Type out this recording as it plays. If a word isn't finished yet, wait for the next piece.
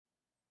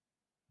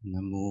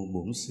Nam mô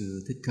Bổn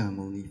Sư Thích Ca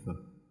Mâu Ni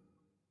Phật.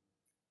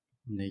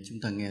 Hôm nay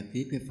chúng ta nghe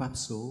tiếp cái pháp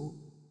số.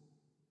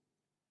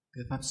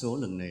 Cái pháp số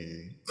lần này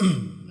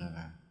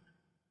là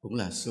cũng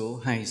là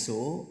hai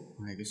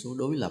cái số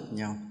đối lập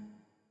nhau,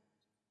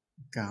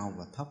 cao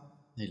và thấp,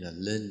 hay là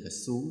lên và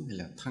xuống, hay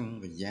là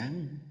thăng và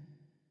giáng.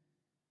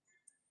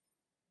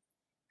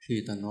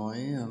 Khi ta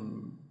nói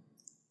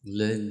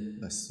lên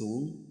và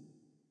xuống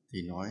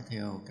thì nói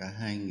theo cả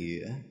hai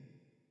nghĩa,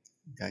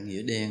 cả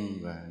nghĩa đen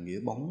và nghĩa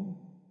bóng.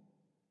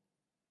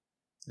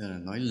 Tức là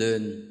nói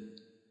lên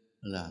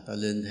là ta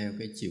lên theo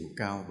cái chiều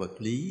cao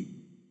vật lý,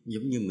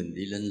 giống như mình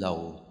đi lên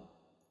lầu.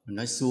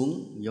 Nói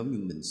xuống giống như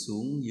mình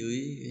xuống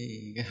dưới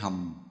cái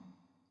hầm.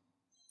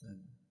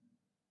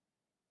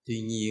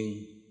 Tuy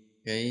nhiên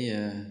cái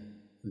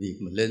việc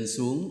mà lên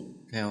xuống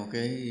theo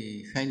cái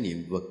khái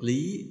niệm vật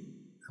lý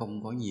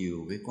không có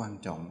nhiều cái quan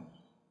trọng,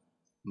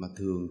 mà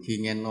thường khi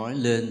nghe nói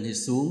lên hay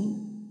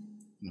xuống,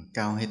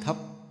 cao hay thấp,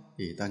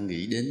 thì ta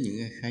nghĩ đến những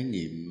cái khái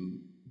niệm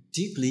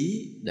triết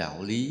lý,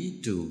 đạo lý,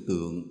 trừu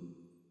tượng.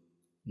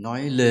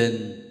 Nói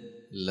lên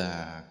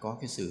là có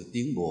cái sự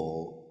tiến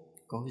bộ,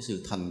 có cái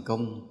sự thành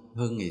công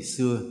hơn ngày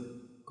xưa,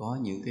 có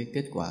những cái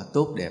kết quả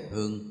tốt đẹp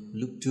hơn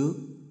lúc trước.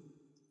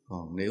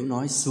 Còn nếu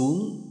nói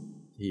xuống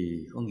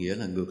thì có nghĩa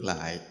là ngược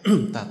lại,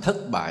 ta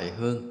thất bại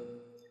hơn,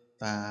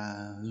 ta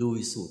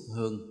lui sụt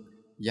hơn,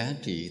 giá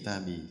trị ta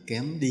bị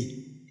kém đi.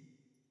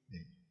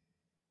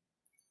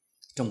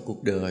 Trong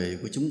cuộc đời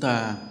của chúng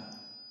ta,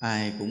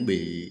 ai cũng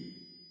bị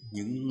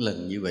những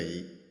lần như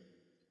vậy,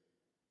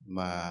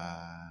 mà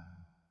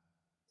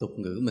tục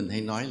ngữ mình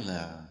hay nói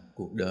là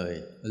cuộc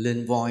đời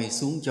lên voi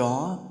xuống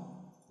chó.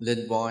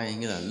 Lên voi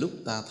nghĩa là lúc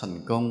ta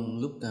thành công,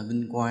 lúc ta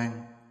vinh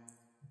quang,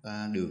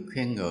 ta được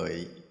khen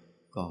ngợi.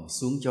 Còn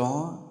xuống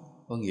chó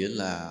có nghĩa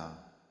là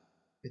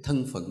cái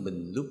thân phận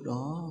mình lúc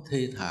đó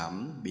thê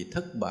thảm, bị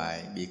thất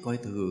bại, bị coi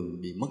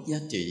thường, bị mất giá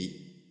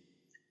trị.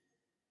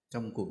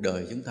 Trong cuộc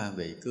đời chúng ta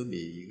vậy, cứ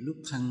bị lúc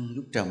thăng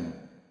lúc trầm,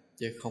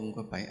 chứ không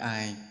có phải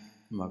ai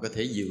mà có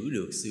thể giữ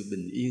được sự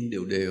bình yên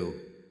đều đều.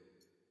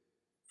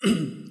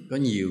 Có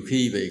nhiều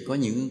khi vậy, có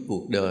những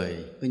cuộc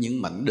đời, có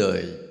những mảnh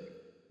đời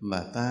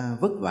mà ta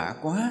vất vả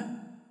quá,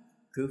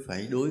 cứ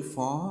phải đối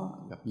phó,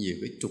 gặp nhiều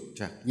cái trục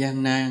trặc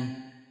gian nan,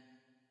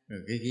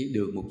 rồi cái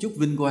được một chút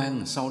vinh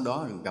quang, sau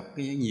đó rồi gặp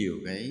cái nhiều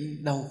cái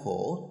đau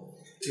khổ.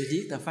 Cái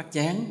giết ta phát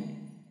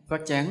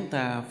chán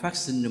ta phát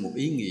sinh ra một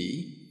ý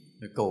nghĩ,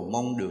 rồi cầu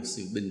mong được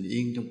sự bình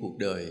yên trong cuộc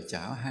đời,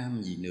 chả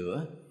ham gì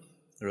nữa.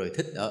 Rồi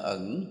thích ở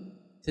ẩn,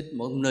 thích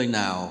một nơi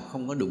nào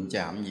không có đụng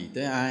chạm gì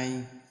tới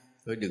ai,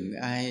 rồi đừng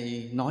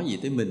ai nói gì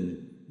tới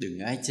mình, đừng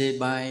ai chê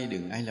bai,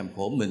 đừng ai làm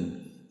khổ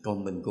mình.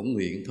 Còn mình cũng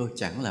nguyện thôi,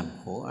 chẳng làm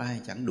khổ ai,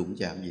 chẳng đụng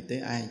chạm gì tới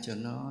ai, cho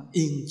nó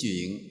yên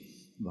chuyện.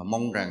 Và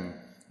mong rằng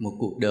một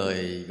cuộc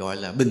đời gọi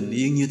là bình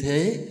yên như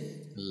thế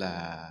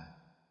là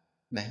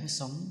đáng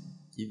sống.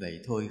 Chỉ vậy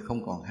thôi,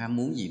 không còn ham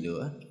muốn gì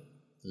nữa.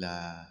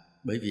 Là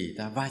bởi vì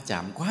ta va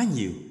chạm quá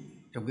nhiều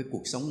trong cái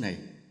cuộc sống này.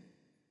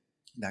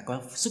 Đã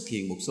có xuất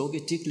hiện một số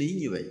cái triết lý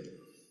như vậy.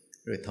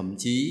 Rồi thậm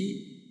chí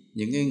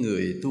những cái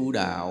người tu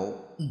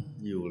đạo,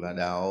 dù là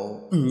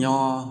đạo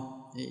Nho,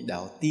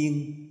 đạo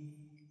Tiên,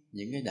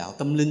 những cái đạo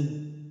tâm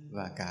linh,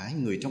 và cả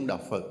người trong đạo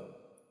Phật,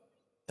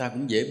 ta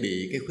cũng dễ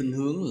bị cái khuynh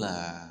hướng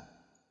là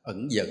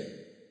ẩn dật,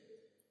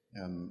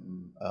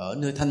 ở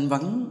nơi thanh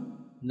vắng,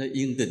 nơi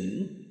yên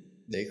tĩnh,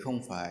 để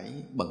không phải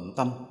bận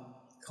tâm,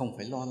 không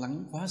phải lo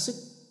lắng quá sức.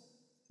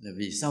 Là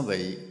vì sao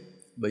vậy?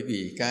 Bởi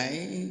vì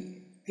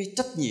cái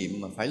trách nhiệm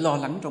mà phải lo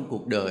lắng trong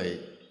cuộc đời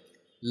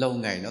lâu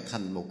ngày nó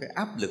thành một cái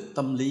áp lực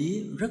tâm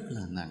lý rất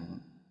là nặng.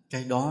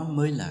 Cái đó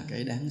mới là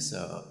cái đáng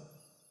sợ.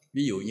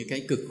 Ví dụ như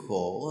cái cực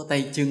khổ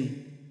tay chân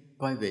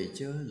quay về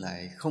chứ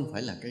lại không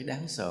phải là cái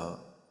đáng sợ.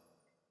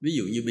 Ví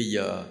dụ như bây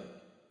giờ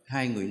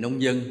hai người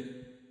nông dân,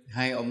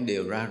 hai ông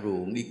đều ra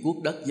ruộng đi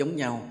cuốc đất giống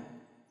nhau,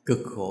 cực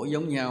khổ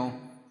giống nhau,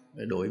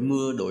 đội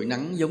mưa đội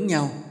nắng giống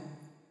nhau.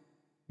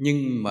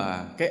 Nhưng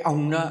mà cái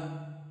ông đó,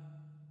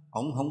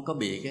 ông không có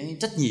bị cái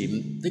trách nhiệm,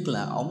 tức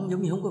là ông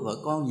giống như không có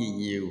vợ con gì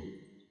nhiều,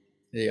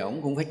 thì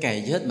ông cũng phải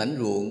cày cho hết mảnh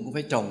ruộng, cũng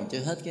phải trồng cho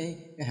hết cái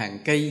hàng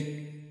cây,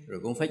 rồi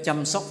cũng phải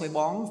chăm sóc, phải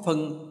bón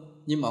phân,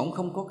 nhưng mà ông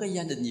không có cái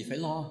gia đình gì phải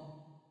lo.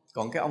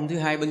 Còn cái ông thứ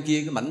hai bên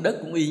kia, cái mảnh đất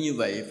cũng y như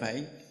vậy,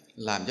 phải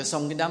làm cho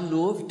xong cái đám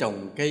lúa, phải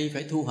trồng cây,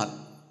 phải thu hoạch,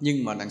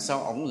 nhưng mà đằng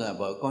sau ổng là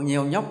vợ con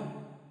nheo nhóc.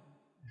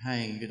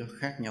 Hai cái đó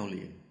khác nhau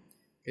liền,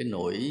 cái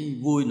nỗi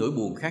vui nỗi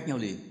buồn khác nhau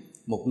liền.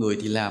 Một người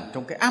thì làm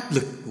trong cái áp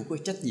lực của cái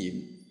trách nhiệm,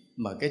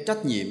 mà cái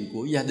trách nhiệm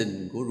của gia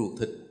đình, của ruột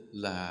thịt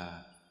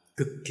là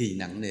cực kỳ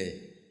nặng nề.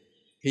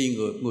 Khi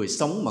người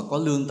sống mà có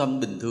lương tâm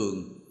bình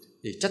thường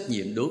thì trách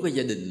nhiệm đối với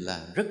gia đình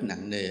là rất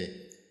nặng nề,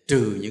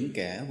 trừ những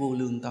kẻ vô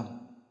lương tâm.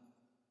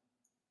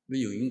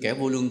 Ví dụ những kẻ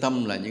vô lương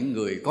tâm là những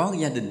người có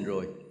gia đình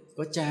rồi,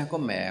 có cha, có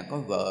mẹ,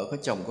 có vợ, có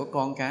chồng, có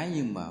con cái,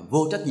 nhưng mà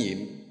vô trách nhiệm,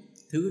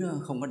 thứ đó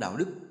không có đạo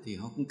đức, thì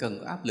họ cũng cần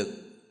có áp lực.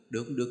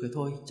 Được thì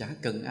thôi, chả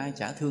cần ai,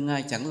 chả thương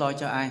ai, chẳng lo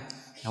cho ai,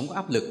 không có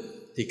áp lực.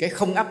 Thì cái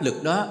không áp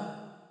lực đó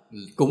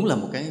cũng là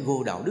một cái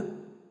vô đạo đức.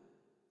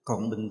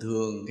 Còn bình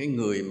thường cái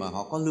người mà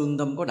họ có lương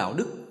tâm, có đạo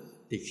đức,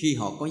 thì khi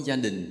họ có gia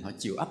đình, họ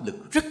chịu áp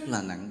lực rất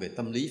là nặng về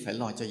tâm lý, phải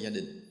lo cho gia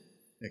đình.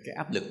 Rồi cái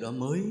áp lực đó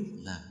mới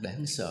là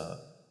đáng sợ.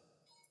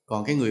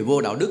 Còn cái người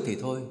vô đạo đức thì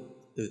thôi,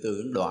 từ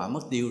từ nó đọa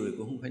mất tiêu rồi,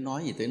 cũng không phải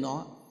nói gì tới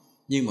nó.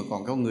 Nhưng mà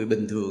còn con người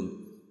bình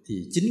thường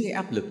thì chính cái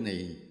áp lực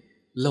này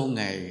lâu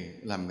ngày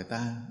làm người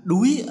ta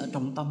đuối ở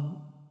trong tâm.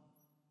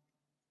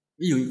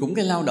 Ví dụ cũng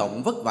cái lao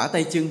động vất vả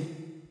tay chân,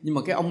 nhưng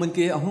mà cái ông bên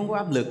kia ông không có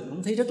áp lực,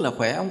 ông thấy rất là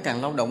khỏe, ông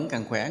càng lao động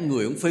càng khỏe,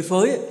 người ông phơi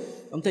phới,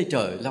 ông thấy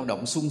trời lao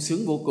động sung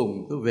sướng vô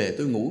cùng, tôi về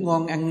tôi ngủ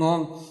ngon ăn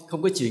ngon,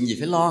 không có chuyện gì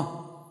phải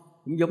lo.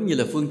 Cũng giống như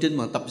là Phương Trinh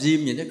mà tập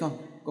gym vậy đó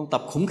con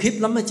tập khủng khiếp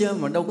lắm hết chứ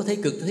mà đâu có thấy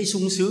cực, thấy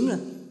sung sướng nữa.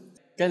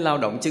 Cái lao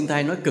động chân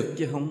tay nói cực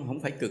chứ không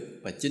phải cực,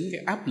 và chính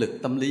cái áp lực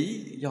tâm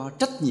lý do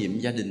trách nhiệm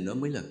gia đình đó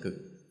mới là cực.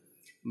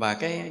 Và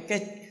cái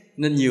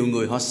nên nhiều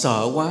người họ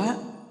sợ quá,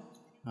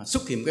 họ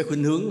xuất hiện cái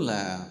khuynh hướng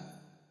là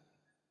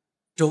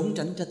trốn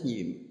tránh trách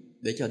nhiệm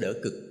để cho đỡ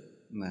cực.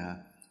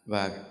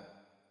 Và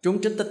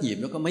trốn tránh trách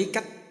nhiệm nó có mấy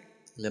cách,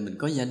 là mình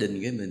có gia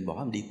đình cái mình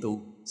bỏ mình đi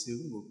tu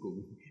sướng vô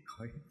cùng,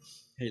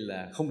 hay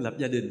là không lập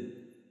gia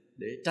đình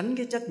để tránh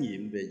cái trách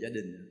nhiệm về gia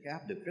đình, cái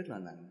áp lực rất là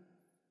nặng.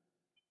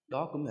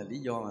 Đó cũng là lý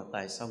do mà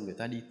tại sao người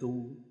ta đi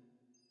tu,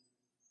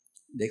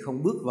 để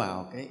không bước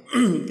vào cái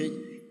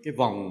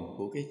vòng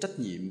của cái trách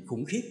nhiệm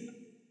khủng khiếp.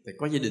 Phải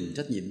có gia đình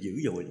trách nhiệm dữ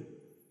dội.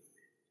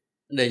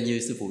 Ở đây như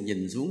sư phụ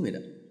nhìn xuống vậy đó,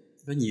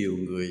 có nhiều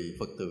người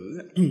Phật tử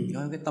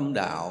có cái tâm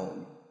đạo,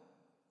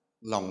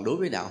 lòng đối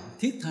với đạo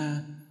thiết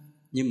tha,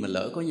 nhưng mà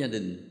lỡ có gia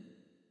đình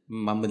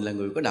mà mình là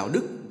người có đạo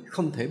đức,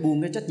 không thể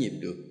buông cái trách nhiệm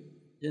được.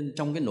 Cho nên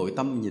trong cái nội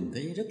tâm nhìn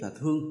thấy rất là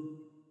thương,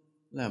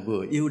 là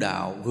vừa yêu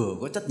đạo vừa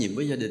có trách nhiệm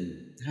với gia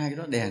đình, hai cái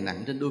đó đè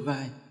nặng trên đôi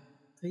vai,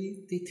 thấy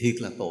thiệt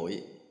là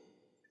tội.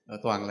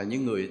 Toàn là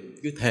những người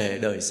cứ thề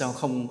đời sau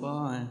không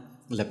có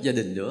lập gia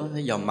đình nữa,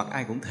 thấy dòm mặt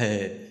ai cũng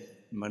thề,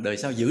 mà đời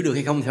sau giữ được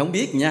hay không thì không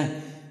biết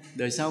nha.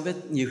 Đời sau cái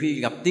nhiều khi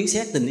gặp tiếng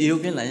sét tình yêu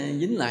cái lại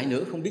dính lại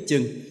nữa không biết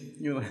chừng,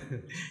 nhưng mà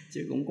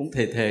chứ cũng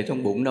thề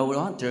trong bụng đâu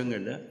đó trơn rồi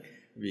đó,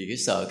 vì cái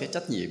sợ cái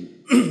trách nhiệm.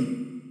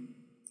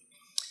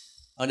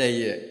 Ở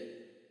đây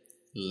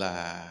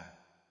là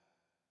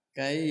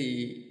cái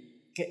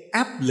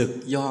áp lực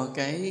do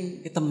cái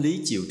tâm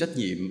lý chịu trách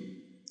nhiệm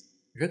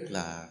rất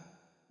là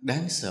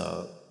đáng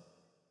sợ,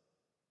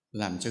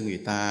 làm cho người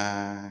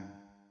ta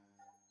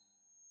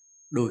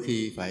đôi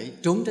khi phải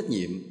trốn trách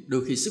nhiệm,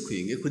 đôi khi xuất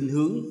hiện cái khuynh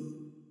hướng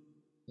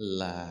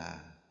là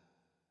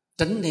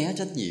tránh né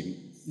trách nhiệm,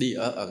 đi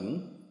ở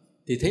ẩn.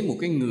 Thì thấy một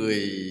cái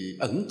người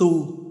ẩn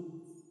tu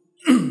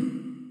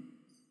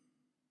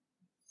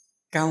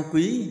cao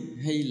quý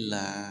hay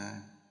là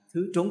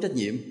thứ trốn trách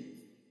nhiệm,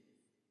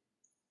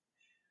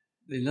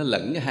 thì nó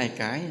lẫn cái hai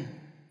cái.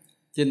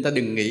 Cho nên ta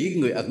đừng nghĩ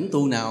người ẩn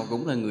tu nào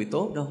cũng là người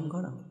tốt đâu, không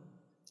có đâu.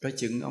 Coi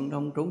chừng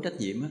ông trốn trách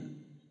nhiệm á.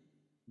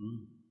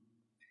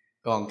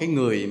 Còn cái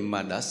người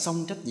mà đã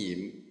xong trách nhiệm,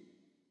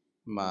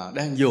 mà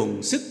đang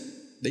dồn sức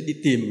để đi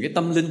tìm cái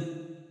tâm linh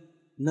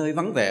nơi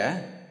vắng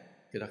vẻ,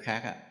 cái đó khác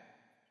á.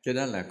 Cái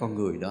đó là con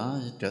người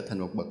đó trở thành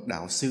một bậc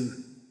đạo sư,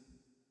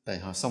 tại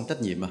họ xong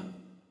trách nhiệm mà.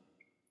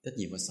 Trách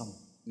nhiệm mà xong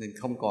nên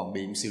không còn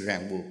bị sự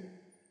ràng buộc.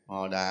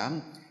 Họ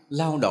đã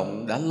lao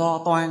động, đã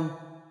lo toan,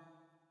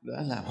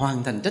 đã là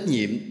hoàn thành trách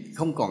nhiệm,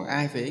 không còn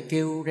ai phải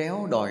kêu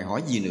réo đòi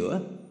hỏi gì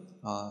nữa,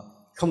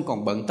 không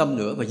còn bận tâm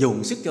nữa và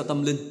dồn sức cho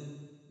tâm linh.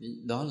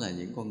 Đó là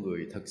những con người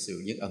thật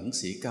sự những ẩn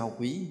sĩ cao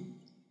quý.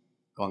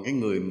 Còn cái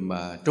người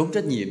mà trốn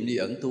trách nhiệm đi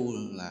ẩn tu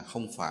là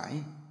không phải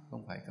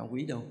cao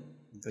quý đâu,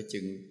 coi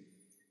chừng.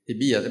 Thì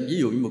bây giờ ví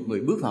dụ như một người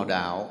bước vào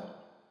đạo,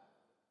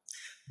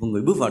 một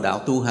người bước vào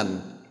đạo tu hành,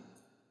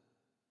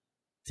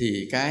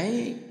 thì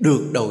cái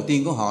được đầu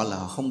tiên của họ là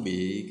họ không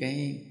bị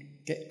cái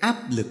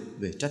áp lực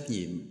về trách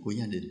nhiệm của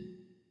gia đình.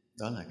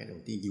 Đó là cái đầu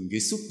tiên. Dùng chữ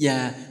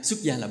xuất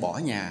gia là bỏ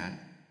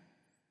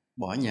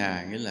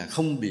nhà nghĩa là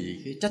không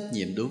bị cái trách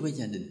nhiệm đối với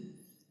gia đình.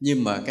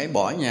 Nhưng mà cái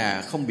bỏ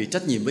nhà không bị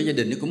trách nhiệm với gia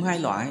đình nó cũng hai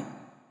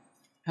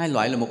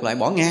loại là một loại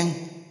bỏ ngang,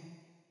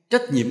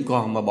 trách nhiệm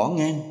còn mà bỏ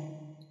ngang.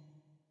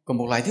 Còn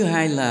một loại thứ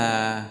hai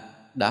là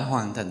đã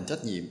hoàn thành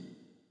trách nhiệm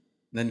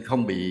nên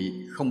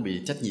không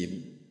bị trách nhiệm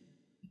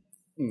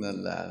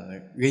là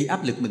gây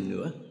áp lực mình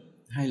nữa.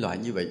 Hai loại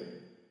như vậy.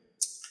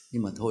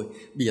 Nhưng mà thôi,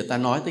 bây giờ ta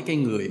nói tới cái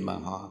người mà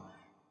họ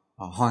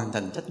hoàn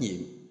thành trách nhiệm.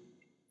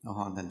 Họ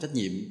hoàn thành trách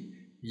nhiệm,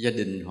 gia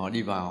đình họ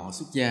đi vào, họ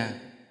xuất gia,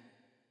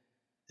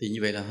 thì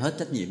như vậy là hết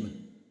trách nhiệm.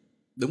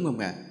 Đúng không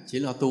ạ? Chỉ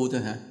lo tu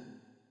thôi hả?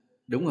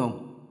 Đúng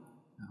không?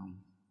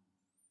 Không.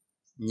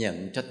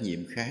 Nhận trách nhiệm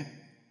khác.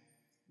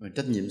 Và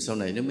trách nhiệm sau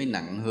này nó mới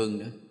nặng hơn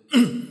nữa.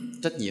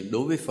 Trách nhiệm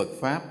đối với Phật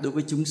Pháp, đối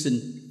với chúng sinh.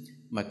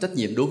 Mà trách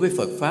nhiệm đối với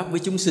Phật Pháp với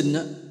chúng sinh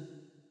đó,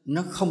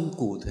 nó không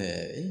cụ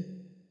thể,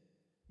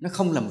 nó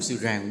không là một sự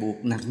ràng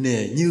buộc nặng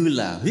nề như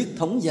là huyết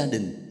thống gia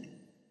đình.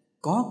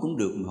 Có cũng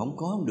được mà không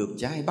có cũng được,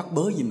 chả ai bắt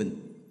bớ gì mình.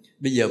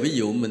 Bây giờ ví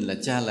dụ mình là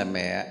cha là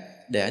mẹ,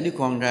 đẻ đứa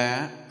con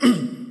ra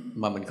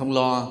mà mình không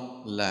lo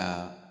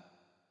là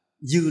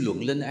dư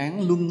luận lên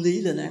án, luân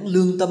lý lên án,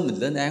 lương tâm mình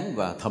lên án,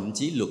 và thậm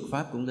chí luật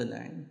pháp cũng lên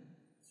án.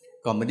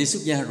 Còn mình đi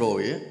xuất gia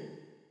rồi á,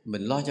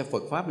 mình lo cho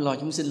Phật Pháp, lo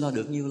chúng sinh, lo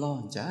được nhiêu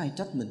lo, chả ai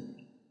trách mình.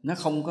 Nó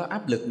không có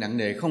áp lực nặng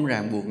nề, không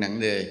ràng buộc nặng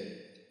nề.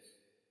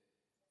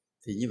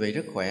 thì như vậy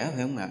rất khỏe,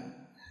 phải không ạ?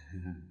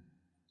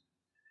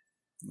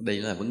 Đây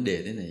là vấn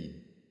đề thế này.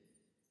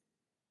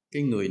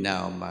 Cái người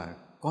nào mà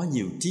có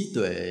nhiều trí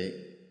tuệ,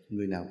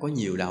 người nào có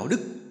nhiều đạo đức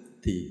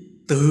thì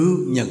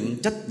tự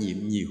nhận trách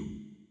nhiệm nhiều.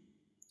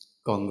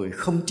 Còn người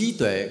không trí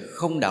tuệ,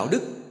 không đạo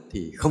đức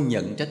thì không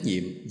nhận trách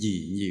nhiệm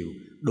gì nhiều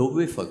đối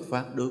với Phật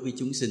Pháp, đối với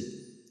chúng sinh.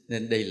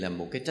 Nên đây là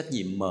một cái trách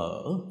nhiệm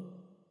mở.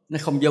 Nó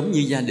không giống như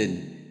gia đình.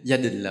 Gia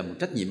đình là một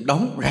trách nhiệm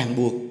đóng, ràng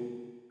buộc,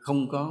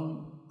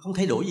 không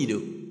thay đổi gì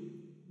được,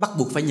 bắt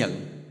buộc phải nhận.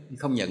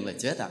 Không nhận là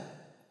chết là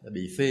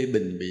bị phê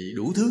bình, bị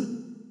đủ thứ.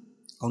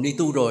 Còn đi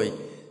tu rồi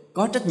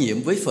có trách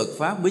nhiệm với Phật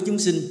Pháp, với chúng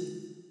sinh,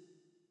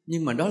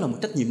 nhưng mà đó là một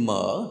trách nhiệm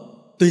mở.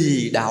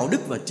 Tùy đạo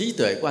đức và trí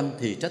tuệ của anh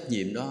thì trách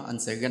nhiệm đó anh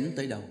sẽ gánh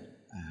tới đâu.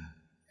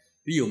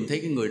 Ví dụ mình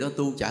thấy cái người đó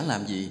tu chả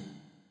làm gì,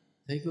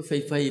 thấy cứ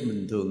phây phây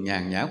bình thường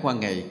nhàn nhã qua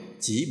ngày,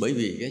 chỉ bởi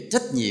vì cái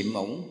trách nhiệm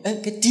ổng,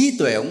 cái trí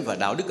tuệ ổng và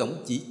đạo đức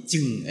ổng chỉ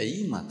chừng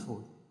ấy mà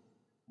thôi,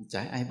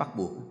 chả ai bắt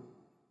buộc.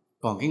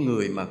 Còn cái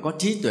người mà có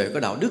trí tuệ, có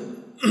đạo đức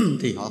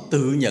thì họ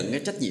tự nhận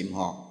cái trách nhiệm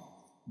họ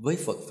với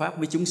Phật Pháp,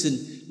 với chúng sinh.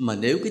 Mà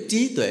nếu cái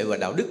trí tuệ và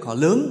đạo đức họ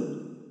lớn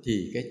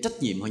thì cái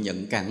trách nhiệm họ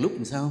nhận càng lúc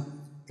làm sao?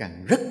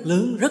 Càng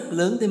rất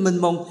lớn tới mênh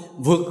mông,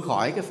 vượt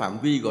khỏi cái phạm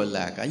vi gọi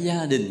là cả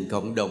gia đình,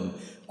 cộng đồng,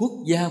 quốc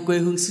gia, quê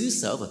hương, xứ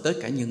sở và tới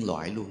cả nhân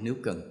loại luôn nếu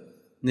cần.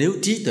 Nếu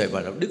trí tuệ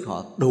và đạo đức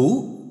họ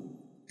đủ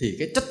thì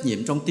cái trách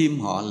nhiệm trong tim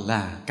họ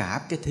là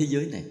cả cái thế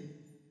giới này.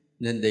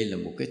 Nên đây là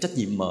một cái trách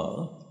nhiệm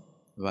mở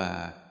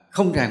và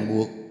không ràng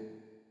buộc.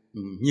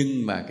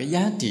 Nhưng mà cái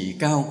giá trị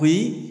cao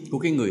quý của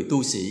cái người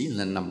tu sĩ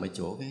là nằm ở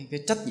chỗ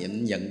cái trách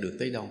nhiệm nhận được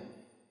tới đâu.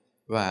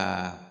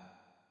 Và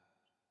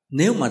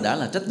nếu mà đã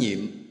là trách nhiệm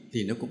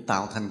thì nó cũng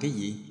tạo thành cái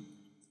gì?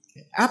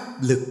 Cái áp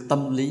lực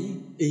tâm lý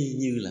y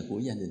như là của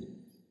gia đình.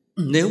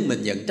 Nếu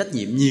mình nhận trách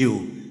nhiệm nhiều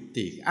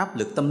thì áp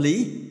lực tâm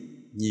lý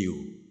nhiều.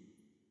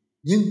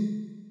 Nhưng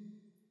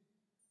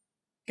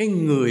cái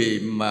người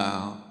mà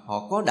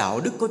họ có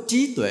đạo đức, có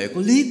trí tuệ,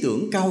 có lý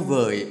tưởng cao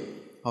vời,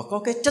 họ có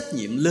cái trách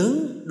nhiệm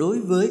lớn đối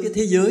với cái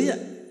thế giới á,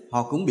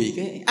 họ cũng bị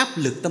cái áp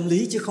lực tâm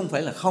lý chứ không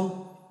phải là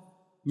không.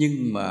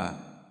 Nhưng mà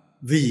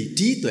vì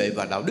trí tuệ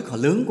và đạo đức họ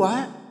lớn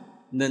quá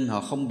nên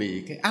họ không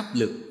bị cái áp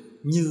lực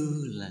như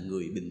là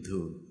người bình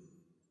thường.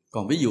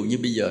 Còn ví dụ như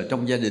bây giờ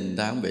trong gia đình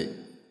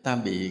ta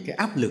bị cái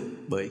áp lực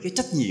bởi cái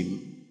trách nhiệm.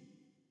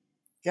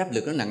 Cái áp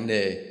lực nó nặng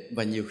nề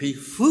và nhiều khi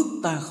phước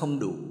ta không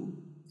đủ.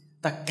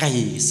 Ta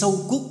cày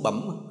sâu cuốc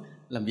bẩm,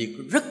 làm việc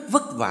rất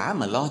vất vả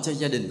mà lo cho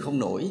gia đình không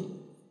nổi,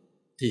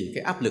 thì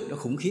cái áp lực nó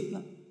khủng khiếp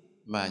lắm.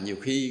 Mà nhiều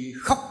khi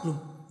khóc luôn,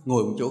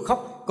 ngồi một chỗ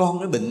khóc.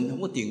 Con nó bệnh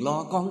không có tiền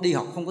lo, con đi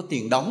học không có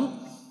tiền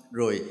đóng,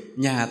 rồi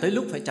nhà tới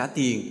lúc phải trả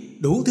tiền,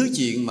 đủ thứ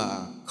chuyện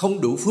mà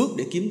không đủ phước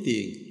để kiếm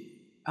tiền.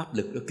 Áp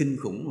lực nó kinh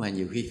khủng mà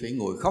nhiều khi phải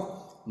ngồi khóc.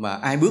 Mà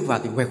ai bước vào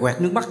thì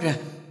quẹt nước mắt ra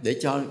để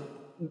cho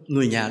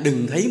người nhà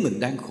đừng thấy mình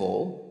đang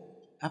khổ.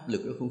 Áp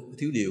lực nó không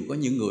thiếu điều. Có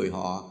những người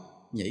họ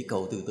nhảy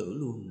cầu tự tử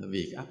luôn là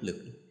vì cái áp lực.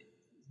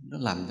 Nó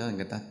làm cho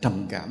người ta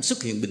trầm cảm,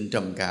 xuất hiện bệnh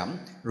trầm cảm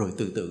rồi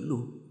tự tử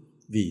luôn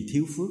vì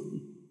thiếu phước.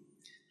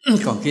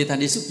 Còn khi ta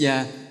đi xuất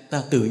gia,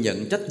 ta tự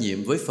nhận trách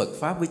nhiệm với Phật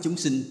Pháp, với chúng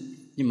sinh.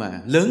 Nhưng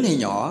mà lớn hay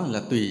nhỏ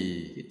là tùy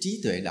cái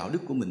trí tuệ đạo đức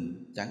của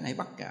mình, chẳng ai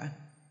bắt cả.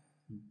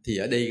 Thì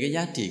ở đây cái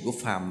giá trị của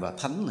phàm và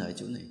thánh là ở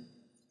chỗ này.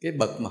 Cái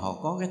bậc mà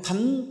họ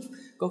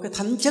có cái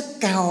thánh chất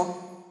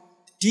cao,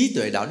 trí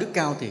tuệ đạo đức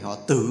cao thì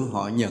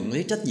họ nhận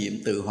lấy trách nhiệm,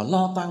 tự họ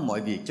lo toan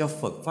mọi việc cho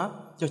Phật Pháp,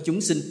 cho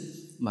chúng sinh.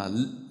 Mà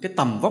cái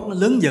tầm vóc nó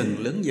lớn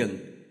dần,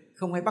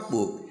 không ai bắt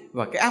buộc.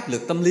 Và cái áp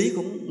lực tâm lý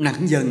cũng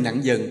nặng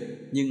dần.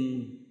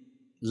 Nhưng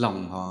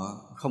lòng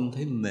họ không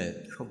thấy mệt,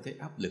 không thấy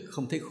áp lực,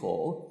 không thấy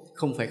khổ,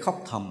 không phải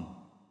khóc thầm.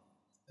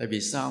 Tại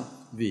vì sao?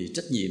 Vì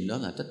trách nhiệm đó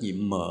là trách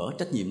nhiệm mở,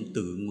 trách nhiệm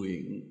tự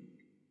nguyện,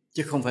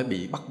 chứ không phải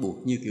bị bắt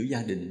buộc như kiểu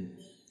gia đình.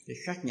 Cái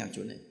khác nhau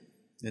chỗ này.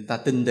 Nên ta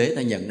tinh tế,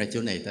 ta nhận ra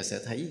chỗ này ta sẽ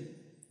thấy.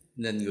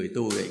 Nên người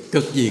tu vậy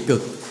cực gì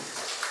cực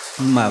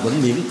mà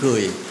vẫn mỉm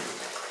cười.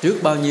 Trước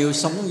bao nhiêu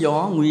sóng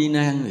gió nguy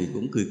nan thì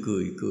cũng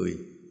cười.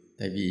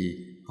 Tại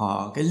vì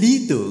họ cái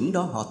lý tưởng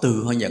đó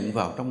họ nhận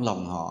vào trong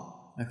lòng họ,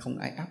 không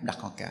ai áp đặt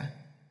họ cả.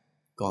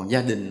 Còn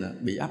gia đình là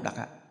bị áp đặt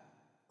á.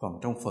 Còn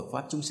trong Phật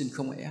Pháp chúng sinh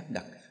không ai áp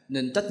đặt.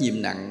 Nên trách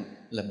nhiệm nặng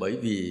là bởi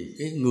vì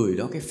cái người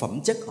đó, cái phẩm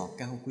chất họ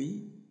cao quý.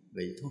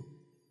 Vậy thôi.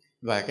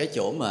 Và cái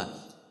chỗ mà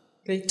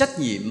cái trách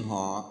nhiệm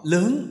họ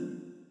lớn,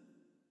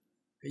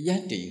 cái giá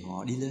trị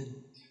họ đi lên.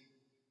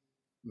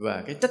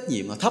 Và cái trách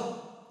nhiệm họ thấp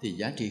thì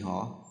giá trị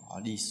họ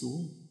đi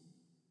xuống.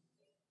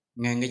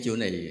 Ngang cái chỗ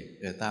này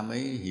người ta mới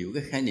hiểu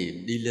cái khái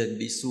niệm đi lên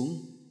đi xuống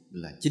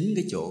là chính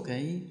cái chỗ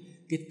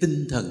cái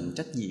tinh thần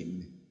trách nhiệm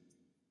này.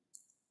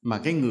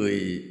 Mà cái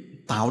người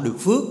tạo được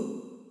phước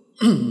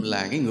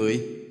là cái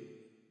người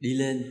đi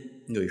lên,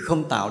 người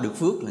không tạo được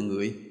phước là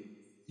người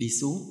đi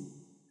xuống.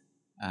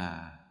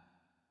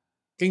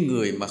 Cái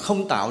người mà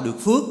không tạo được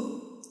phước,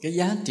 cái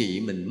giá trị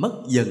mình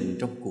mất dần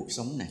trong cuộc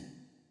sống này.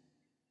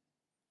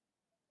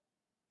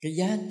 Cái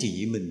giá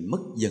trị mình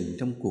mất dần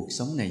trong cuộc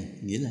sống này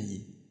nghĩa là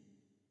gì?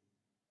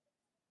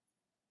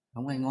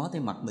 Không ai ngó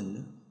tới mặt mình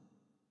nữa.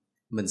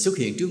 Mình xuất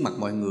hiện trước mặt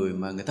mọi người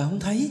mà người ta không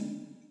thấy.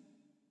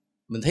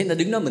 Mình thấy người ta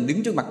đứng đó, mình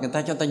đứng trước mặt người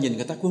ta cho người ta nhìn,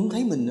 người ta cũng không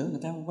thấy mình nữa,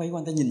 người ta quay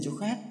qua người ta nhìn chỗ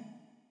khác.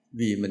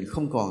 Vì mình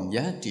không còn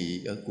giá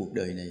trị ở cuộc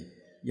đời này,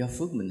 do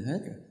phước mình hết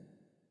rồi.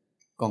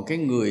 Còn cái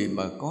người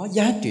mà có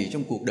giá trị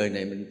trong cuộc đời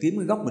này, mình kiếm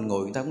cái góc mình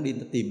ngồi, người ta cũng đi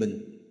người ta tìm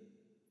mình.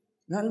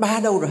 Nói anh Ba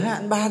đâu rồi ha,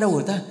 anh Ba đâu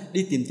rồi ta,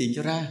 đi tìm tiền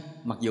cho ra.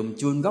 Mặc dù mình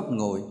chui góc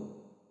ngồi,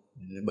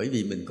 bởi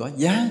vì mình có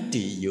giá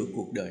trị giữa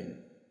cuộc đời này.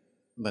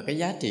 Và cái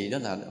giá trị đó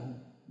là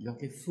do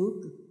cái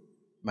phước.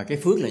 Mà cái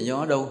phước là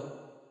do đâu?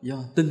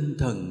 Do tinh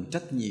thần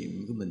trách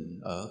nhiệm của mình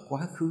ở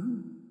quá khứ.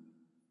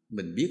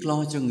 Mình biết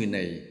lo cho người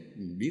này,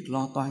 mình biết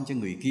lo toan cho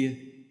người kia.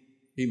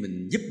 Khi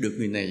mình giúp được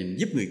người này, mình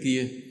giúp người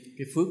kia,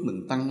 cái phước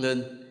mình tăng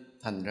lên.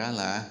 Thành ra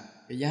là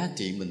cái giá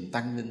trị mình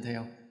tăng lên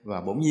theo.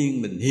 Và bỗng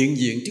nhiên mình hiện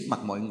diện trước mặt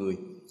mọi người.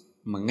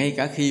 Mà ngay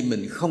cả khi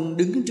mình không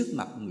đứng trước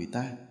mặt người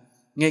ta,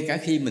 ngay cả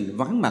khi mình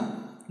vắng mặt,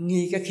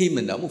 ngay cả khi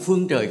mình ở một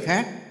phương trời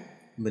khác,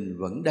 mình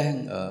vẫn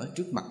đang ở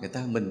trước mặt người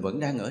ta, mình vẫn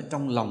đang ở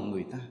trong lòng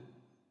người ta.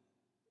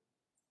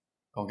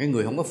 Còn cái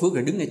người không có phước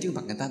rồi đứng ngay trước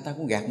mặt người ta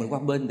cũng gạt mình qua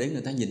bên để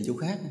người ta nhìn chỗ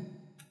khác.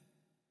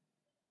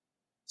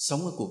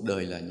 Sống ở cuộc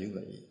đời là như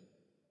vậy.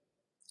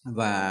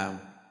 Và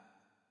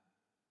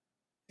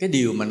cái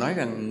điều mà nói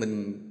rằng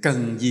mình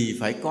cần gì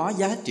phải có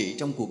giá trị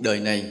trong cuộc đời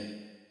này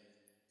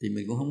thì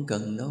mình cũng không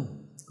cần đâu.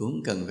 Cũng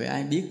không cần phải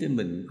ai biết tới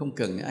mình, không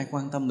cần ai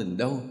quan tâm mình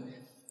đâu.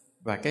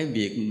 Và cái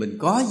việc mình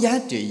có giá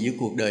trị giữa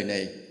cuộc đời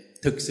này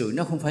thực sự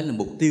nó không phải là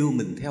mục tiêu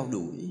mình theo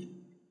đuổi.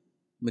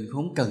 Mình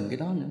không cần cái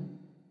đó nữa.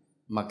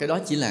 Mà cái đó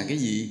chỉ là cái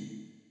gì?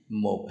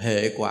 Một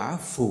hệ quả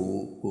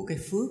phụ của cái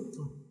phước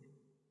thôi.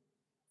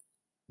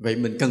 Vậy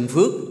mình cần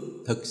phước,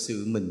 thực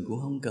sự mình cũng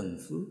không cần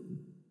phước.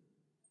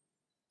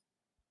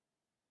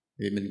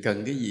 Vì mình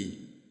cần cái gì?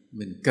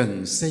 Mình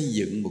cần xây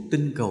dựng một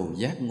tinh cầu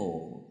giác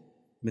ngộ.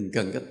 Mình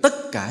cần cho tất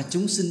cả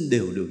chúng sinh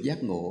đều được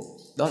giác ngộ.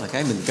 Đó là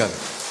cái mình cần.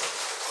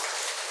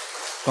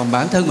 Còn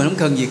bản thân mình không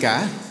cần gì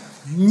cả.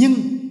 Nhưng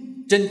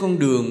trên con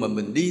đường mà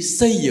mình đi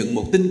xây dựng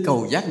một tinh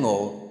cầu giác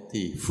ngộ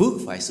thì phước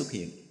phải xuất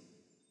hiện.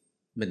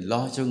 Mình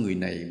lo cho người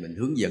này, mình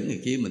hướng dẫn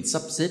người kia, mình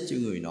sắp xếp cho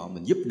người nọ,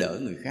 mình giúp đỡ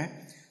người khác.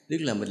 Tức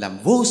là mình làm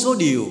vô số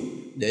điều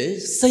để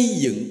xây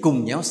dựng,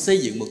 cùng nhau xây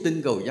dựng một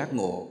tinh cầu giác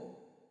ngộ.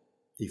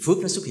 Thì phước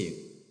nó xuất hiện.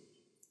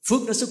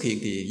 Phước nó xuất hiện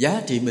thì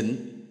giá trị mình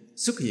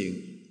xuất hiện.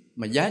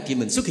 Mà giá trị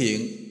mình xuất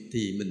hiện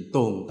thì mình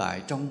tồn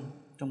tại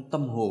trong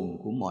tâm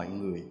hồn của mọi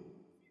người.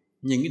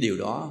 Nhưng cái điều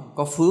đó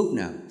có phước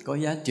nè, có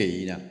giá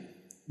trị nè,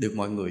 được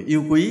mọi người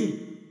yêu quý.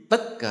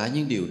 Tất cả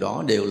những điều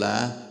đó đều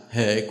là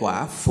hệ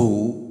quả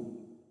phụ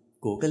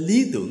của cái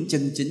lý tưởng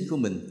chân chính của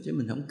mình. Chứ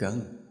mình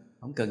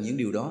không cần những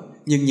điều đó.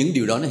 Nhưng những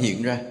điều đó nó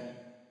hiện ra.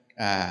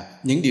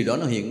 Những điều đó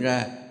nó hiện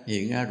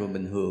ra rồi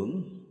mình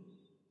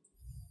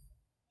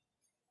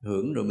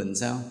hưởng rồi mình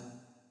sao?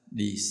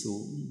 Đi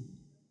xuống.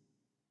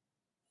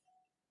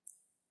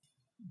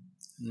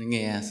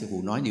 Nghe sư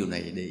phụ nói điều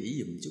này để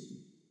ý dùm chút.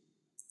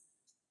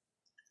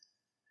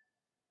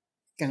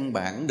 Căn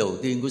bản đầu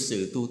tiên của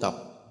sự tu tập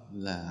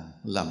là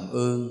làm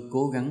ơn,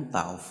 cố gắng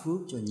tạo phước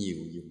cho nhiều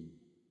dùm.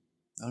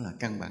 Đó là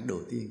căn bản đầu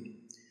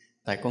tiên.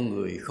 Tại con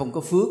người không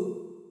có phước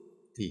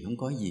thì không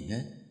có gì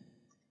hết.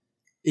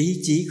 Ý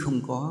chí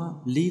không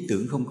có, lý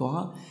tưởng không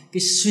có,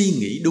 cái suy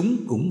nghĩ đúng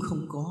cũng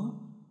không có.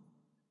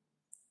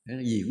 Thế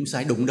là gì cũng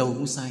sai, đụng đâu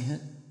cũng sai hết.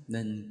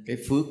 Nên cái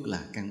phước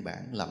là căn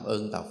bản, làm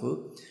ơn tạo phước.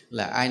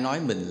 Là ai nói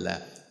mình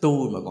là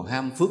tu mà còn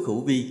ham phước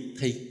hữu vi,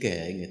 thì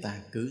kệ người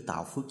ta, cứ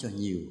tạo phước cho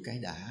nhiều cái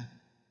đã.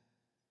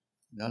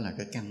 Đó là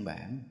cái căn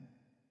bản.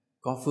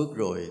 Có phước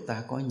rồi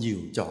ta có nhiều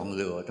chọn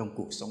lựa trong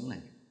cuộc sống này.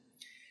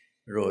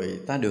 Rồi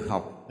ta được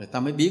học, rồi ta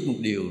mới biết một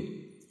điều,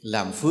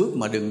 làm phước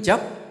mà đừng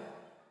chấp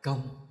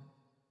công.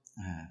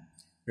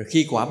 Rồi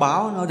khi quả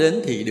báo nó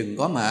đến thì đừng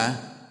có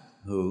mà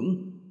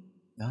hưởng.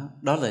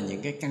 Đó là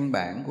những cái căn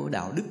bản của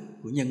đạo đức,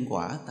 của nhân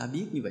quả, ta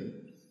biết như vậy.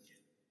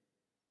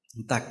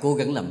 Ta cố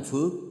gắng làm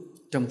phước,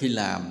 trong khi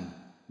làm,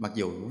 mặc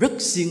dù rất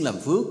siêng làm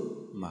phước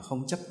mà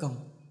không chấp công.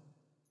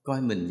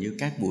 Coi mình như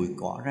cát bụi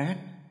cỏ rác,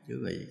 chứ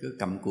vậy cứ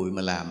cầm cùi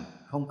mà làm,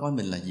 không coi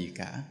mình là gì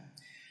cả.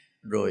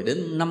 Rồi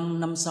đến 5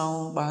 năm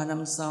sau, 3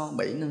 năm sau,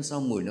 7 năm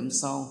sau, 10 năm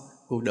sau,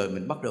 cuộc đời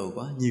mình bắt đầu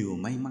có nhiều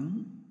may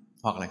mắn.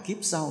 Hoặc là kiếp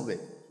sau vậy,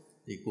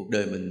 thì cuộc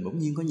đời mình bỗng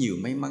nhiên có nhiều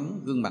may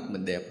mắn, gương mặt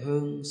mình đẹp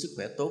hơn, sức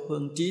khỏe tốt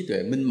hơn, trí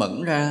tuệ minh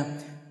mẫn ra,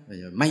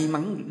 may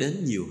mắn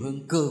đến nhiều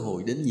hơn, cơ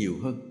hội đến nhiều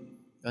hơn.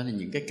 Đó là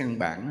những cái căn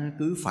bản nó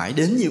cứ phải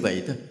đến như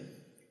vậy thôi.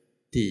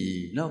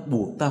 Thì nó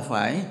buộc ta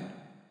phải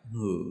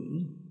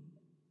hưởng.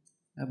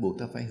 Nó buộc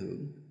ta phải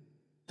hưởng.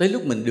 Tới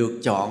lúc mình được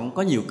chọn,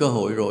 có nhiều cơ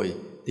hội rồi,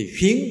 thì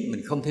khiến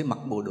mình không thể mặc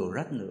bộ đồ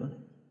rách nữa.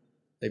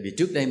 Tại vì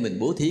trước đây mình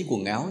bố thí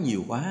quần áo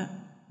nhiều quá,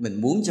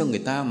 mình muốn cho người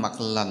ta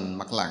mặc lành,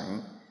 mặc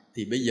lặng,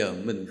 thì bây giờ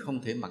mình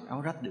không thể mặc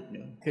áo rách được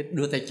nữa. Khi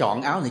đưa tay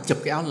chọn áo thì chụp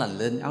cái áo lành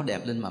lên, áo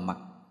đẹp lên mà mặc.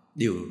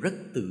 Điều rất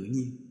tự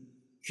nhiên.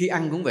 Khi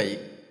ăn cũng vậy.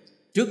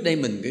 Trước đây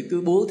mình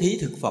cứ bố thí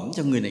thực phẩm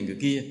cho người này người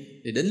kia,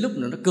 thì đến lúc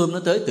nó cơm nó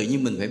tới, tự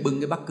nhiên mình phải bưng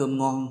cái bát cơm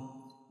ngon,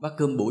 bát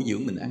cơm bổ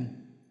dưỡng mình ăn.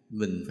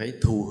 Mình phải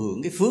thụ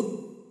hưởng cái phước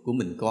của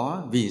mình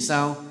có. Vì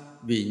sao?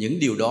 Vì những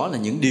điều đó là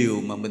những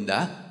điều mà mình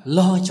đã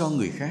lo cho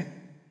người khác,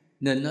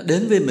 nên nó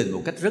đến với mình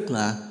một cách rất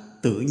là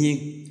tự nhiên.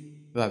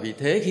 Và vì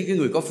thế khi cái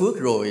người có phước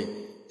rồi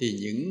thì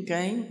những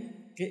cái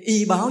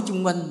y báo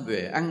chung quanh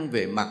về ăn,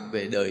 về mặc,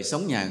 về đời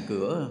sống nhà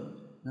cửa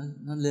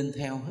nó lên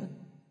theo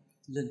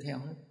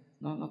hết,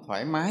 nó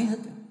thoải mái hết.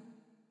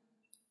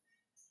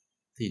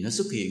 Thì nó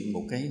xuất hiện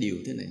một cái điều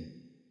thế này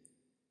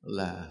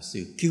là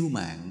sự kiêu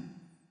mạn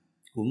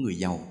của người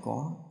giàu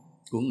có,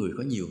 của người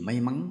có nhiều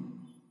may mắn.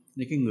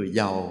 Nên cái người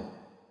giàu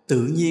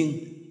tự nhiên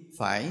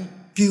phải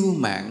kiêu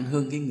mạn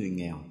hơn cái người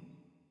nghèo.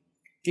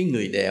 Cái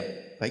người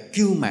đẹp phải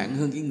kiêu mạn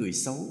hơn cái người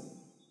xấu.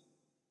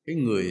 Cái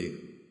người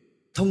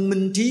thông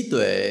minh trí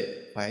tuệ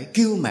phải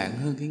kiêu mạn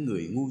hơn cái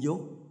người ngu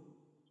dốt.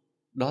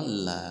 Đó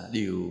là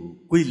điều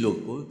quy luật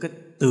của cái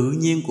tự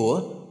nhiên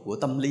của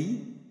tâm lý.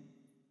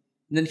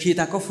 Nên khi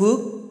ta có phước,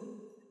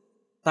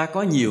 ta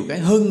có nhiều cái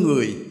hơn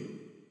người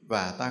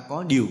và ta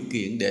có điều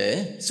kiện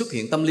để xuất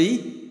hiện tâm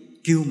lý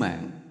kiêu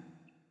mạn.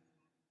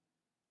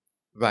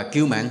 Và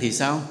kiêu mạn thì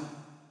sao?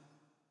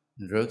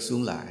 Rớt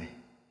xuống lại,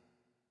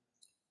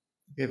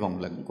 cái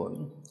vòng lẩn quẩn.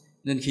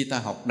 Nên khi ta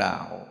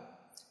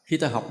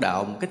học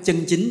đạo một cách chân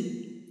chính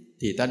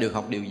thì ta được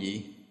học điều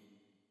gì?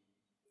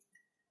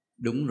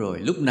 Đúng rồi,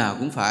 lúc nào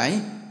cũng phải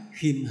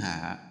khiêm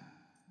hạ.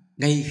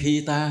 Ngay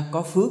khi ta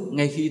có phước,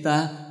 ngay khi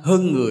ta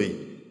hơn người,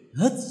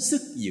 hết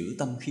sức giữ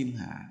tâm khiêm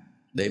hạ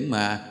để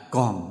mà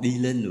còn đi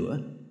lên nữa.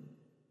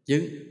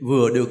 Chứ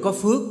vừa được có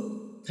phước,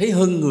 thấy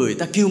hơn người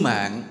ta kiêu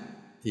mạn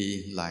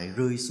thì lại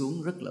rơi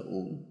xuống rất là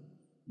uổng.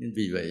 Nên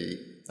vì vậy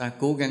ta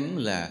cố gắng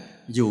là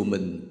dù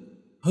mình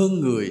hơn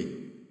người,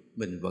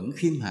 mình vẫn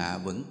khiêm hạ,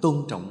 vẫn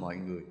tôn trọng mọi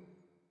người.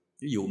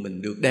 Ví dụ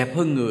mình được đẹp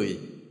hơn người,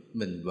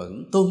 mình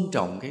vẫn tôn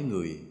trọng cái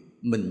người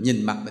mình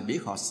nhìn mặt mình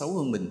biết họ xấu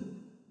hơn mình,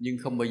 nhưng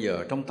không bao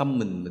giờ trong tâm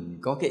mình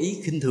có cái ý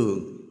khinh thường,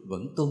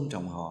 vẫn tôn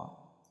trọng họ.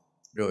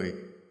 Rồi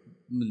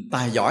mình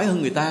tài giỏi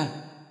hơn người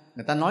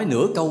ta nói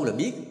nửa câu là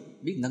biết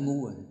người ta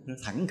ngu rồi, nó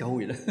thẳng câu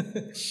vậy đó.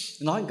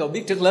 Nói một câu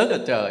biết rất lớn là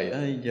trời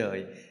ơi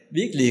trời,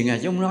 biết liền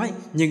chứ không nói.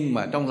 Nhưng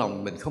mà trong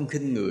lòng mình không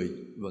khinh người,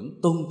 vẫn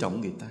tôn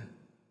trọng người ta.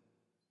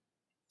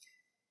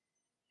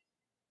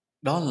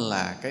 Đó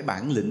là cái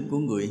bản lĩnh của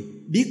người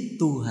biết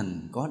tu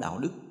hành có đạo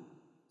đức.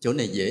 Chỗ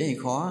này dễ hay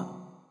khó?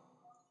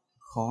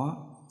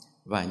 Khó.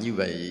 Và như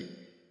vậy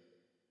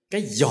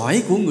cái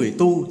giỏi của người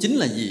tu chính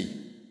là gì?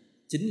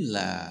 Chính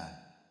là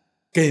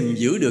kềm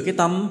giữ được cái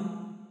tâm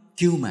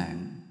kiêu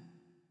mạn.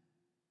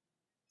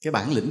 Cái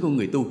bản lĩnh của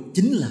người tu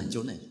chính là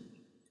chỗ này.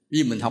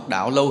 Vì mình học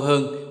đạo lâu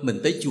hơn, mình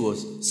tới chùa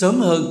sớm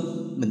hơn,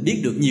 mình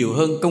biết được nhiều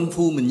hơn, công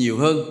phu mình nhiều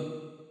hơn,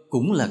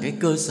 cũng là cái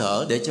cơ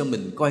sở để cho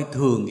mình coi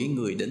thường cái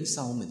người đến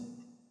sau mình.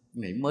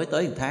 Này mới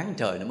tới 1 tháng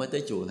trời, nó mới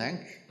tới chùa 1 tháng,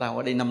 tao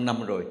ở đây 5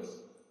 năm rồi.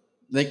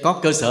 Đây có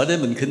cơ sở để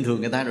mình khinh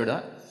thường người ta rồi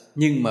đó.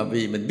 Nhưng mà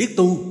vì mình biết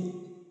tu,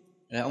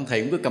 ông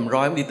thầy cũng cứ cầm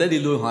roi, ông đi tới đi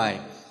lui hoài,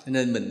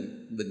 nên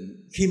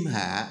mình khiêm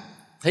hạ.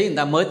 Thấy người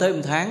ta mới tới 1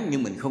 tháng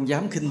nhưng mình không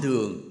dám khinh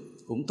thường,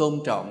 cũng tôn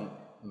trọng.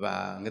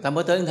 Và người ta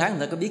mới tới 1 tháng,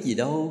 người ta có biết gì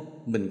đâu.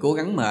 Mình cố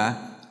gắng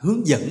mà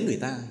hướng dẫn người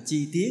ta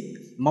chi tiết,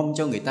 mong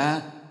cho người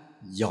ta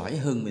giỏi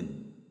hơn mình.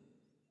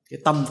 Cái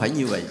tâm phải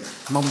như vậy,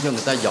 mong cho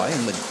người ta giỏi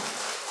hơn mình.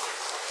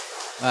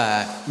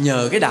 Và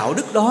nhờ cái đạo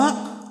đức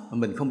đó mà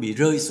mình không bị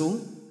rơi xuống.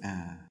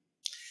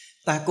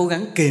 Ta cố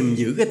gắng kềm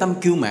giữ cái tâm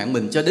kiêu mạn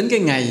mình cho đến cái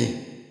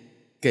ngày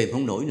kềm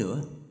không nổi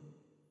nữa,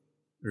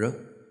 rớt.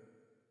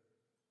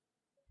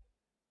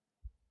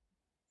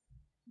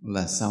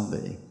 Là sao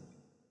vậy?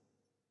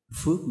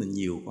 Phước mình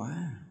nhiều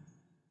quá,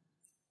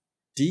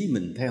 trí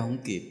mình theo không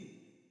kịp.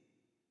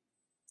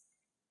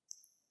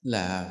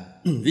 Là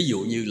ví dụ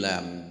như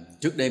là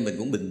trước đây mình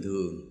cũng bình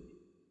thường,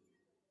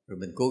 rồi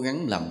mình cố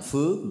gắng làm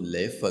phước, mình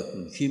lễ Phật,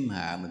 mình khiêm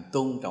hạ, mình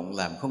tôn trọng,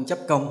 làm không chấp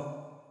công,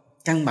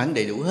 căn bản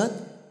đầy đủ hết.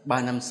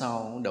 3 năm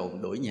sau đầu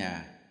đổi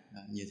nhà,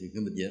 như thì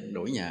mình vậy,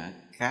 đổi nhà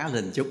khá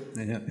lên chút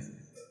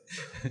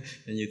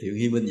như Thiệu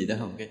Hy Minh gì đó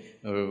không?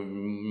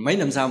 Mấy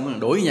năm sau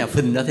đổi nhà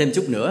phình ra thêm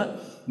chút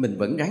nữa. Mình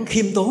vẫn ráng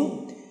khiêm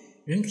tốn,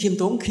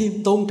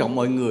 tôn trọng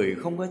mọi người,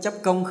 không có chấp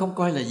công, không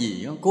coi là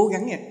gì, cố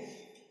gắng nha.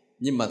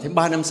 Nhưng mà thêm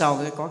 3 năm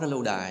sau có cái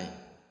lâu đài,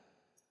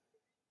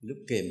 lúc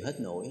kềm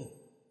hết nổi,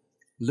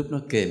 lúc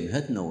nó kềm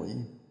hết nổi,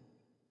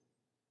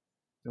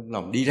 trong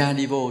lòng đi ra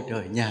đi vô,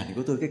 trời, nhà này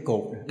của tôi cái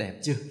cột đẹp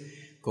chưa,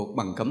 cột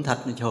bằng cẩm thạch,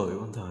 trời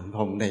ơi,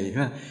 phòng này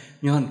ha,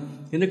 ngon.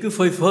 Thế nó cứ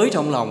phơi phới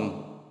trong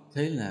lòng.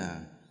 Thế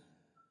là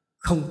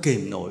không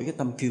kềm nổi cái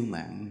tâm kiêu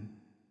mạn,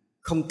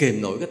 không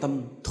kềm nổi cái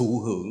tâm thụ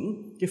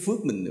hưởng cái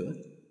phước mình nữa.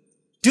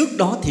 Trước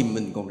đó thì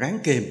mình còn ráng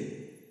kềm,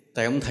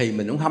 tại ông thầy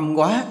mình ông hâm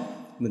quá,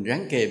 mình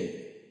ráng kềm.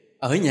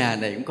 Ở nhà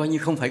này cũng coi như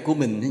không phải của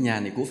mình, nhà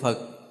này của Phật,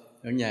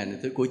 ở nhà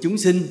này của chúng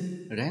sinh,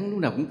 ráng lúc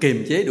nào cũng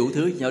kềm chế đủ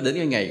thứ, cho đến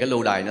cái ngày cái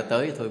lâu đài nó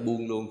tới, thôi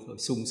buông luôn, thôi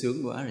sung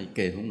sướng quá rồi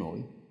kềm không nổi.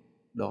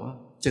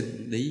 Đó, chân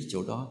lý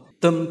chỗ đó.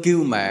 Tâm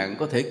kiêu mạn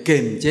có thể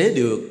kềm chế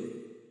được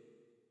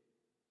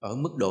ở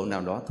mức độ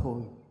nào đó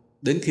thôi.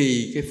 Đến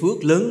khi cái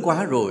phước lớn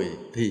quá rồi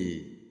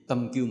thì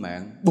tâm kiêu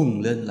mạn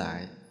bùng lên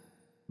lại,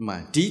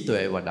 mà trí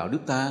tuệ và đạo đức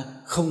ta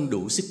không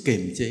đủ sức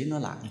kềm chế nó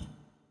lại,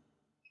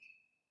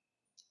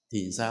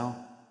 thì sao?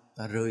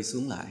 Ta rơi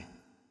xuống lại.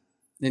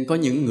 Nên có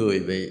những người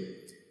vậy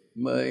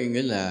mới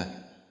nghĩa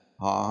là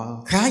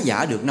họ khá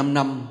giả được 5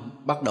 năm,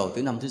 bắt đầu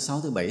từ năm thứ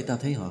 6, thứ 7 ta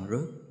thấy họ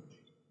rớt.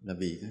 Là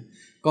vì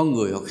có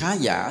người họ khá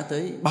giả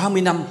tới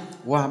 30 năm,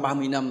 qua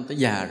 30 năm tới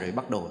già rồi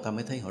bắt đầu ta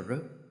mới thấy họ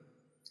rớt.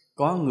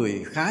 Có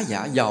người khá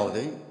giả giàu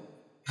tới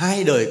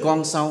 2 đời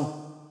con sau,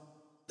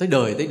 tới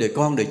đời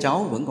con đời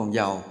cháu vẫn còn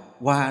giàu,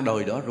 qua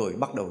đời đó rồi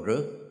bắt đầu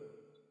rớt.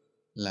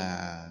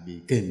 Là vì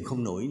kềm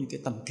không nổi những cái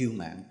tâm kiêu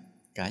mạn.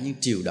 Cả những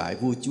triều đại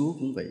vua chúa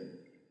cũng vậy.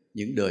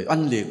 Những đời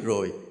oanh liệt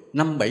rồi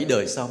 5-7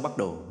 đời sau bắt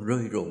đầu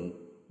rơi rụng,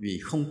 vì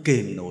không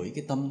kềm nổi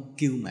cái tâm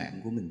kiêu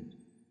mạn của mình.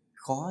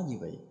 Khó như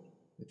vậy.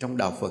 Trong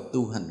đạo Phật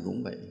tu hành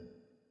cũng vậy.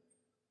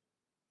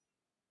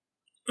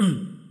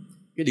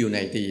 Cái điều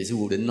này thì sư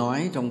phụ định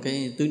nói trong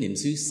cái tứ niệm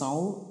xứ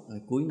 6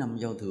 cuối năm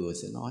giao thừa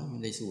sẽ nói.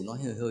 Đây sư phụ nói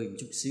hơi một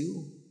chút xíu,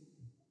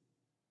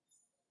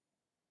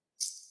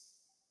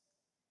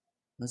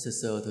 nói sơ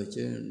sơ thôi,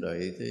 chứ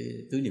đợi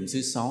tới tứ niệm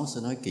xứ 6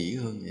 sẽ nói kỹ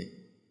hơn vậy.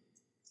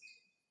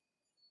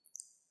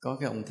 Có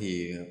cái ông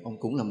thì ông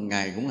cũng là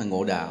ngài cũng là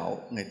ngộ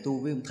đạo, ngài tu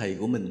với ông thầy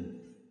của mình,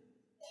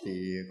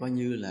 thì coi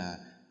như là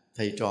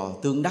thầy trò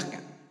tương đắc,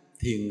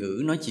 thiền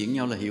ngữ nói chuyện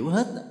nhau là hiểu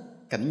hết,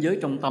 cảnh giới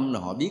trong tâm là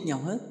họ biết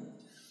nhau hết.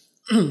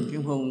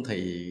 Cái hôm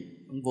thầy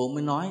ông vô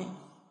mới nói,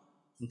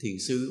 ông thiền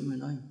sư mới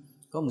nói,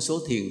 có một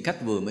số thiền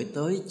khách vừa mới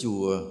tới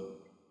chùa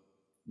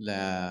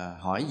là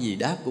hỏi gì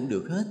đáp cũng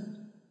được hết,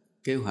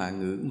 kêu hòa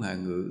ngữ cũng hòa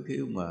ngữ,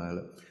 kêu mà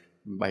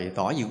bày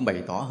tỏ gì cũng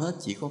bày tỏ hết,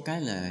 chỉ có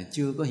cái là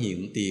chưa có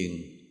hiện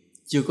tiền.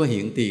 Chưa có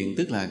hiện tiền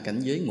tức là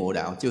cảnh giới ngộ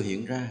đạo chưa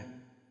hiện ra.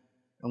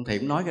 Ông thầy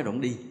cũng nói cái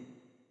động đi.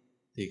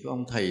 Thì có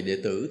ông thầy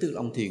đệ tử, tức là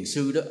ông thiền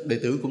sư đó, đệ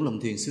tử cũng làm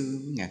thiền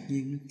sư, ngạc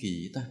nhiên, nó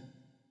kỳ ta.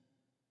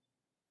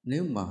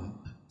 Nếu mà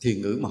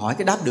thiền ngữ mà hỏi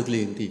cái đáp được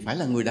liền thì phải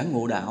là người đã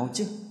ngộ đạo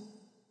chứ.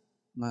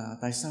 Mà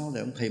tại sao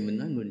lại ông thầy mình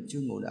nói người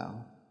chưa ngộ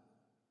đạo?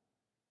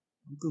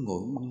 Ông cứ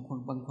ngồi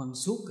băn khoăn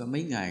suốt cả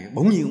mấy ngày,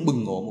 bỗng nhiên ông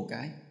bừng ngộ một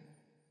cái.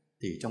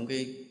 Thì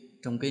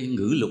trong cái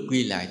ngữ lục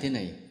ghi lại thế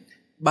này: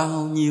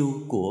 bao nhiêu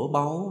của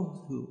báu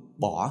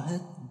bỏ hết,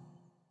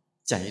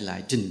 chạy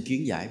lại trình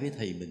kiến giải với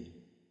thầy mình.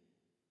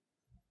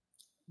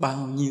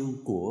 Bao nhiêu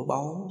của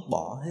báu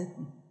bỏ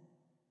hết.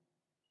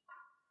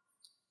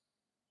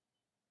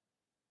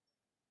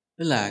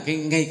 Tức là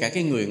ngay cả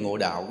cái người ngộ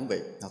đạo cũng vậy,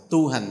 họ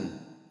tu hành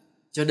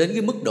cho đến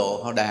cái mức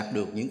độ họ đạt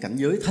được những cảnh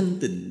giới thanh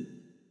tịnh,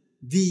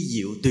 vi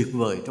diệu tuyệt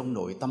vời trong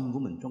nội tâm của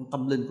mình, trong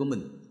tâm linh của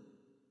mình.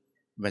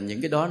 Và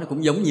những cái đó nó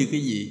cũng giống như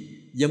cái gì?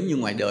 Giống như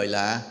ngoài đời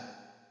là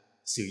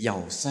sự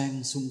giàu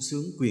sang, sung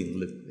sướng, quyền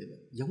lực,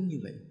 giống như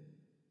vậy.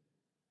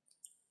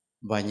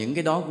 Và những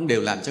cái đó cũng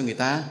đều làm cho người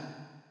ta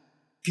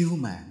kiêu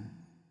mạn,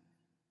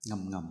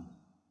 ngầm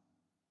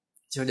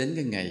cho đến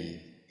cái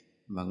ngày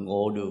mà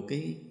ngộ được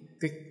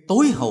cái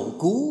tối hậu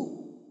cứu,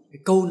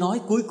 cái câu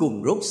nói cuối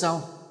cùng rốt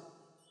sau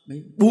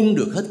mới buông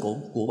được hết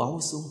của báu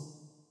xuống.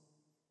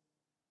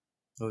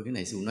 Thôi cái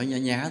này Sư nói nhá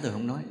nhá thôi,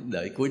 không nói,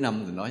 đợi cuối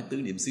năm rồi nói tứ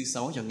niệm xứ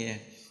 6 cho nghe.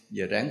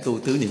 Giờ ráng tu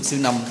tứ niệm xứ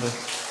 5 thôi.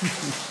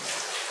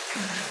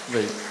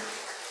 Vì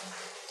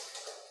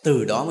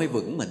từ đó mới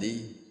vững mà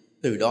đi.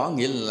 Từ đó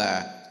nghĩa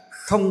là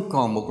không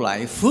còn một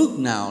loại phước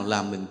nào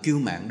làm mình kiêu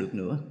mạn được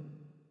nữa.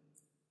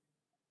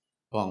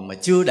 Còn mà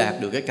chưa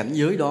đạt được cái cảnh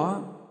giới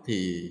đó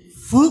thì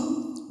phước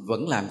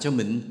vẫn làm cho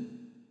mình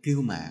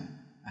kiêu mạn.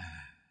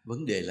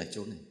 Vấn đề là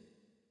chỗ này.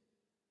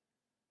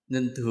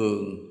 Nên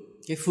thường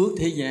cái phước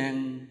thế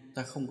gian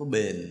ta không có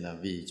bền là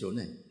vì chỗ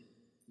này.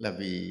 Là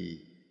vì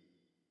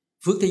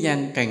phước thế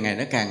gian càng ngày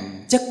nó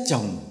càng chất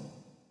chồng,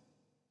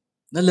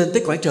 nó lên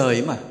tới cõi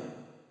trời mà.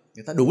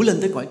 Người ta đủ lên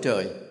tới cõi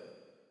trời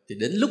thì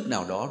đến lúc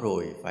nào đó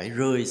rồi phải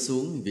rơi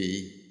xuống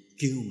vì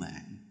kiêu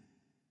mạn.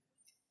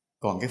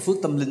 Còn cái phước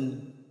tâm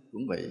linh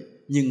cũng vậy.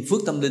 Nhưng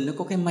phước tâm linh nó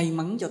có cái may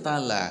mắn cho ta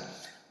là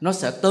nó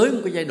sẽ tới một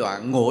cái giai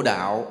đoạn ngộ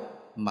đạo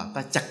mà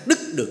ta chặt đứt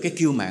được cái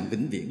kiêu mạn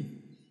vĩnh viễn.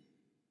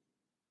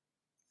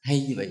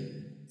 Hay như vậy.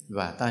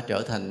 Và ta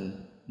trở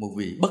thành một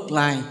vị bất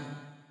lai,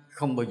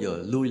 không bao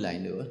giờ lui lại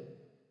nữa,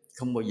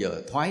 không bao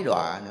giờ thoái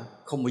đọa nữa,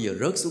 không bao giờ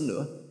rớt xuống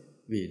nữa.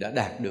 Vì đã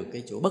đạt được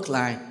cái chỗ bất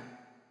lai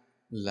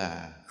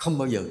là không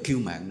bao giờ kiêu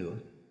mạn nữa.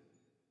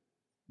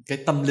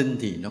 Cái tâm linh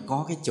thì nó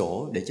có cái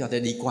chỗ để cho ta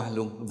đi qua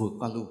luôn, vượt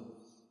qua luôn.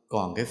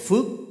 Còn cái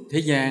phước thế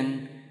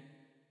gian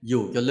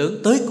dù cho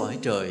lớn tới cõi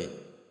trời,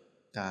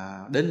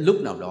 ta đến lúc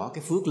nào đó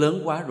cái phước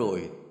lớn quá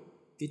rồi,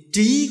 cái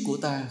trí của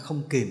ta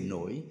không kềm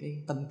nổi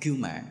cái tâm kiêu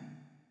mạn.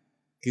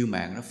 Kiêu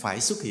mạn nó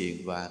phải xuất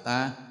hiện và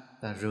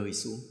ta rơi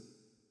xuống.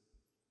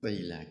 Đây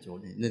là chỗ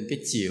này. Nên cái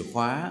chìa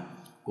khóa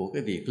của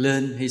cái việc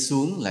lên hay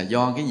xuống là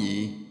do cái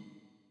gì?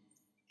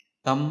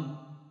 Tâm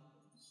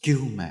kiêu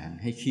mạn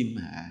hay khiêm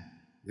hạ.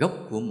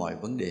 Gốc của mọi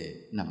vấn đề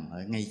nằm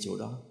ở ngay chỗ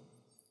đó.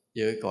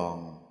 Chứ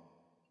còn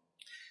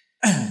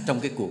trong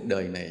cái cuộc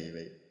đời này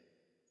vậy,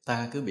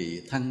 ta cứ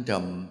bị thăng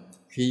trầm,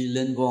 khi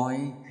lên voi,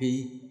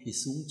 khi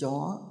xuống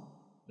chó.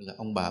 Là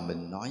ông bà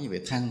mình nói như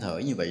vậy, than thở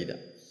như vậy đó,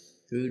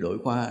 cứ đổi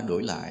qua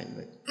đổi lại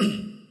vậy.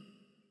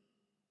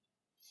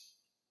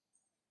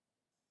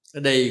 Ở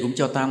đây cũng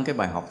cho ta một cái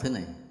bài học thế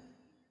này.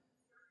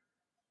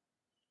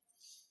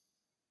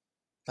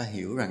 Ta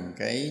hiểu rằng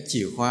cái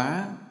chìa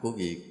khóa của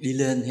việc đi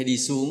lên hay đi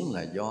xuống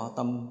là do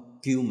tâm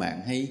kiêu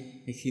mạn hay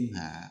khiêm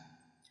hạ.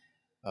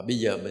 Và bây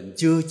giờ mình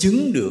chưa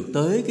chứng được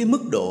tới cái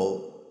mức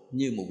độ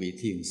như một vị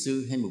thiền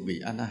sư hay một vị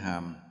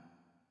A-la-hàm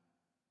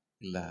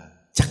là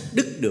chặt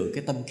đứt được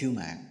cái tâm kiêu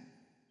mạn.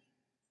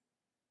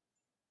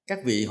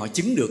 Các vị họ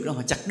chứng được đó,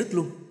 họ chặt đứt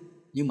luôn.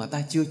 Nhưng mà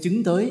ta chưa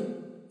chứng tới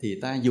thì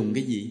ta dùng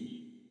cái gì?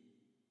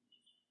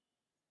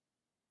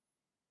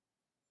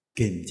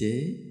 Kiềm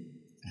chế.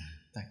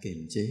 Ta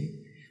kiềm chế.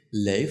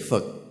 Lễ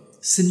Phật,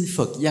 xin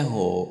Phật gia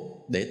hộ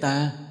để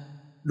ta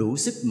đủ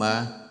sức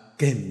mà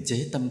kiềm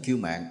chế tâm kiêu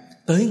mạn.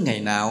 Tới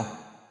ngày nào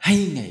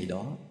hay ngày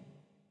đó.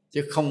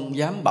 Chứ không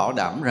dám bảo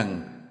đảm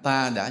rằng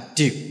ta đã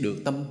triệt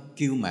được tâm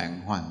kiêu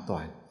mạn hoàn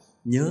toàn.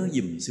 Nhớ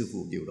giùm sư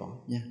phụ điều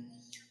đó nha.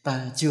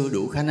 Ta chưa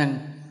đủ khả năng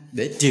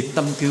để triệt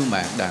tâm kiêu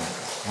mạn đàn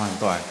hoàn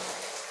toàn.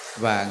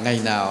 Và ngày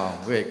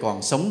nào về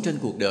còn sống trên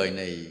cuộc đời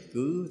này,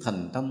 cứ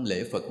thành tâm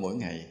lễ Phật mỗi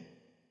ngày.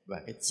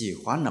 Và cái chìa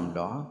khóa nằm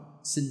đó,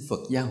 xin Phật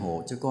gia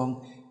hộ cho con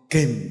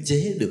kiềm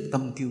chế được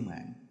tâm kiêu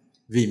mạn.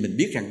 Vì mình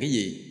biết rằng cái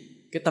gì?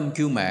 Cái tâm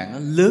kiêu mạn nó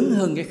lớn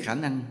hơn cái khả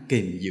năng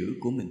kiềm giữ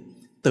của mình.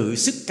 Tự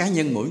sức cá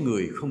nhân mỗi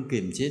người không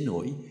kiềm chế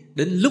nổi,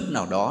 đến lúc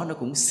nào đó nó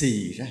cũng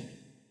xì ra,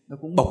 nó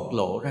cũng bộc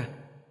lộ ra,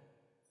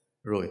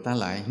 rồi ta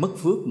lại mất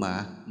phước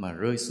mà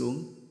rơi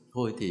xuống.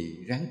 Thôi thì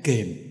ráng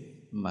kềm,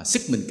 mà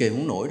sức mình kềm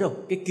không nổi đâu.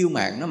 Cái kiêu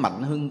mạn nó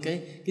mạnh hơn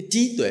cái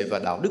trí tuệ và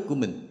đạo đức của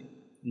mình.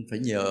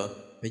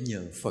 Phải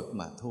nhờ Phật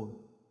mà thôi.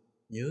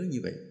 Nhớ như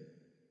vậy.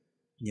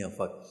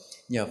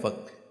 Nhờ Phật.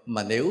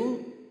 Mà nếu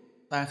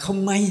ta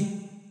không may,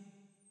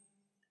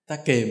 ta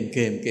kềm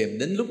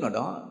đến lúc nào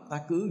đó ta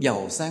cứ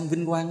giàu sang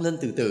vinh quang lên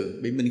từ từ.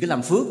 Vì mình cứ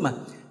làm phước mà,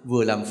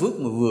 vừa làm phước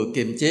mà vừa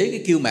kiềm chế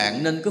cái kiêu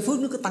mạn, nên cái phước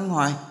nó cứ tăng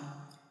hoài,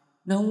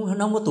 nó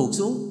không có tụt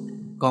xuống.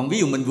 Còn ví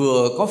dụ mình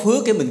vừa có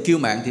phước cái mình kiêu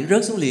mạn thì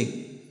rớt xuống liền.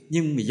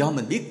 Nhưng mà do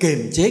mình biết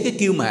kiềm chế cái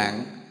kiêu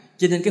mạn,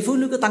 cho nên cái phước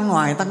nó cứ tăng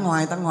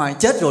hoài,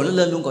 chết rồi nó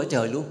lên luôn cõi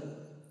trời luôn.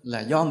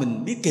 Là do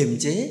mình biết kiềm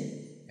chế.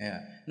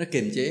 Nó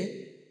kiềm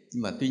chế.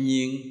 Nhưng mà tuy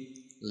nhiên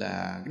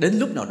là đến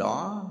lúc nào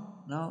đó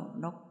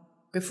nó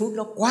cái phước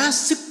đó quá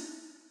sức.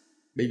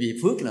 Bởi vì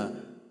phước là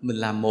mình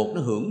làm một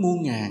nó hưởng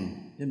muôn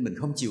ngàn, nên mình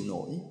không chịu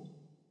nổi.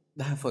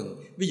 Đa phần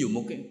ví dụ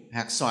một cái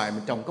hạt xoài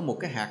mình trồng có một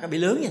cái hạt nó bị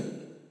lớn nha,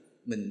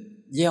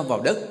 mình gieo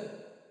vào đất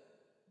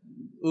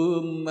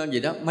gì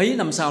đó, mấy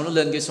năm sau nó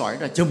lên cây xoài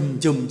ra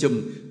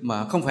chùm,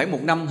 mà không phải một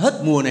năm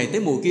hết mùa này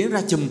tới mùa kia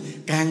ra chùm,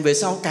 càng về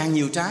sau càng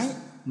nhiều trái,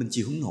 mình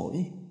chịu không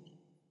nổi.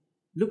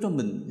 Lúc đó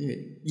mình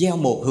gieo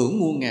một hưởng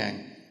muôn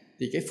ngàn.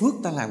 Thì cái phước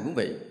ta làm cũng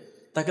vậy.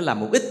 Ta cứ làm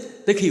một ít,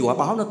 tới khi quả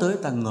báo nó tới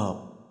ta ngợp,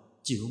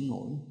 chịu không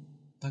nổi,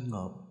 ta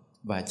ngợp.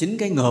 Và chính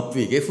cái ngợp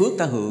vì cái phước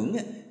ta hưởng,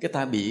 cái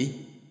ta bị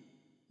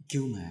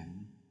kiêu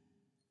mạn.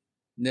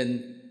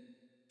 Nên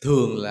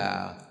thường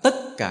là tất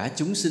cả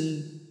chúng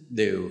sinh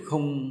đều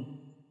không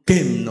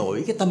kềm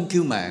nổi cái tâm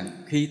kiêu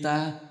mạn khi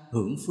ta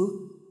hưởng phước.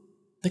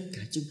 Tất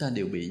cả chúng ta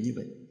đều bị như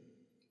vậy.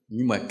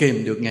 Nhưng mà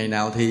kềm được ngày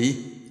nào thì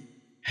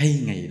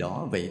hay ngày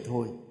đó vậy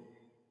thôi.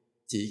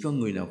 Chỉ có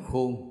người nào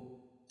khôn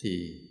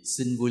thì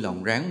xin vui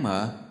lòng ráng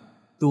mà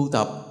tu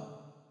tập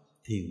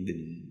thiền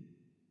định.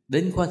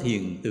 Đến khóa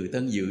thiền từ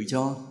tân dự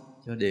cho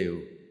đều.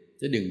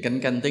 Chứ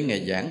đừng canh tới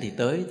ngày giảng thì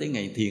tới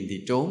ngày thiền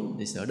thì trốn,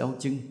 để sợ đau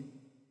chân.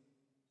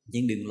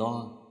 Nhưng đừng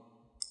lo,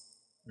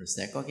 rồi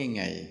sẽ có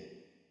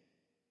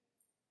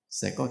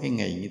cái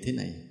ngày như thế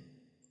này.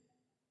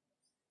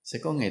 Sẽ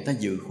có ngày ta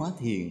dự khóa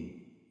thiền,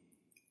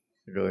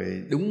 rồi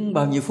đúng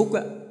bao nhiêu phút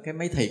á, cái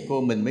mấy thầy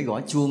cô mình mới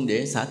gõ chuông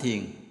để xả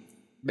thiền.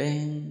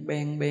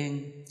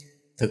 Beng.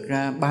 Thực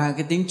ra 3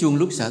 cái tiếng chuông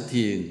lúc xả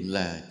thiền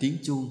là tiếng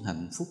chuông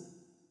hạnh phúc.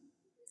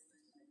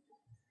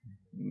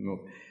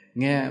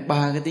 Nghe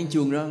 3 cái tiếng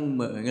chuông đó,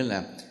 nghĩa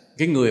là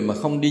cái người mà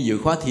không đi dự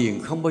khóa thiền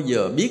không bao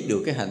giờ biết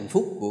được cái hạnh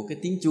phúc của cái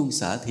tiếng chuông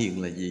xả thiền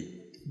là gì.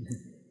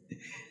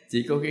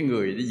 Chỉ có cái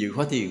người đi dự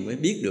khóa thiền mới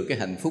biết được cái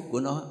hạnh phúc của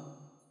nó.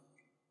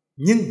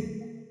 Nhưng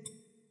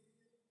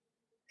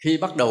khi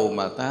bắt đầu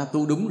mà ta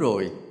tu đúng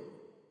rồi,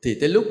 thì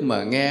tới lúc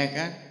mà nghe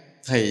các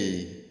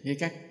thầy hay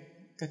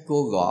các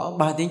cô gõ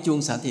 3 tiếng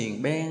chuông xả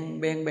thiền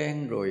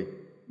beng rồi,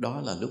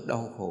 đó là lúc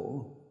đau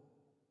khổ.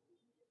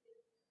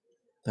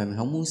 Tại mình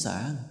không muốn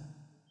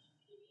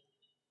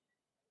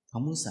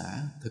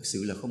xả, thực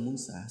sự là không muốn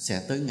xả.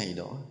 Sẽ tới ngày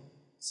đó,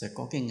 sẽ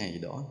có cái ngày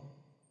đó.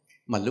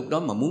 Mà lúc đó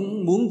mà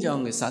muốn cho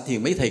người xả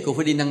thiền, mấy thầy cô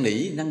phải đi năn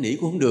nỉ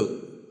cũng không được,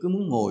 cứ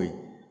muốn ngồi.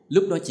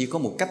 Lúc đó chỉ có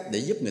một cách để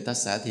giúp người ta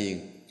xả thiền: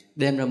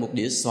 đem ra một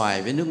đĩa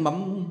xoài với nước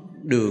mắm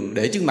đường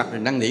để trước mặt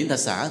rồi năn nỉ người ta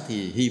xả,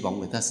 thì hy vọng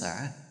người ta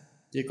xả.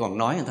 Chứ còn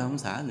nói người ta không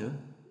xả nữa.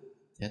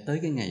 Sẽ tới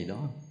cái ngày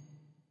đó.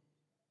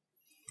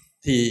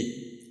 Thì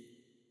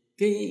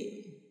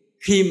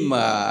khi mà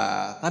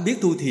ta biết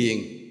tu thiền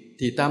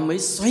thì ta mới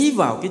xoáy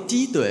vào cái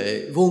trí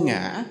tuệ vô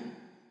ngã,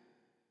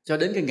 cho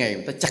đến cái ngày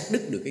mà ta chặt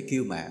đứt được cái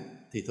kiêu mạn.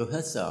 Thì tôi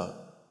hết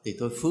sợ, thì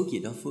tôi phước gì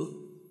đó phước,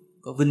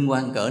 có vinh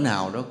quang cỡ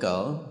nào đó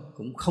cỡ,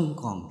 cũng không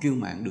còn kiêu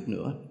mạn được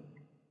nữa.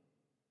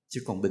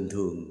 Chứ còn bình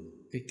thường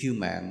cái kiêu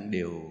mạn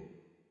đều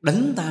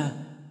đánh ta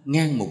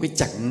ngang một cái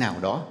chặng nào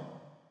đó,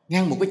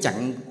 ngang một cái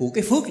chặng của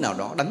cái phước nào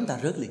đó, đánh ta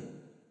rớt liền.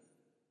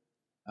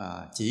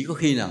 Chỉ có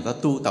khi nào ta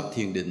tu tập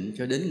thiền định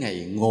cho đến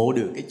ngày ngộ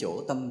được cái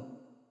chỗ tâm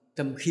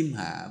tâm khiêm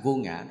hạ vô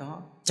ngã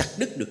đó, chặt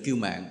đứt được kiêu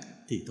mạn,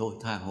 thì thôi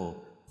tha hồ,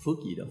 phước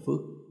gì đó phước,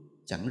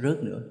 chẳng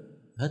rớt nữa,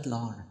 hết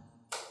lo rồi.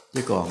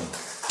 Chứ còn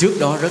trước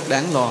đó rất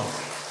đáng lo.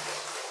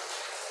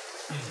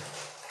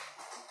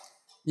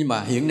 Nhưng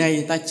mà hiện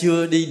nay ta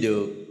chưa đi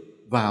được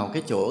vào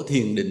cái chỗ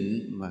thiền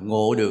định mà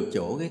ngộ được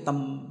chỗ cái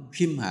tâm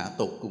khiêm hạ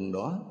tột cùng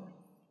đó,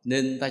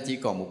 nên ta chỉ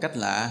còn một cách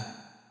là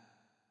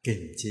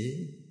kiềm chế,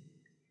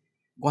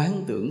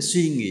 quán tưởng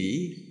suy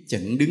nghĩ,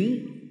 chẩn đứng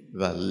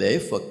và lễ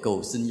Phật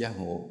cầu xin gia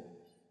hộ.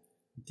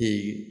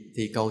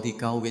 Thì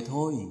cầu vậy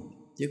thôi,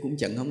 chứ cũng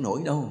chận không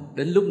nổi đâu,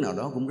 đến lúc nào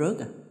đó cũng rớt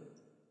à.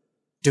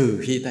 Trừ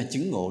khi ta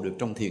chứng ngộ được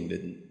trong thiền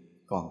định,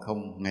 còn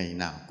không ngày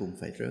nào cũng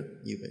phải rớt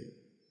như vậy.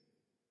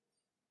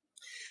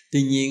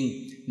 Tuy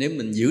nhiên nếu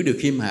mình giữ được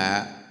khiêm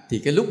hạ thì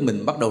cái lúc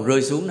mình bắt đầu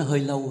rơi xuống nó hơi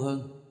lâu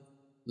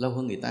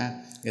hơn người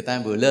ta. Người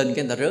ta vừa lên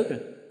cái người ta rớt rồi,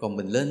 còn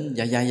mình lên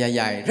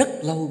dài rất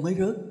lâu mới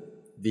rớt,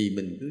 vì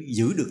mình cứ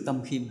giữ được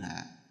tâm khiêm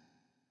hạ.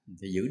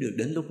 Thì giữ được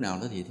đến lúc nào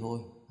đó thì thôi,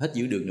 hết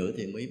giữ được nữa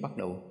thì mới bắt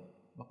đầu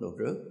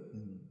rớt.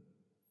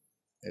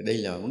 Đây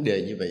là vấn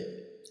đề như vậy,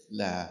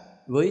 là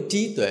với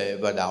trí tuệ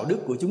và đạo đức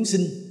của chúng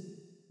sinh,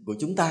 của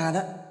chúng ta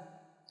đó,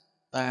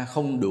 ta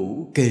không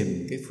đủ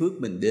kềm cái phước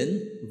mình đến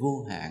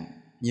vô hạn.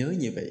 Nhớ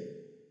như vậy,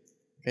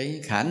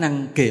 cái khả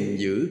năng kềm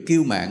giữ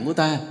kiêu mạn của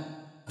ta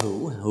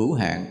hữu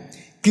hạn.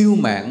 Kiêu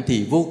mạn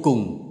thì vô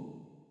cùng,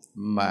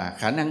 mà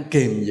khả năng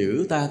kềm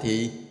giữ ta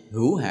thì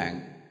hữu hạn.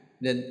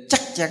 Nên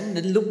chắc chắn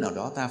đến lúc nào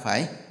đó ta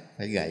phải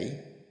gãy.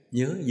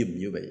 Nhớ dùm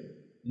như vậy,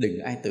 đừng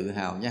ai tự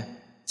hào nha.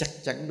 Chắc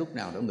chắn lúc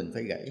nào đó mình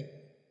phải gãy,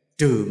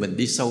 trừ mình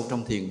đi sâu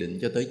trong thiền định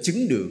cho tới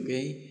chứng được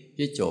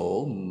cái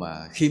chỗ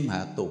mà khiêm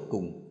hạ tột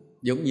cùng.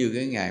 Giống như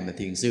cái ngày mà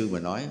thiền sư mà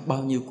nói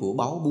bao nhiêu của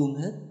báu buông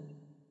hết,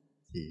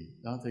 thì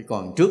đó thôi.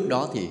 Còn trước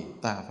đó thì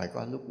ta phải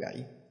có lúc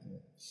gãy.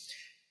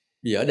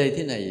 Vì ở đây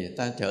thế này,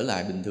 ta trở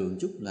lại bình thường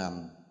chút, làm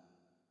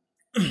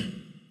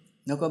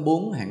nó có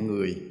 4 hạng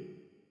người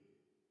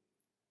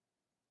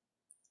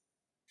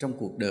trong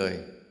cuộc đời.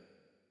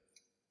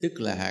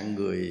 Tức là hạng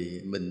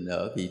người mình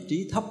ở vị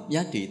trí thấp,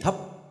 giá trị thấp,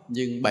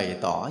 nhưng bày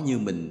tỏ như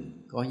mình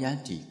có giá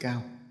trị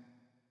cao.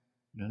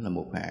 Đó là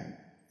một hạng.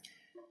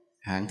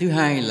 Hạng thứ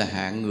hai là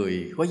hạng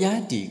người có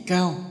giá trị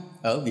cao,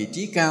 ở vị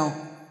trí cao,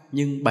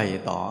 nhưng bày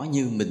tỏ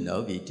như mình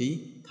ở vị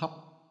trí thấp.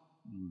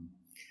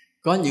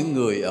 Có những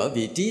người ở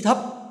vị trí thấp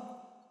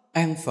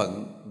an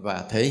phận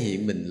và thể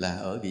hiện mình là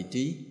ở vị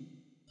trí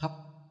thấp.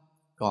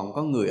 Còn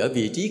có người ở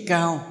vị trí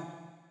cao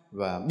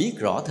và biết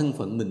rõ thân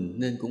phận mình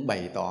nên cũng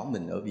bày tỏ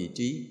mình ở vị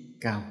trí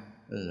cao.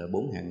 Đó là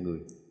 4 hạng người.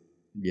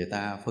 Giờ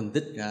ta phân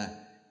tích ra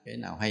cái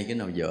nào hay cái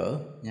nào dở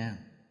nha.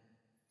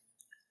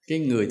 Cái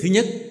người thứ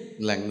nhất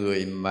là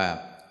người mà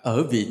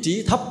ở vị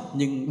trí thấp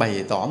nhưng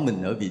bày tỏ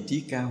mình ở vị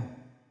trí cao.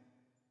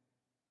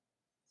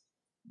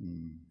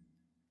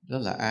 Đó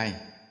là ai?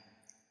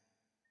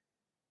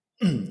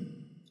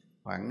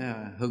 Khoảng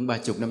hơn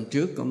 30 năm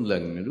trước có một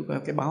lần, lúc đó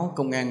cái báo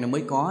Công an nó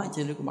mới có,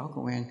 chứ lúc có báo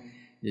Công an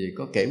thì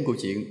có kể một câu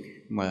chuyện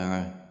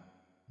mà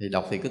thì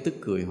đọc thì cứ tức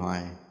cười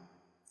hoài.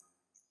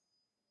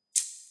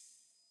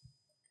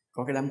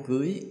 Có cái đám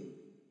cưới,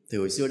 thì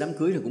hồi xưa đám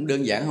cưới thì cũng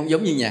đơn giản, không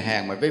giống như nhà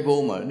hàng mà phải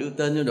vô mà đưa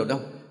tên nữa đâu đâu.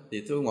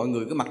 Thì thôi mọi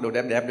người cứ mặc đồ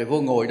đẹp đẹp rồi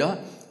vô ngồi đó.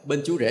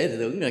 Bên chú rể thì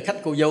tưởng là khách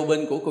cô dâu,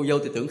 bên của cô dâu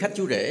thì tưởng khách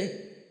chú rể.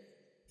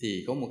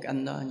 Thì có một cái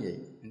anh đó vậy,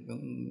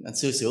 anh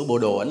sửa bộ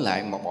đồ ảnh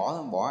lại mà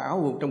bỏ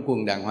áo vô trong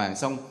quần đàng hoàng,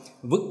 xong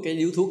vứt cái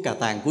điếu thuốc cà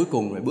tàng cuối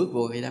cùng rồi bước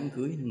vô cái đám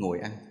cưới ngồi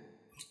ăn.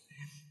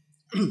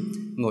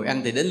 Ngồi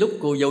ăn thì đến lúc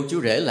cô dâu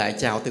chú rể lại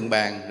chào từng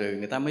bàn rồi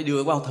người ta mới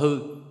đưa bao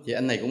thư. Thì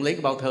anh này cũng lấy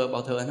cái bao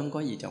thơ anh không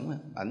có gì trống,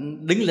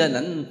 ảnh đứng lên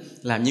ảnh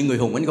làm như người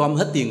hùng, ảnh gom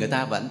hết tiền người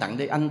ta và ảnh tặng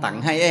đây, anh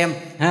tặng 2 em,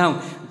 thấy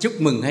không? Chúc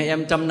mừng 2 em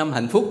 100 năm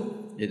hạnh phúc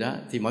vậy đó.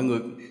 Thì mọi người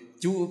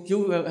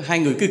chú 2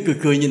 người cứ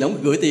cười nhìn ổng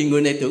gửi tiền,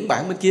 người này tưởng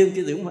bạn bên kia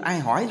tưởng ai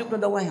hỏi, lúc đó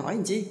đâu ai hỏi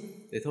làm chi.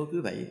 Thì thôi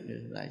cứ vậy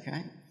lại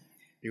khái.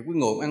 Thì cứ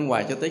ngồi ăn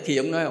hoài cho tới khi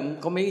ông nói ông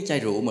có mấy cái chai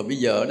rượu mà bây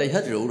giờ ở đây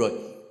hết rượu rồi,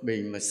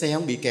 vì mà xe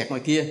ông bị kẹt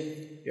ngoài kia,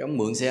 thì ông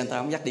mượn xe anh ta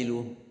ông dắt đi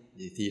luôn.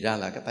 Thì ra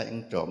là cái tay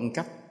ăn trộm ăn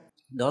cắp.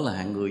 Đó là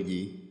hạng người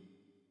gì?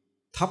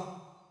 Thấp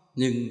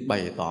nhưng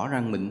bày tỏ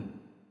rằng mình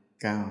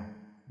cao,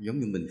 giống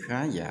như mình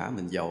khá giả,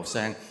 mình giàu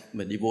sang,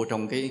 mình đi vô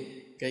trong cái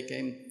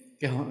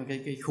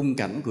khung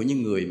cảnh của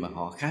những người mà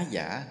họ khá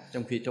giả,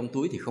 trong khi trong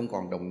túi thì không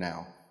còn đồng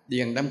nào, đi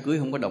ăn đám cưới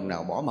không có đồng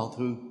nào, bỏ bao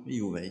thư, ví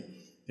dụ vậy,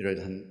 rồi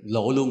thành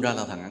lộ luôn ra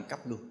là thằng ăn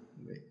cắp luôn.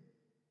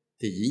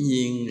 Thì dĩ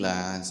nhiên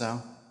là sao?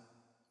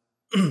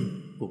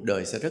 Cuộc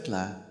đời sẽ rất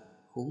là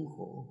khốn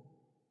khổ.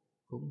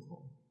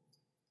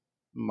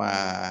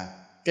 Mà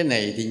cái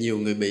này thì nhiều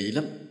người bị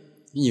lắm.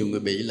 Nhiều người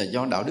bị là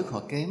do đạo đức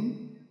họ kém,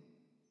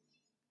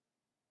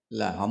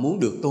 là họ muốn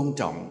được tôn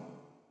trọng,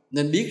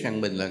 nên biết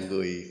rằng mình là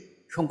người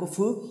không có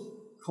phước,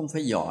 không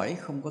phải giỏi,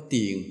 không có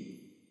tiền,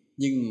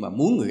 nhưng mà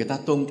muốn người ta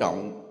tôn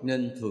trọng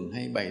nên thường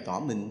hay bày tỏ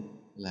mình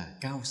là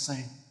cao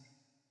sang.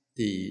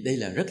 Thì đây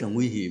là rất là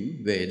nguy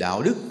hiểm về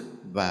đạo đức,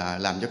 và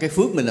làm cho cái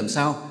phước mình làm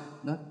sao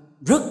nó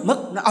rớt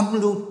mất, nó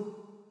âm luôn,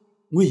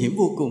 nguy hiểm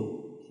vô cùng.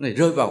 Này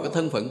rơi vào cái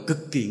thân phận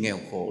cực kỳ nghèo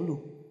khổ luôn,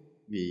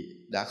 vì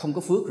đã không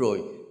có phước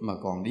rồi mà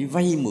còn đi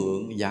vay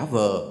mượn giả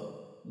vờ,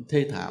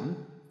 thê thảm.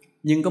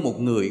 Nhưng có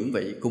một người cũng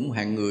vậy, cũng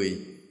hạng người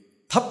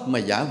thấp mà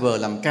giả vờ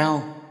làm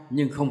cao,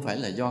 nhưng không phải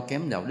là do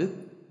kém đạo đức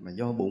mà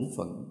do bổn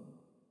phận.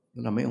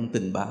 Đó là mấy ông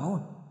tình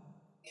báo.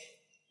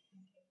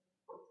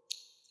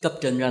 Cấp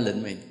trên ra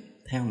lệnh mày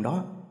theo thằng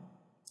đó,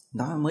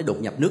 nó mới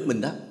đột nhập nước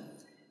mình đó,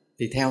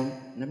 thì theo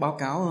nó báo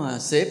cáo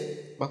sếp,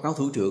 báo cáo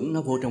thủ trưởng,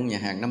 nó vô trong nhà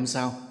hàng 5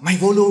 sao. Mày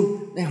vô luôn,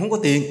 đây không có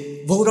tiền,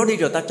 vô đó đi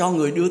rồi ta cho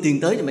người đưa tiền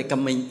tới, rồi mày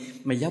cầm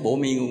mày giả bộ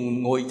mày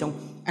ngồi trong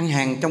ăn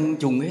hàng trong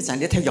chuồng khách sạn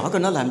để theo dõi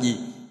coi nó làm gì.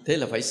 Thế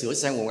là phải sửa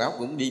sang quần áo,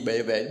 cũng đi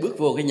bệ vệ bước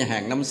vô cái nhà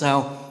hàng 5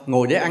 sao,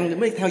 ngồi để ăn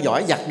mới theo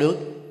dõi giặt được.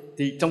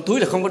 Thì trong túi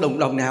là không có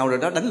đồng nào rồi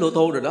đó, đánh lô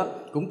tô rồi đó,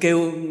 cũng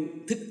kêu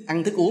thức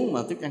ăn thức uống,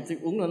 mà thức ăn thức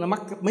uống nó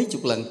mắc gấp mấy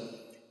chục lần.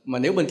 Mà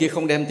nếu bên kia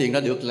không đem tiền ra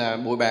được là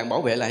bồi bàn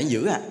bảo vệ lại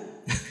giữ à.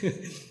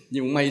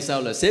 Nhưng may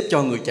sao là sếp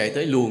cho người chạy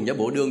tới luồn giả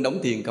bộ đương đóng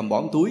tiền, cầm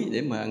bỏm túi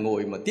để mà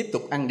ngồi mà tiếp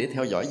tục ăn để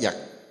theo dõi giặt.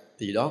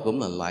 Thì đó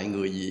cũng là loại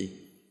người gì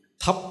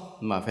thấp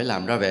mà phải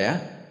làm ra vẻ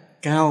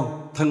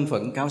cao, thân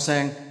phận cao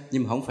sang,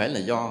 nhưng không phải là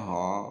do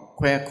họ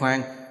khoe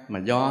khoang, mà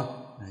do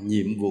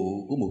nhiệm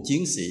vụ của một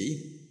chiến sĩ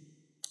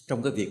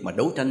trong cái việc mà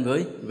đấu tranh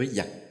với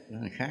giặc. Nó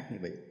là khác như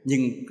vậy,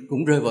 nhưng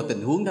cũng rơi vào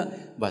tình huống đó,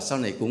 và sau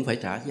này cũng phải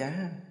trả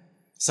giá.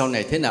 Sau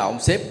này thế nào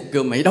ông sếp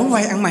kêu mày đóng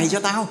vai ăn mày cho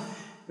tao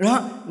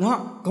đó,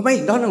 nó có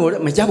mấy đó nó ngồi đó,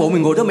 mày giả bộ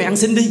mày ngồi đó mày ăn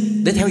xin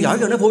đi để theo dõi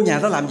coi nó vô nhà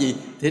nó làm gì.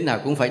 Thế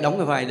nào cũng phải đóng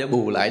cái vai để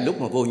bù lại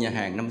lúc mà vô nhà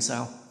hàng 5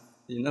 sao,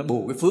 thì nó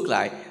bù cái phước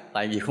lại.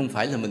 Tại vì không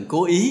phải là mình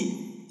cố ý,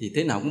 thì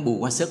thế nào cũng bù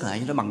qua sớt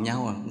lại, nó bằng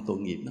nhau à. Tội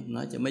nghiệp lắm.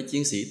 Nói cho mấy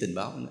chiến sĩ tình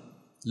báo đó.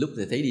 Lúc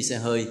thì thấy đi xe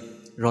hơi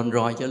Rolls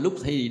Royce, cho lúc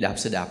thấy đi đạp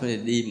xe đạp,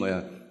 đi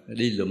mà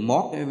đi lụm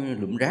mót,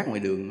 lụm rác ngoài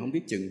đường, không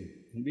biết chừng,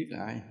 không biết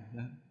là ai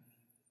đó.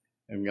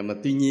 Mà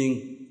tuy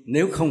nhiên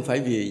nếu không phải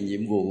vì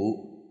nhiệm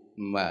vụ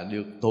mà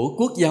được Tổ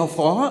quốc giao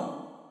phó,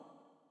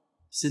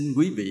 xin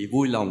quý vị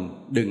vui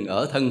lòng đừng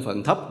ở thân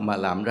phận thấp mà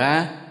làm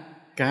ra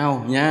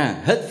cao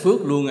nha, hết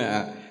phước luôn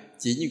à.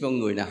 Chỉ như con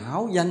người nào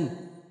háo danh,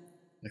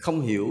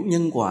 không hiểu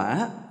nhân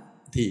quả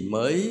thì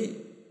mới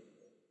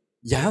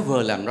giả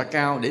vờ làm ra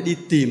cao để đi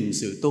tìm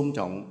sự tôn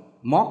trọng,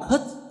 mót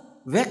hết,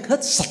 vét hết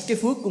sạch cái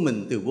phước của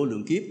mình từ vô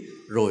lượng kiếp,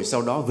 rồi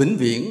sau đó vĩnh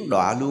viễn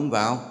đọa luôn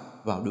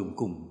vào đường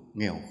cùng,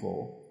 nghèo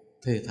khổ,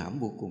 thê thảm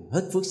vô cùng,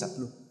 hết phước sạch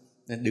luôn.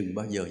 Nên đừng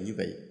bao giờ như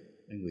vậy,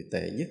 là người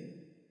tệ nhất.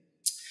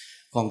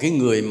 Còn cái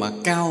người mà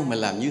cao mà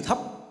làm như thấp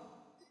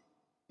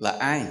là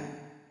ai?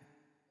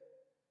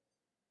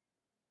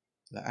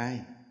 Là ai?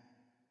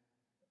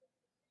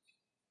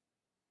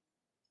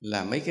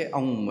 Là mấy cái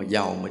ông mà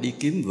giàu mà đi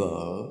kiếm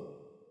vợ.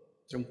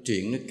 Trong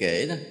truyện nó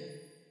kể đó,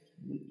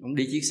 ông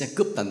đi chiếc xe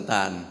cúp tàn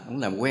tàn, ông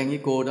làm quen với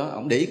cô đó,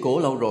 ông để ý cổ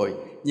lâu rồi,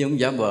 nhưng ông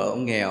giả vờ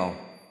ông nghèo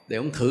để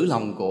ông thử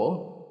lòng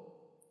cổ.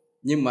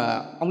 Nhưng mà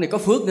ông này có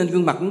phước nên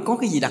gương mặt cũng có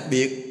cái gì đặc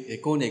biệt. Thì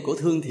cô này cổ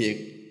thương thiệt,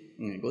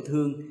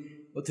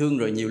 cổ thương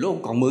rồi nhiều lúc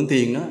ông còn mượn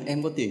tiền đó.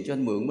 Em có tiền cho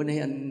anh mượn, bữa nay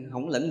anh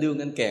không lãnh lương,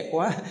 anh kẹt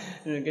quá.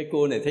 Cái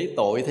cô này thấy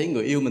tội, thấy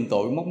người yêu mình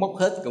tội, móc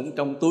hết, cũng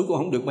trong túi cũng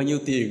không được bao nhiêu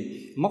tiền,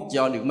 móc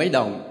cho được mấy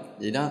đồng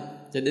vậy đó.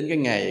 Cho đến cái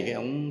ngày cái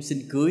ông xin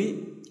cưới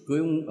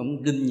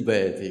ông đinh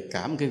về thì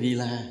cả một cái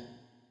villa,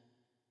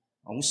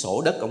 ông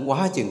sổ đất ông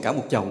quá chừng cả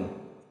một chồng,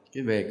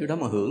 cái về cứ đó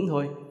mà hưởng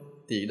thôi.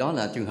 Thì đó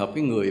là trường hợp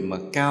cái người mà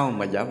cao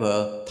mà giả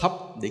vờ thấp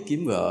để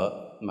kiếm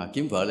vợ, mà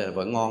kiếm vợ là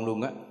vợ ngon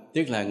luôn á.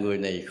 Tức là người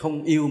này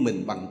không yêu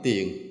mình bằng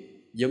tiền,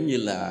 giống như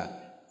là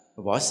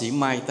võ sĩ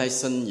Mike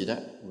Tyson gì đó.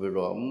 Vừa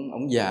rồi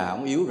ông già,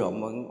 ông yếu rồi,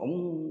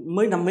 ông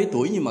mới 50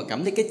 tuổi nhưng mà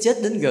cảm thấy cái chết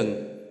đến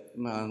gần.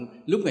 Mà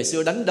lúc ngày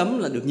xưa đánh đấm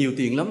là được nhiều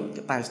tiền lắm,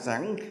 cái tài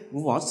sản của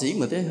võ sĩ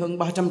mà tới hơn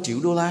 300 triệu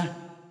đô la.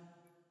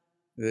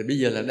 Rồi bây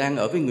giờ là đang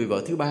ở với người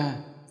vợ thứ ba,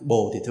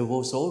 bồ thì thôi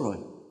vô số rồi.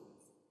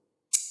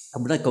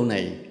 Ông nói câu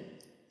này: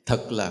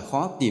 thật là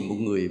khó tìm một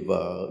người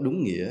vợ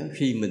đúng nghĩa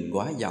khi mình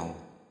quá giàu.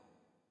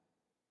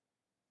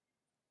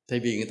 Tại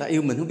vì người ta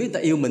yêu mình, không biết người ta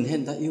yêu mình hay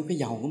người ta yêu cái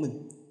giàu của mình,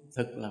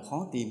 thật là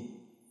khó tìm.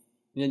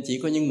 Nên chỉ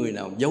có những người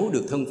nào giấu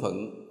được thân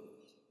phận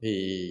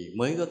thì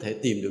mới có thể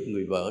tìm được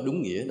người vợ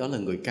đúng nghĩa, đó là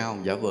người cao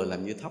giả vờ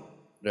làm như thấp.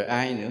 Rồi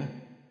ai nữa?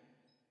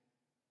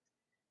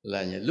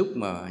 Là lúc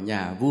mà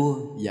nhà vua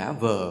giả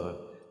vờ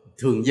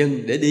thường dân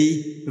để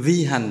đi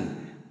vi hành,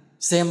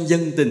 xem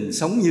dân tình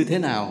sống như thế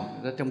nào.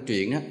 Đó trong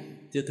truyện á,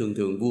 chứ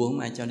thường vua không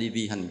ai cho đi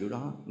vi hành kiểu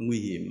đó, nguy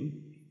hiểm.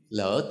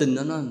 Lỡ tin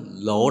đó nó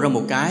lộ ra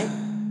một cái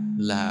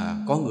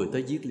là có người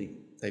tới giết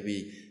liền. Tại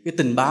vì cái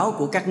tình báo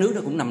của các nước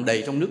nó cũng nằm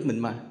đầy trong nước mình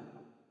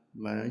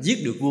mà giết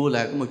được vua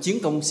là một chiến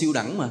công siêu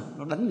đẳng mà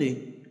nó đánh liền.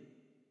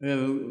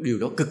 Điều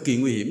đó cực kỳ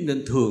nguy hiểm,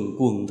 nên thường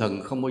quần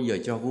thần không bao giờ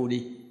cho vua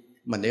đi.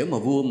 Mà nếu mà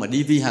vua mà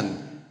đi vi hành,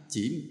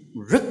 chỉ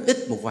rất ít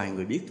một vài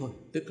người biết thôi.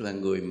 Tức là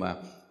người mà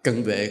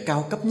cận vệ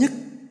cao cấp nhất,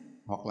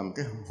 hoặc là một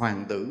cái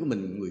hoàng tử của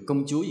mình, người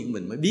công chúa gì của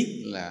mình mới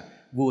biết là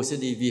vua sẽ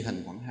đi vi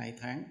hành khoảng 2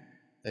 tháng.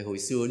 Tại hồi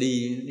xưa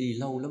đi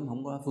lâu lắm,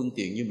 không có phương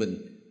tiện như mình,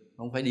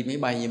 không phải đi máy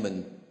bay như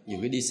mình, nhiều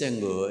cái đi xe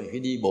ngựa, cái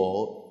đi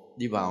bộ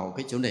đi vào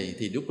cái chỗ này.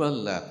 Thì lúc đó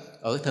là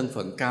ở thân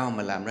phận cao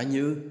mà làm ra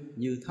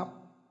như thấp.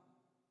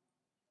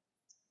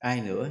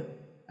 Ai nữa?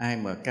 Ai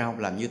mà cao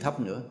làm như thấp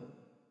nữa?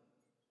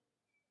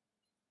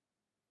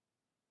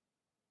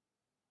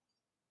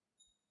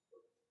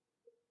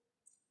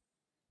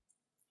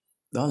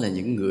 Đó là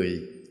những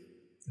người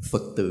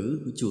Phật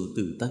tử của chùa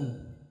Từ Tân.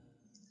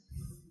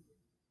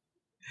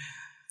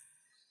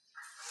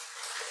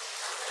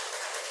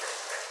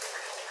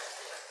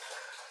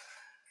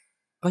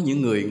 Có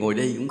những người ngồi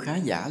đây cũng khá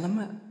giả lắm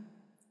á.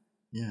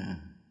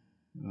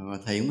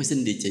 Thầy không có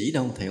xin địa chỉ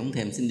đâu, thầy không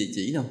thèm xin địa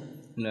chỉ đâu.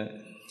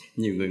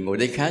 Nhiều người ngồi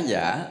đây khá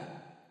giả,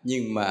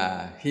 nhưng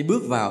mà khi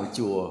bước vào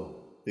chùa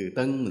Từ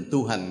Tân mình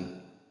tu hành,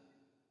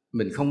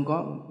 mình không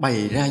có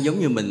bày ra giống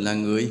như mình là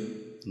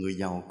người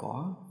giàu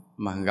có,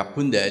 mà gặp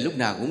huynh đệ lúc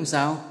nào cũng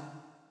sao?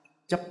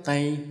 Chắp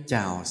tay,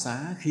 chào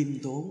xá, khiêm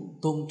tốn,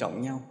 tôn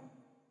trọng nhau.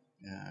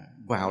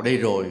 Vào đây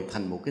rồi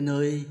thành một cái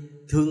nơi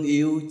thương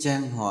yêu,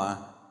 chan hòa,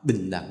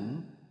 bình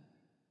đẳng.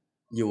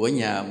 Dù ở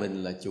nhà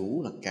mình là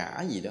chủ, là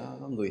cả gì đó,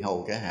 có người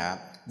hầu cả hạ,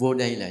 vô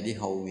đây là đi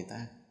hầu người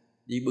ta,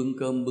 đi bưng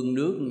cơm bưng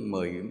nước,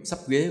 mời sắp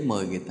ghế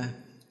mời người ta,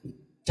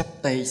 chắp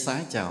tay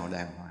xá chào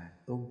đàng hoàng,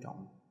 tôn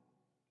trọng.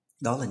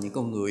 Đó là những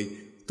con người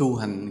tu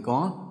hành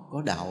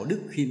có đạo đức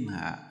khiêm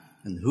hạ,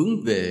 mình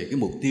hướng về cái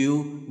mục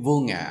tiêu vô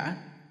ngã,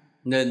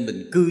 nên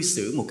mình cư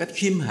xử một cách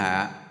khiêm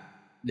hạ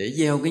để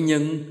gieo cái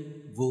nhân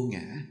vô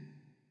ngã.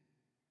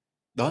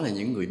 Đó là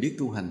những người biết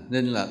tu hành,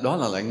 nên là đó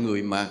là loại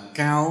người mà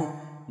cao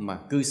mà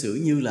cư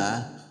xử như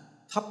là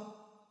thấp.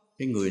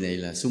 Cái người này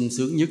là sung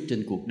sướng nhất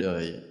trên cuộc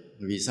đời.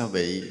 Vì sao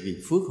vậy? Vì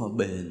phước họ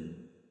bền.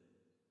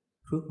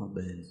 Phước họ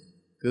bền.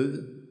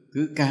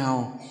 Cứ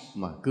cao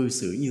mà cư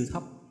xử như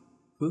thấp,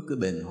 phước cứ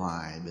bền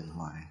hoài.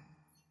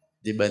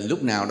 Thì bền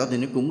lúc nào đó thì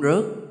nó cũng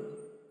rớt.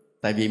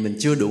 Tại vì mình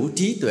chưa đủ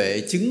trí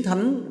tuệ chứng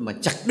thánh mà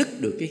chặt đứt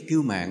được cái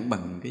kiêu mạn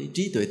bằng cái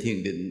trí tuệ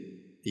thiền định,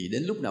 thì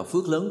đến lúc nào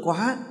phước lớn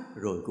quá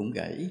rồi cũng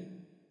gãy.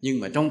 Nhưng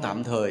mà trong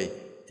tạm thời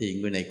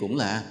thì người này cũng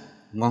là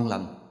ngon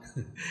lành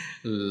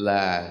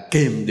là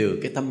kềm được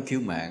cái tâm kiêu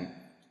mạn,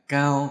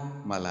 cao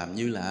mà làm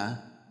như là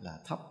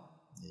thấp.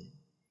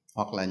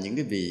 Hoặc là những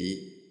cái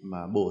vị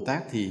mà Bồ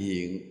Tát thì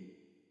hiện,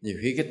 nhiều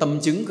khi cái tâm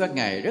chứng các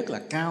ngài rất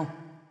là cao,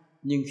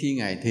 nhưng khi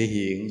ngài thể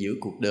hiện giữa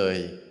cuộc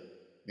đời,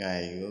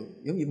 ngài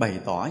giống như bày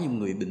tỏ như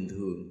người bình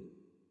thường.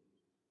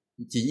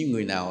 Chỉ những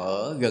người nào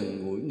ở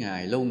gần gũi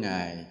ngài, lâu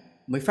ngày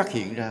mới phát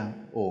hiện ra,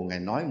 ngài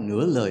nói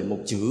nửa lời một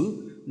chữ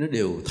nó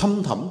đều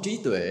thâm thẳm trí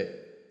tuệ.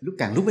 Lúc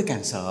mới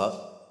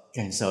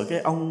càng sợ cái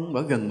ông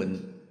ở gần mình.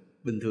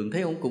 Bình thường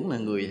thấy ông cũng là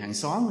người hàng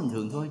xóm bình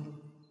thường thôi,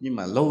 nhưng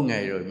mà lâu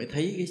ngày rồi mới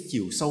thấy cái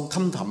chiều sâu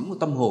thâm thẳm của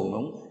tâm hồn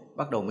ông,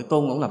 bắt đầu mới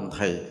tôn ông làm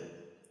thầy.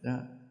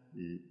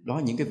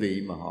 Đó những cái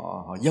vị mà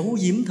họ giấu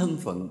giếm thân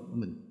phận của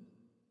mình.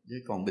 Chứ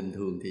còn bình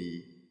thường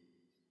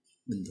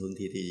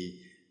thì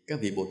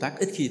các vị Bồ Tát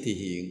ít khi thể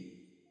hiện.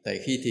 Tại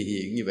khi thể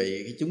hiện như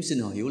vậy, cái chúng sinh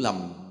họ hiểu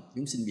lầm,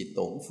 chúng sinh bị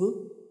tổn phước.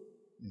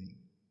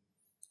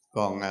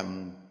 Còn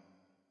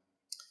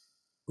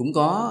cũng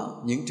có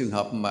những trường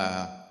hợp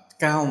mà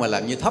cao mà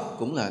làm như thấp,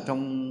 cũng là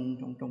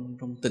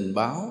trong tình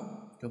báo.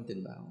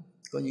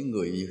 Có những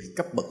người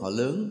cấp bậc họ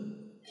lớn,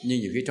 nhưng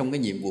nhiều khi trong cái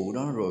nhiệm vụ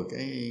đó rồi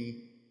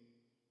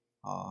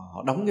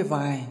họ đóng cái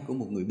vai của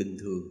một người bình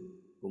thường,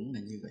 cũng là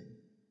như vậy.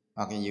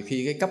 Hoặc là nhiều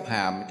khi cái cấp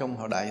hàm trong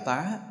họ đại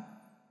tá,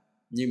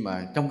 nhưng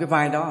mà trong cái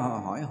vai đó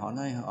họ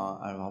nói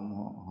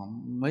họ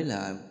mới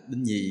là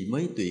binh nhì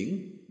mới tuyển,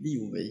 ví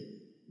dụ vậy.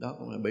 Đó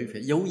cũng là bởi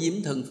phải giấu giếm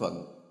thân phận,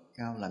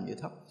 cao làm như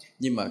thấp.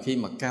 Nhưng mà khi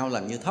mà cao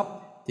làm như thấp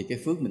thì cái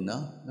phước mình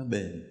nó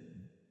bền.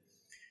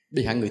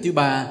 Đi hạng người thứ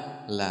ba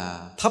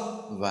là thấp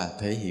và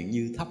thể hiện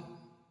như thấp.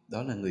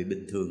 Đó là người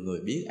bình thường, người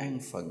biết an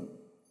phận.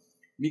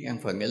 Biết an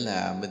phận nghĩa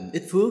là mình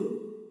ít phước,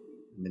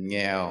 mình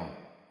nghèo,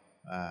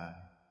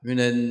 cho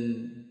nên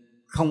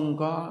không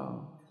có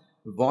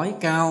vói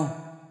cao,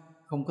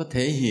 không có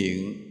thể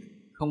hiện,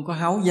 không có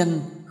háo danh,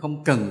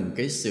 không cần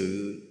cái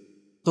sự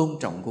tôn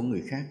trọng của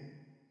người khác.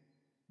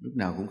 Lúc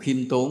nào cũng khiêm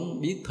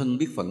tốn, biết thân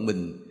biết phận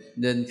mình,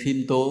 nên khiêm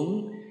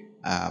tốn,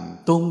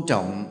 tôn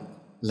trọng,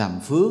 làm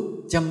phước,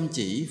 chăm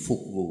chỉ phục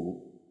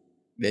vụ.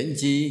 Để làm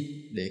chi?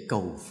 Để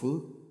cầu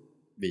phước.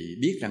 Vì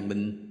biết rằng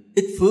mình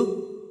ít phước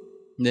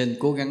nên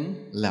cố gắng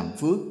làm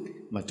phước.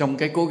 Mà trong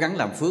cái cố gắng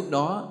làm phước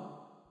đó,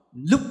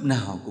 lúc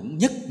nào cũng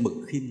nhất mực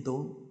khiêm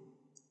tốn.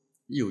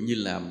 Ví dụ như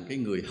là cái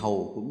người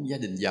hầu cũng gia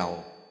đình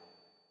giàu,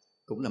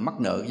 cũng là mắc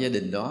nợ gia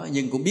đình đó,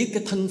 nhưng cũng biết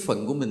cái thân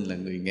phận của mình là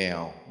người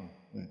nghèo,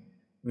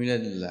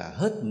 nên là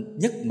hết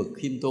nhất mực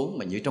khiêm tốn.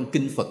 Mà như trong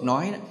kinh Phật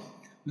nói đó,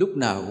 lúc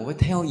nào cũng phải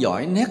theo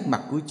dõi nét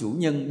mặt của chủ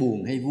nhân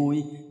buồn hay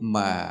vui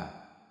mà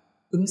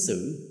ứng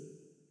xử.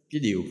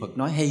 Cái điều Phật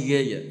nói hay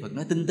ghê vậy, Phật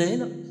nói tinh tế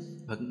lắm.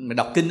 Phật mà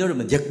đọc kinh đó rồi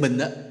mình giật mình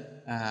đó.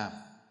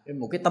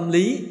 Một cái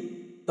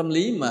tâm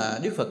lý mà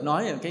Đức Phật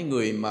nói là cái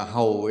người mà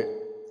hầu ấy,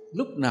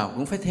 lúc nào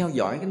cũng phải theo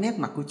dõi cái nét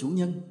mặt của chủ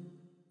nhân,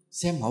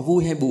 xem họ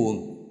vui hay buồn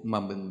mà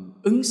mình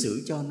ứng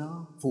xử cho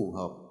nó phù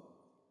hợp.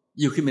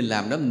 Dù khi mình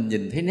làm đó mình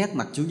nhìn thấy nét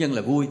mặt chủ nhân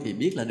là vui thì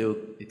biết là được,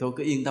 thì thôi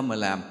cứ yên tâm mà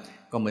làm.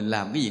 Còn mình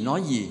làm cái gì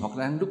nói gì, hoặc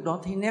là lúc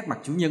đó thấy nét mặt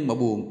chủ nhân mà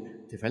buồn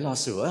thì phải lo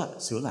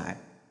sửa lại.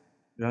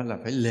 Đó là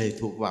phải lệ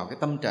thuộc vào cái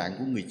tâm trạng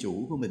của người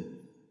chủ của mình,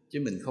 chứ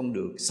mình không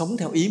được sống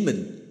theo ý mình,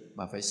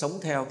 mà phải sống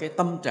theo cái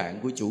tâm trạng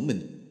của chủ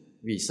mình.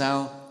 Vì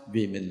sao?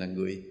 Vì mình là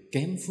người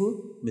kém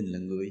phước, mình là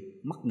người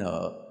mắc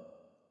nợ.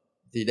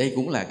 Thì đây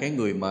cũng là cái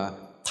người mà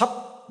thấp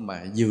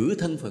mà giữ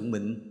thân phận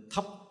mình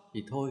thấp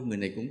thì thôi, người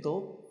này cũng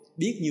tốt.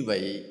 Biết như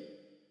vậy,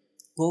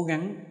 cố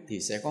gắng thì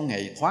sẽ có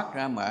ngày thoát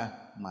ra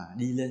mà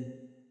đi lên.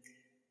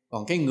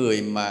 Còn cái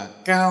người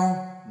mà cao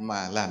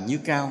mà làm như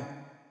cao,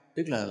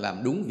 tức là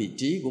làm đúng vị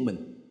trí của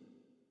mình,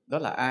 đó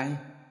là ai?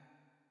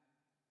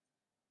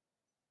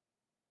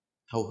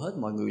 Hầu hết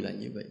mọi người là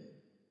như vậy.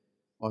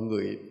 Mọi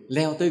người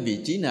leo tới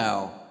vị trí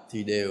nào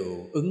thì đều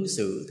ứng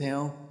xử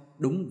theo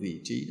đúng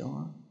vị trí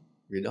đó,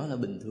 vì đó là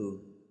bình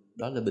thường.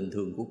 Đó là bình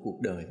thường của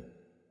cuộc đời.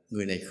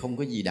 Người này không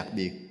có gì đặc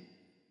biệt,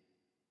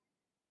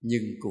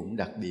 nhưng cũng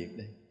đặc biệt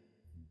đây.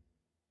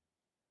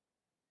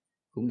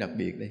 Cũng đặc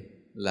biệt đây.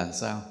 Là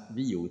sao?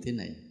 Ví dụ thế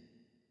này.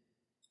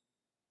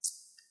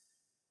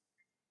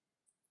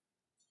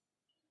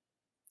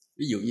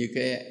 Ví dụ như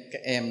cái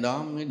em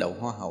đó mới đậu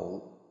hoa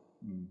hậu,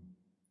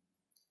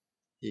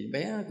 thì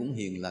bé cũng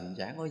hiền lành,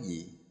 chả có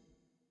gì.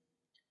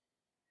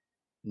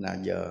 Nào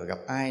giờ gặp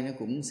ai nó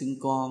cũng xưng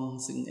con,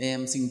 xưng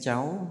em, xưng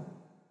cháu,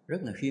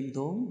 rất là khiêm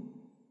tốn.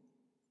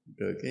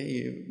 Rồi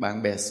cái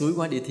bạn bè xúi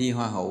quá đi thi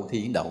hoa hậu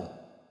thì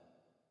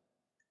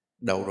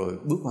đậu rồi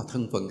bước vào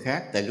thân phận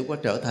khác. Tại lúc đó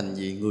trở thành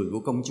gì? Người của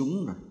công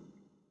chúng rồi,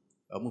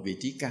 ở một vị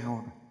trí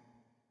cao rồi.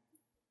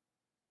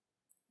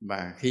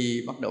 Và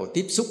khi bắt đầu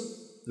tiếp xúc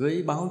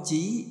với báo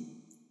chí,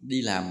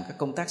 đi làm các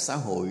công tác xã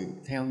hội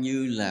theo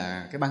như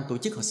là cái ban tổ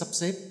chức họ sắp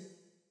xếp,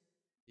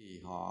 thì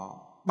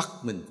họ bắt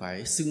mình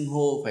phải xưng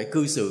hô, phải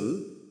cư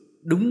xử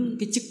đúng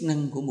cái chức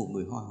năng của một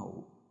người hoa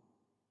hậu,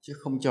 chứ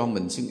không cho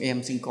mình xưng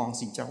em, xưng con,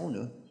 xưng cháu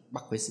nữa.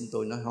 Bắt phải xưng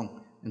tôi. Nói không,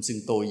 em xưng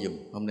tôi giùm,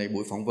 hôm nay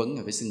buổi phỏng vấn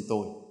là phải xưng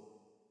tôi.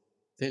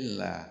 Thế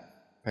là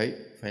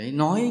phải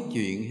nói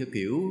chuyện theo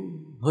kiểu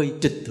hơi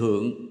trịch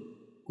thượng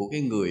của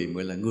cái người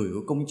mà là người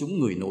của công chúng,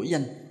 người nổi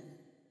danh,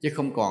 chứ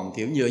không còn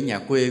kiểu như ở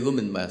nhà quê của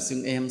mình mà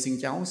xưng em,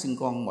 xưng cháu, xưng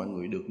con mọi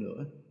người được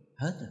nữa.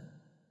 Hết rồi.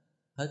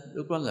 Hết.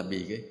 Lúc đó là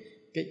vì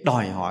cái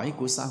đòi hỏi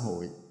của xã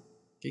hội,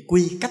 cái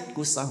quy cách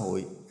của xã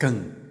hội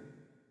cần.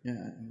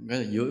 Nghĩa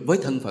là với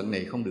thân phận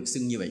này không được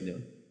xưng như vậy nữa.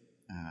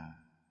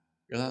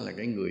 Đó là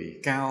cái người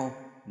cao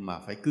mà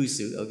phải cư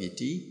xử ở vị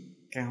trí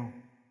cao.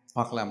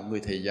 Hoặc là một người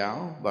thầy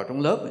giáo vào trong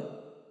lớp ấy,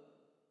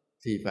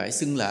 thì phải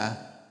xưng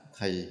là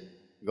thầy,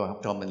 gọi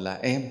học trò mình là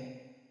em.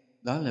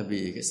 Đó là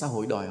vì cái xã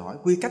hội đòi hỏi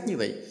quy cách như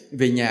vậy.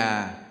 Về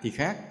nhà thì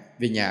khác.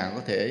 Về nhà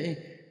có thể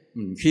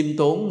khiêm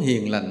tốn,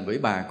 hiền lành với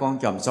bà con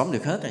chòm xóm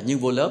được hết, nhưng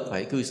vô lớp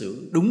phải cư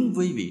xử đúng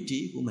với vị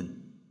trí của mình.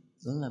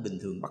 Đó là bình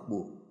thường, bắt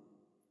buộc.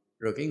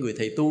 Rồi cái người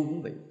thầy tu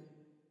cũng vậy.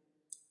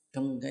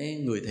 Trong cái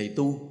người thầy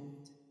tu,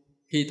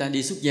 khi ta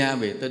đi xuất gia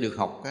về, ta được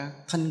học các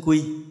thanh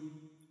quy.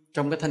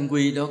 Trong cái thanh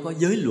quy đó có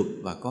giới luật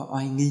và có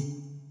oai nghi.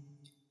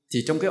 Thì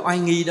trong cái oai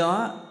nghi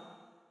đó,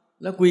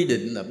 nó quy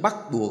định là bắt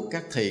buộc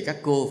các thầy các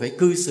cô phải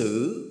cư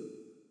xử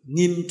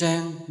nghiêm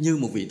trang như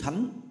một vị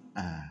thánh.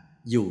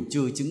 Dù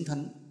chưa chứng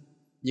thánh,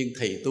 nhưng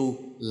thầy tu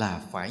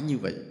là phải như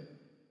vậy.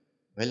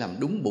 Phải làm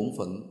đúng bổn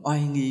phận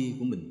oai nghi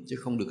của mình, chứ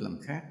không được làm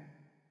khác.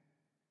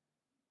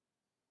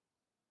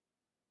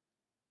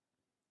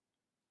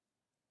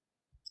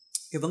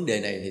 Cái vấn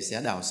đề này thì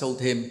sẽ đào sâu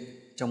thêm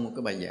trong một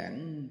cái bài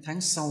giảng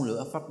tháng sau nữa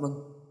ở Pháp Vân,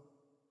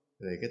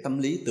 về cái tâm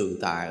lý tự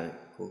tại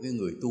của cái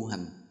người tu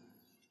hành.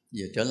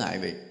 Giờ trở lại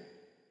vậy,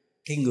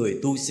 cái người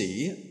tu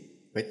sĩ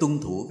phải tuân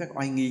thủ các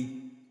oai nghi.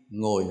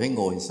 Ngồi phải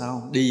ngồi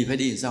sao, đi phải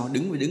đi sao,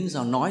 đứng phải đứng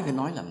sao, nói phải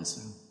nói làm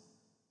sao,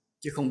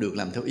 chứ không được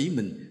làm theo ý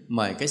mình.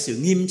 Mà cái sự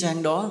nghiêm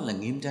trang đó là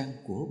nghiêm trang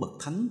của bậc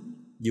thánh.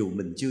 Dù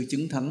mình chưa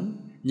chứng thánh,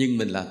 nhưng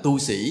mình là tu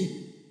sĩ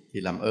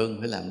thì làm ơn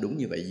phải làm đúng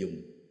như vậy,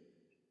 dùng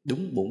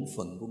đúng bổn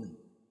phận của mình.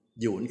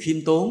 Dù anh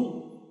khiêm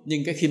tốn,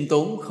 nhưng cái khiêm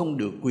tốn không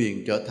được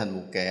quyền trở thành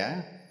một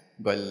kẻ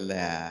gọi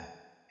là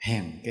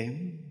hèn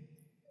kém.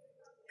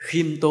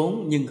 Khiêm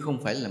tốn nhưng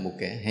không phải là một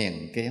kẻ hèn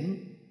kém,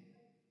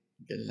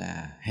 cái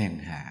là hèn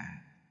hạ.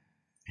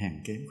 Hèn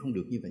kém không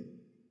được như vậy.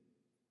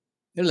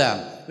 Tức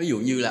là ví dụ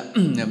như là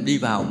đi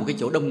vào một cái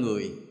chỗ đông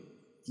người,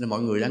 là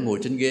mọi người đang ngồi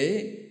trên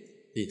ghế,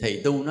 thì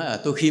thầy tu nói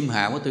là tôi khiêm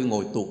hạ quá, tôi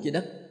ngồi tuột dưới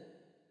đất.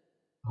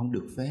 Không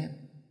được phép.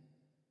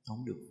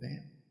 Không được phép.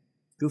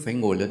 Cứ phải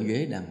ngồi lên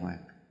ghế đàng hoàng.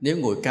 Nếu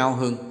ngồi cao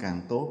hơn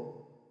càng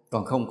tốt,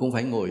 còn không cũng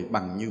phải ngồi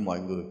bằng như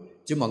mọi người.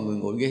 Chứ mọi người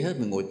ngồi ghế hết,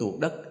 mình ngồi tuột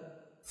đất,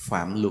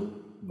 phạm luật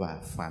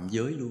và phạm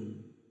giới luôn.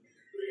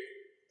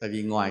 Tại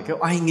vì ngoài cái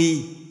oai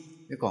nghi,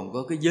 nó còn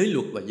có cái giới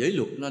luật, và giới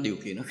luật nó điều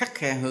kiện nó khắt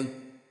khe hơn.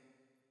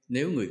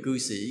 Nếu người cư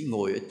sĩ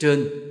ngồi ở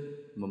trên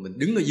mà mình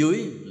đứng ở dưới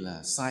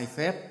là sai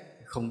phép,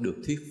 không được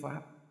thuyết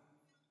pháp.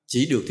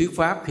 Chỉ được thuyết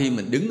pháp khi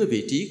mình đứng ở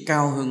vị trí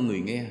cao hơn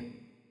người nghe.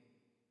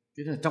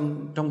 Thế là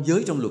trong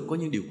giới, trong luật có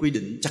những điều quy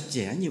định chặt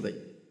chẽ như vậy,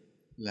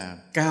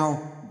 là cao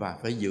và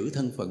phải giữ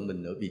thân phận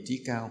mình ở vị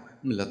trí cao.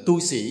 Mình là tu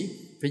sĩ,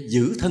 phải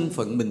giữ thân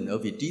phận mình ở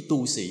vị trí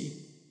tu sĩ,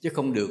 chứ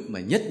không được mà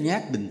nhếch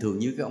nhác bình thường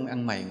như cái ông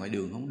ăn mày ngoài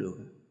đường. Không được.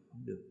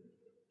 Không được.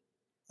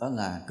 Đó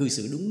là cư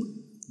xử đúng.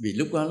 Vì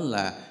lúc đó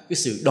là cái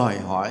sự đòi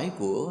hỏi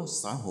của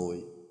xã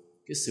hội,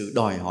 cái sự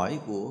đòi hỏi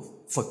của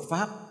Phật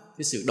Pháp,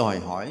 cái sự đòi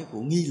hỏi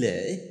của nghi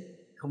lễ,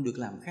 không được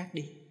làm khác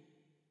đi.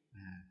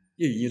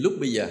 Ví dụ như lúc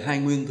bây giờ hai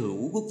nguyên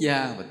thủ quốc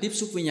gia và tiếp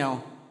xúc với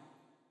nhau,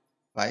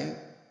 phải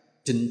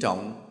trịnh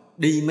trọng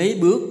đi mấy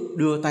bước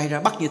đưa tay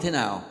ra bắt như thế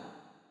nào,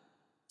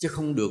 chứ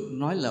không được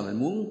nói là mình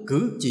muốn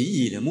cử chỉ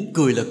gì là muốn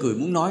cười là cười,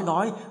 muốn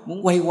nói,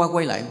 muốn quay qua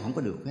quay lại, không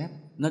có được phép.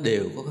 Nó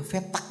đều có cái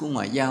phép tắc của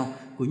ngoại giao,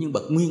 của những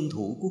bậc nguyên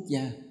thủ quốc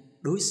gia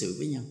đối xử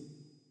với nhau.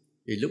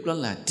 Thì lúc đó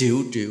là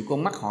triệu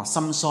con mắt họ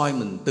xăm soi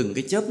mình từng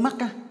cái chớp mắt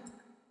á,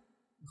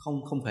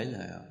 không phải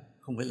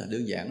là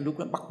đơn giản. Lúc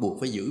đó bắt buộc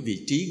phải giữ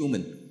vị trí của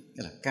mình,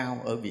 là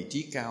cao, ở vị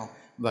trí cao,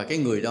 và cái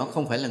người đó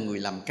không phải là người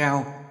làm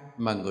cao,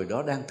 mà người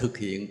đó đang thực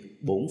hiện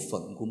bổn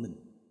phận của mình,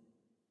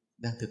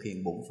 đang thực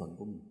hiện bổn phận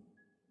của mình,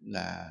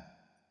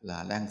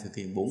 là đang thực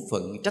hiện bổn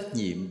phận, trách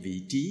nhiệm,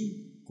 vị trí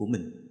của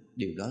mình.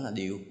 Điều đó là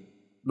điều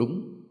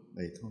đúng,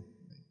 vậy thôi.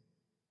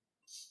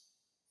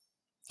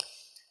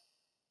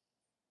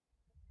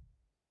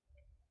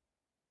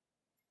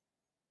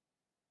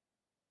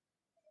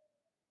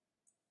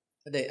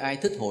 Ở đây ai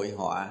thích hội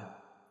họa?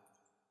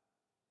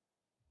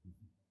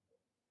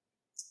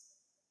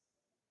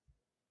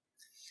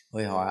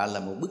 Hội họa là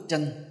một bức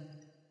tranh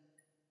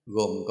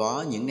gồm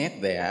có những nét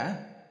vẽ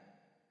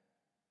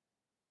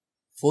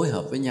phối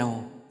hợp với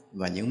nhau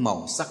và những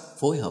màu sắc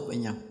phối hợp với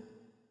nhau.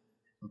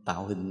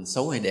 Tạo hình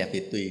xấu hay đẹp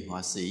thì tùy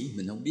họa sĩ,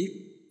 mình không biết.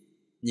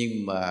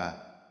 Nhưng mà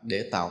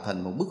để tạo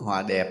thành một bức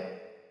họa đẹp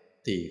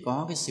thì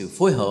có cái sự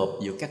phối hợp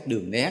giữa các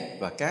đường nét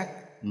và các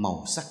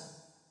màu sắc.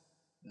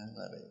 Đó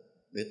là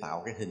để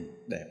tạo cái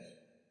hình đẹp.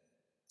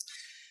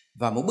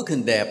 Và một bức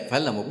hình đẹp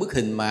phải là một bức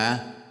hình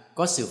mà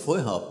có sự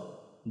phối hợp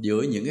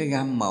giữa những cái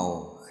gam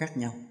màu khác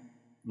nhau,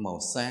 màu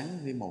sáng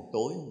với màu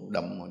tối, màu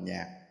đậm, màu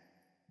nhạt,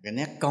 cái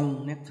nét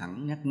cong, nét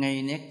thẳng, nét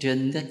ngay, nét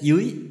trên, nét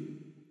dưới.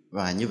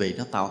 Và như vậy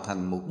nó tạo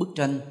thành một bức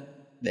tranh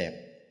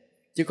đẹp.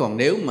 Chứ còn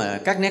nếu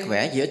mà các nét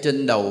vẽ chỉ ở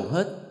trên đầu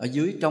hết, ở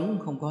dưới trống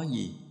không có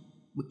gì,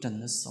 bức tranh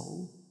nó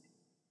xấu.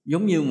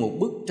 Giống như một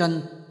bức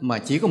tranh mà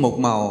chỉ có một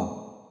màu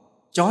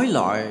chói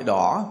lọi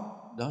đỏ,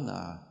 đó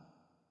là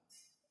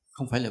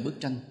không phải là bức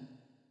tranh,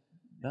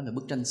 đó là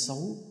bức tranh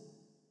xấu.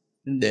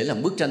 Nên để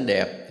làm bức tranh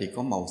đẹp thì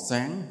có màu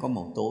sáng, có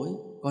màu tối,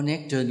 có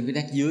nét trên, có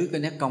nét dưới, có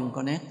nét cong,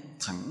 có nét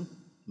thẳng,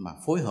 mà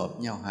phối hợp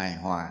nhau hài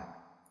hòa.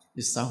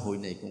 Thì xã hội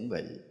này cũng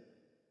vậy,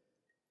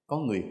 có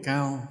người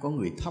cao, có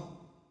người thấp,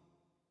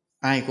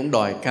 ai cũng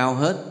đòi cao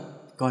hết,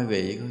 coi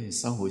vậy coi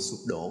xã hội sụp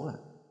đổ à.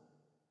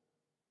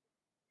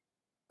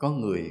 Có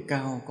người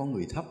cao, có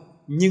người thấp,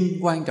 nhưng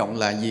quan trọng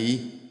là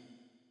gì?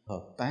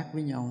 Hợp tác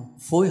với nhau,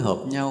 phối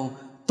hợp nhau,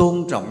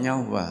 tôn trọng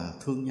nhau và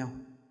thương nhau.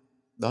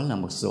 Đó là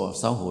một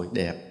xã hội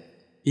đẹp,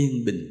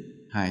 yên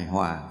bình, hài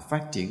hòa,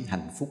 phát triển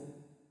hạnh phúc.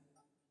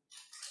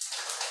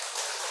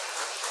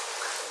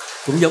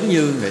 Cũng giống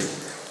như vậy,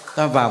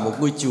 ta vào một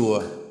ngôi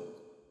chùa,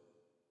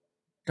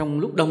 trong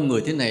lúc đông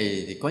người thế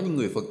này thì có những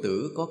người Phật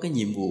tử có cái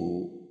nhiệm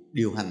vụ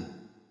điều hành,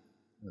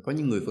 có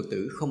những người Phật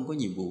tử không có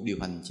nhiệm vụ điều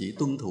hành, chỉ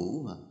tuân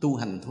thủ và tu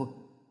hành thôi,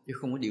 chứ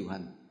không có điều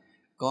hành.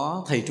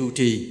 Có thầy trụ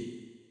trì,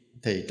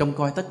 thầy trông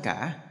coi tất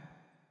cả,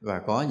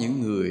 và có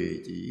những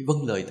người chỉ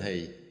vâng lời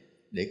thầy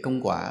để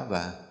công quả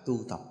và tu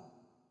tập.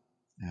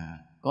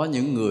 Có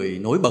những người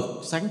nổi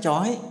bật sáng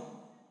chói,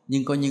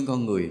 nhưng có những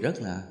con người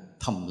rất là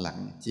thầm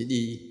lặng, chỉ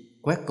đi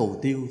quét cầu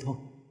tiêu thôi.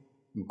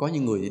 Có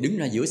những người thì đứng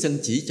ra giữa sân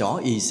chỉ trỏ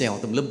ì xèo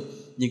tùm lum,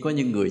 nhưng có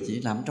những người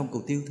chỉ làm trong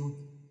cầu tiêu thôi.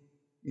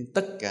 Nhưng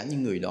tất cả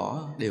những người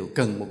đó đều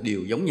cần một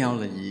điều giống nhau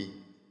là gì?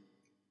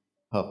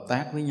 Hợp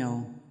tác với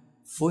nhau,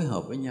 phối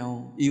hợp với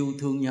nhau, yêu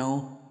thương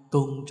nhau,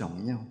 tôn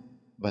trọng nhau,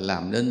 và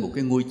làm nên một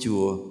cái ngôi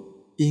chùa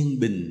yên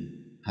bình,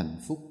 hạnh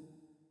phúc.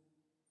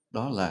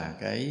 Đó là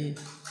cái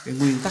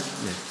nguyên tắc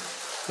này.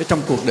 Cái trong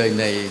cuộc đời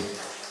này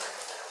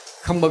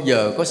không bao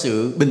giờ có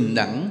sự bình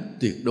đẳng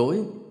tuyệt đối.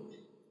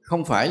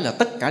 Không phải là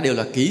tất cả đều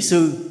là kỹ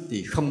sư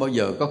thì không bao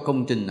giờ có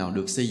công trình nào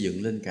được xây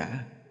dựng lên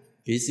cả.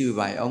 Kỹ sư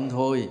vài ông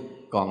thôi,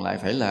 còn lại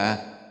phải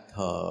là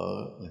thợ,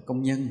 là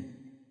công nhân,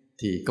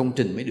 thì công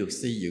trình mới được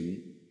xây dựng.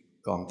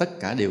 Còn tất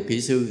cả đều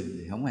kỹ sư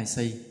thì không ai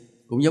xây.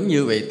 Cũng giống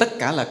như vậy, tất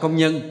cả là công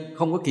nhân,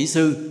 không có kỹ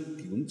sư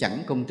thì cũng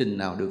chẳng công trình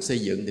nào được xây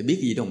dựng, thì biết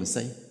gì đâu mà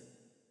xây.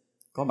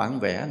 Có bản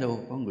vẽ đâu,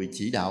 có người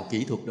chỉ đạo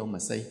kỹ thuật đâu mà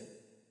xây.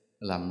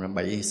 Làm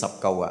bậy sập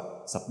cầu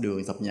sập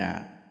đường, sập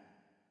nhà.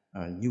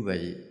 Như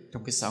vậy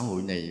trong cái xã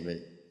hội này vậy,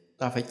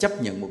 ta phải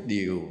chấp nhận một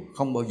điều,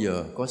 không bao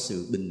giờ có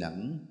sự bình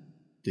đẳng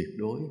tuyệt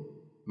đối.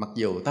 Mặc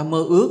dù ta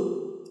mơ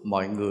ước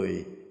mọi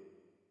người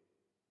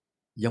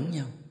giống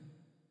nhau,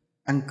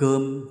 ăn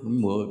cơm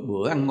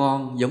bữa ăn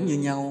ngon giống như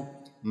nhau,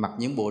 mặc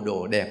những bộ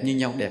đồ đẹp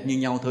như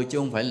nhau thôi, chứ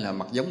không phải là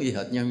mặc giống y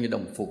hệt nhau như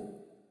đồng phục.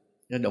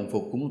 Đồng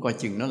phục cũng coi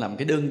chừng nó làm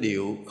cái đơn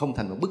điệu, không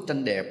thành một bức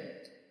tranh đẹp.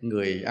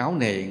 Người áo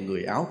này,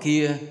 người áo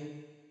kia,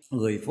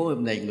 người phối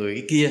hợp này, người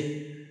cái kia,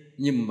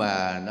 nhưng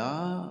mà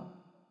nó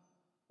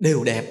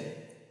đều đẹp.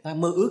 Ta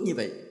mơ ước như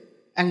vậy.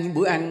 Ăn những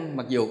bữa ăn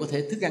mặc dù có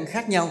thể thức ăn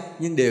khác nhau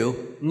nhưng đều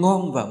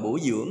ngon và bổ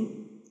dưỡng.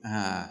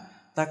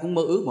 Ta cũng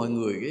mơ ước mọi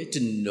người cái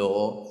trình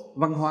độ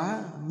văn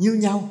hóa như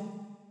nhau.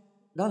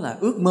 Đó là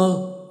ước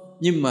mơ.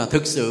 Nhưng mà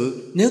thực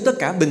sự nếu tất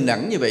cả bình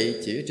đẳng như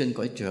vậy chỉ ở trên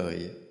cõi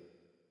trời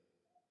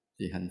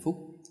thì hạnh phúc.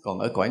 Còn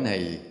ở cõi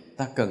này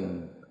ta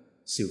cần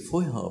sự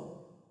phối hợp,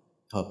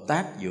 hợp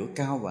tác giữa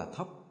cao và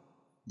thấp,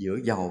 giữa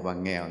giàu và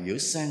nghèo, giữa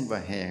sang và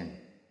hèn,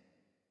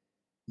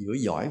 giữa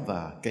giỏi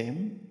và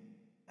kém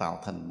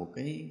tạo thành một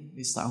cái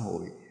xã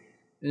hội.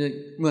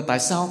 Mà tại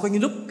sao có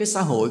những lúc cái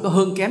xã hội có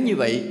hơn kém như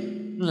vậy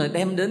nó lại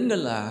đem đến cái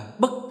là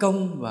bất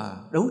công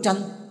và đấu tranh,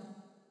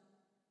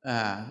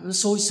 nó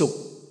sôi sục.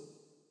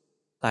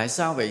 Tại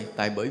sao vậy?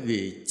 Bởi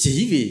vì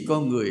chỉ vì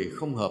con người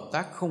không hợp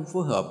tác, không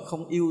phối hợp,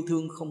 không yêu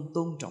thương, không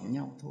tôn trọng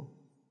nhau thôi.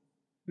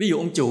 Ví dụ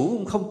ông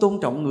chủ không tôn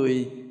trọng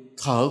người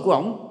thợ của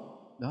ổng,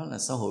 đó là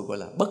xã hội gọi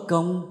là bất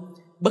công,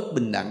 bất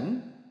bình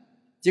đẳng.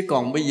 Chứ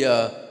còn bây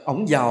giờ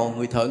ổng giàu,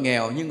 người thợ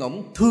nghèo, nhưng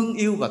ổng thương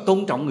yêu và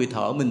tôn trọng người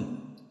thợ mình,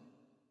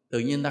 tự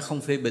nhiên ta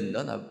không phê bình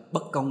đó là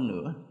bất công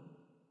nữa.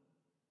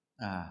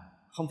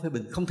 Không phê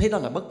bình, không thấy đó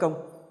là bất công.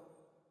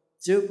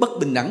 Chứ bất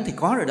bình đẳng thì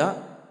có rồi đó,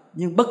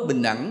 nhưng bất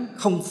bình đẳng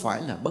không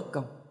phải là bất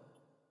công.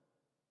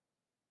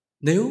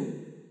 Nếu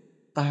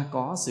ta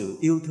có sự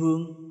yêu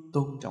thương,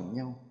 tôn trọng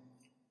nhau,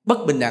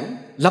 bất bình đẳng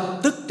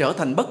lập tức trở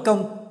thành bất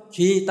công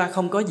khi ta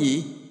không có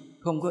gì?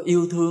 Không có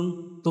yêu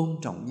thương, tôn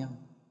trọng nhau.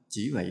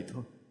 Chỉ vậy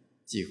thôi,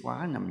 chìa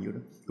khóa nằm vô đó.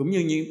 Cũng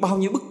như bao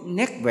nhiêu bức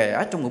nét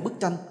vẽ trong một bức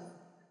tranh,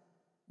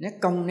 nét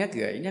cong, nét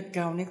gãy, nét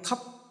cao, nét thấp,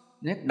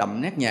 nét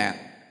đậm, nét nhạt,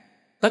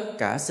 tất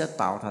cả sẽ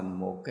tạo thành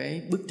một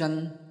cái bức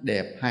tranh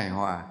đẹp, hài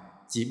hòa,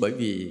 chỉ bởi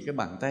vì cái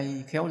bàn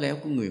tay khéo léo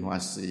của người họa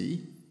sĩ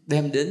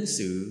đem đến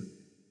sự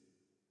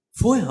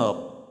phối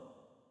hợp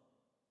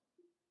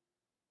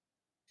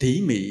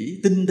tỉ mỉ,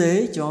 tinh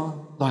tế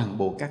cho toàn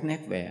bộ các nét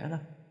vẽ đó.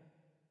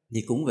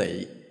 Thì cũng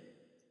vậy,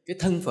 cái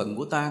thân phận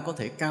của ta có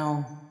thể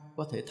cao,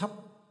 có thể thấp,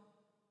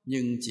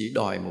 nhưng chỉ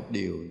đòi một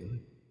điều thôi.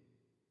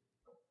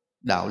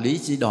 Đạo lý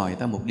chỉ đòi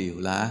ta một điều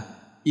là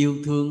yêu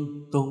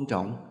thương, tôn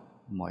trọng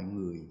mọi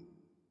người.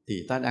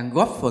 Thì ta đang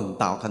góp phần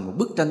tạo thành một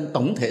bức tranh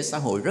tổng thể xã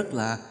hội rất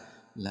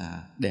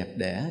là đẹp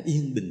đẽ,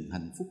 yên bình,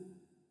 hạnh phúc.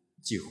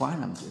 Chìa khóa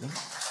nằm chỗ đó.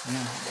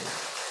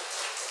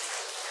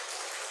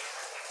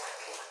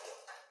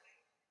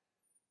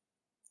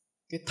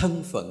 Cái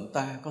thân phận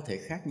ta có thể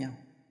khác nhau,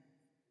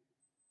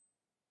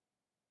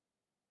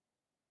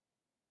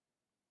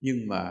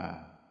 nhưng mà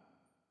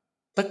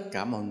tất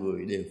cả mọi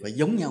người đều phải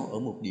giống nhau ở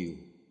một điều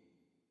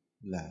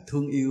là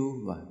thương yêu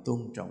và tôn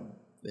trọng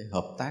để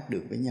hợp tác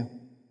được với nhau.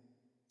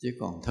 Chứ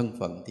còn thân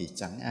phận thì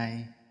chẳng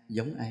ai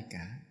giống ai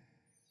cả.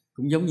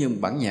 Cũng giống như một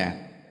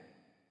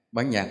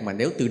bản nhạc mà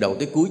nếu từ đầu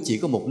tới cuối chỉ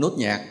có một nốt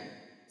nhạc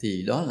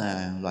thì đó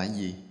là loại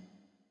gì?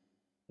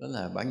 Đó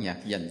là bản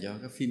nhạc dành cho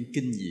các phim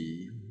kinh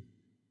dị.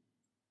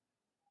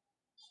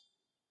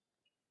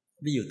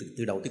 Ví dụ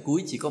từ đầu tới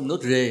cuối chỉ có một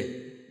nốt rê,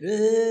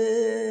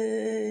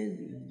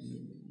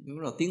 đó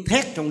là tiếng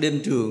thét trong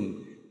đêm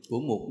trường của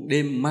một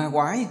đêm ma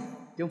quái,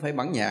 chứ không phải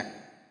bản nhạc.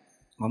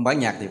 Mà bản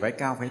nhạc thì phải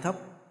cao phải thấp.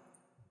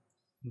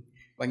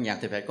 Bản nhạc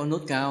thì phải có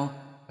nốt cao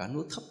và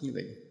nốt thấp như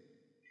vậy.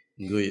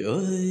 Người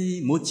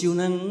ơi, một chiều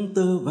nắng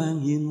tơ vàng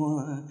hiền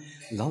hòa,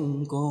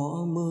 lòng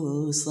có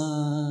mơ xa.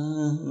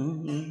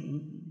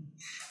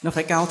 Nó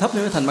phải cao thấp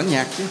mới thành bản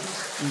nhạc chứ.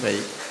 Như vậy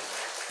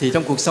thì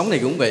trong cuộc sống này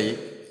cũng vậy,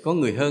 có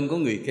người hơn, có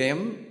người kém,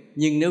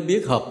 nhưng nếu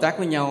biết hợp tác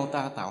với nhau,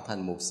 ta tạo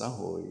thành một xã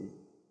hội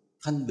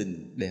thanh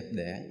bình, đẹp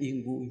đẽ,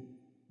 yên vui.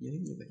 Nhớ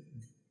như vậy.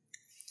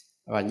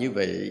 Và như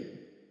vậy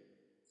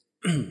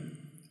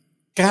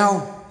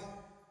cao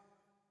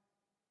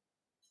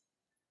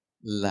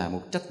là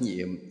một trách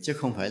nhiệm chứ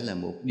không phải là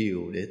một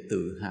điều để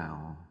tự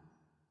hào.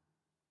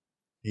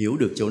 Hiểu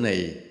được chỗ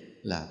này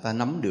là ta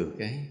nắm được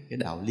cái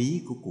đạo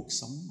lý của cuộc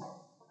sống.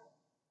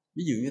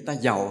 Ví dụ như ta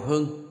giàu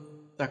hơn,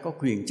 ta có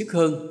quyền chức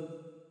hơn,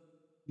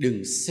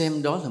 đừng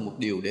xem đó là một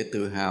điều để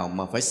tự hào,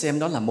 mà phải xem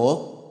đó là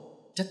một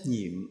trách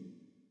nhiệm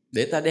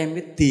để ta đem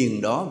cái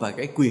tiền đó và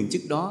cái quyền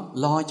chức đó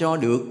lo cho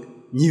được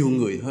nhiều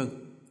người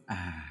hơn.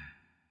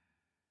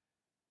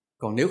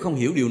 Còn nếu không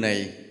hiểu điều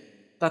này,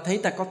 ta thấy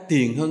ta có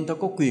tiền hơn, ta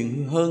có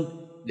quyền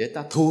hơn để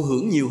ta thụ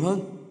hưởng nhiều hơn,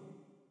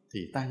 thì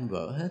tan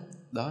vỡ hết.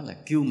 Đó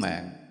là kiêu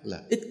mạn,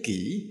 là ích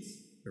kỷ,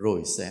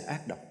 rồi sẽ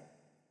ác độc,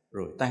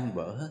 rồi tan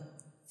vỡ hết,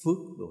 phước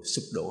rồi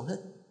sụp đổ hết.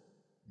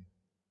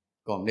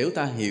 Còn nếu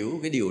ta hiểu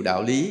cái điều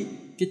đạo lý,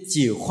 cái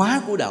chìa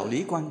khóa của đạo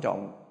lý quan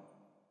trọng,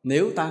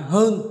 nếu ta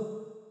hơn,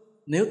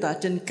 nếu ta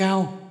trên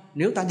cao,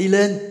 nếu ta đi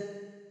lên,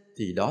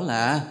 thì đó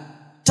là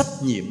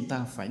trách nhiệm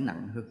ta phải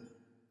nặng hơn.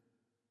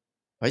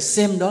 Phải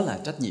xem đó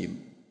là trách nhiệm,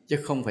 chứ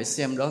không phải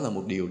xem đó là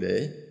một điều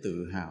để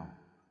tự hào.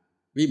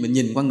 Vì mình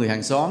nhìn qua người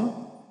hàng xóm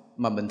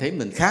mà mình thấy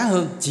mình khá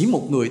hơn chỉ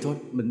một người thôi,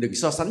 mình đừng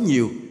so sánh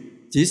nhiều,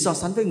 chỉ so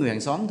sánh với người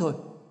hàng xóm thôi.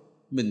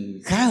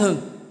 Mình khá hơn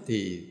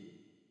thì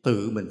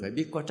tự mình phải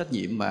biết có trách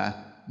nhiệm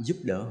mà giúp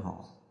đỡ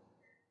họ.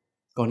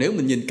 Còn nếu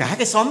mình nhìn cả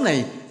cái xóm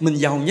này mình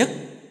giàu nhất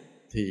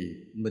thì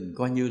mình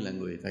coi như là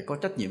người phải có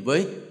trách nhiệm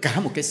với cả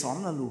một cái xóm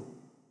đó luôn.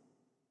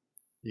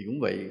 Thì cũng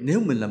vậy, nếu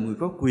mình là người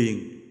có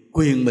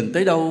quyền mình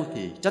tới đâu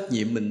thì trách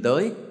nhiệm mình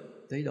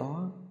tới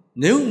đó.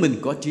 Nếu mình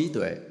có trí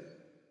tuệ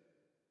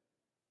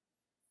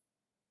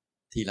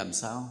thì làm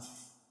sao?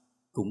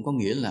 Cũng có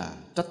nghĩa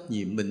là trách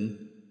nhiệm mình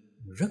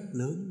rất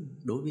lớn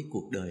đối với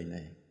cuộc đời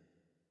này.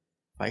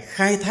 Phải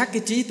khai thác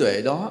cái trí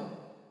tuệ đó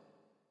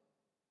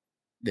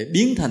để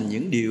biến thành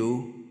những điều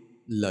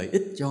lợi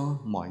ích cho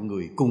mọi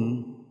người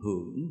cùng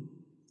hưởng.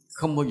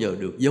 Không bao giờ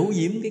được giấu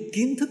giếm cái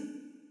kiến thức,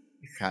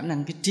 cái khả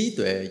năng, cái trí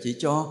tuệ chỉ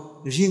cho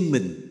riêng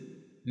mình,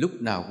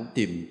 lúc nào cũng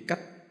tìm cách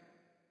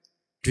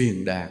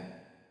truyền đạt,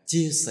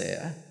 chia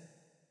sẻ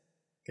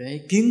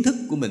cái kiến thức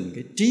của mình,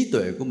 cái trí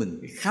tuệ của mình,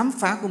 cái khám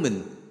phá của mình,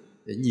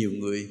 để nhiều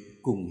người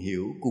cùng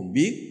hiểu, cùng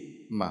biết,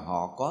 mà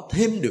họ có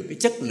thêm được cái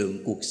chất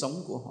lượng cuộc sống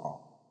của họ.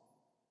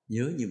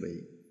 Nhớ như vậy,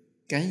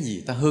 cái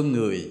gì ta hơn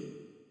người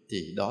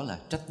thì đó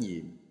là trách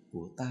nhiệm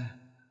của ta,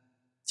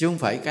 chứ không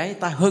phải cái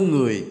ta hơn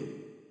người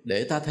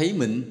để ta thấy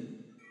mình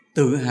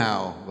tự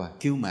hào và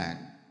kiêu mạn.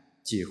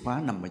 Chìa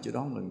khóa nằm ở chỗ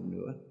đó. Lần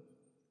nữa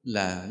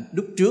là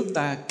lúc trước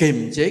ta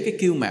kiềm chế cái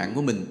kiêu mạn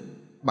của mình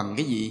bằng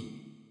cái gì?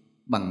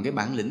 Bằng cái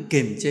bản lĩnh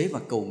kiềm chế và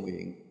cầu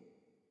nguyện.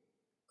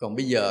 Còn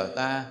bây giờ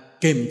ta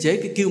kiềm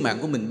chế cái kiêu mạn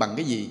của mình bằng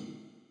cái gì?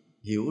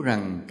 Hiểu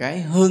rằng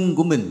cái hơn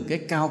của mình,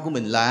 cái cao của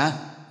mình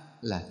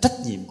là trách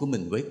nhiệm của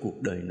mình với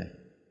cuộc đời này,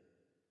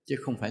 chứ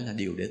không phải là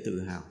điều để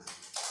tự hào.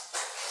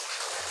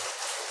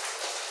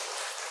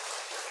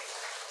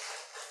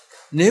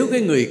 Nếu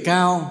cái người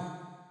cao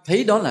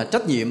thấy đó là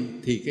trách nhiệm,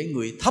 thì cái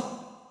người thấp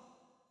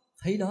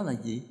thấy đó là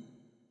gì?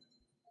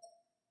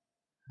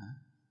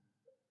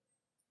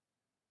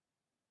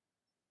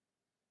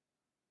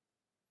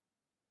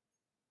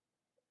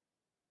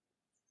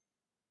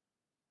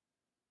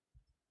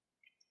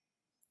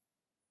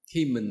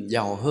 Khi mình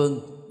giàu hơn,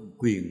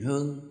 quyền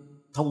hơn,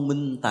 thông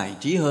minh, tài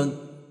trí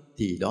hơn,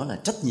 thì đó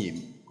là trách nhiệm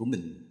của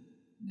mình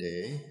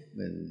để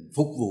mình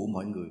phục vụ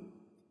mọi người.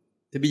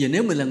 Thì bây giờ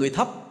nếu mình là người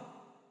thấp,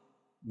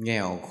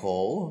 nghèo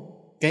khổ,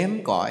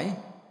 kém cỏi,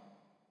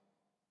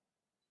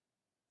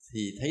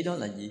 thì thấy đó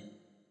là gì?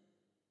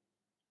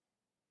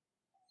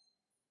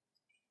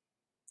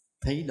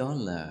 Thấy đó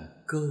là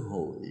cơ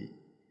hội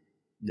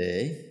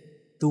để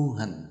tu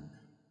hành,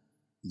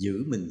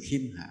 giữ mình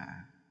khiêm hạ.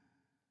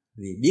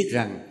 Vì biết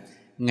rằng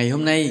ngày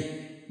hôm nay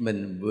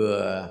mình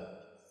vừa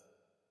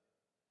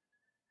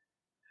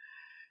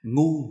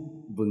ngu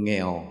vừa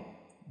nghèo,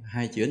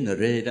 hai chữ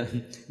NR đó,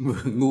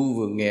 vừa ngu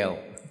vừa nghèo,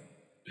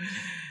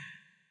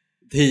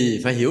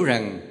 thì phải hiểu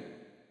rằng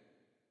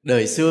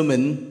đời xưa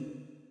mình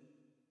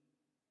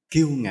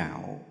kiêu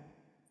ngạo.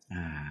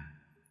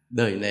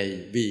 Đời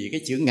này vì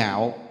cái chữ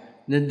ngạo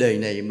nên đời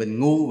này mình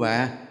ngu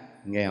và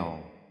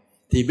nghèo.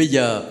 Thì bây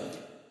giờ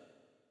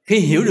khi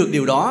hiểu được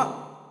điều đó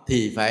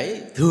thì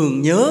phải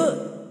thường nhớ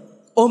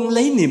ôm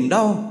lấy niềm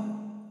đau,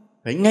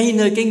 phải ngay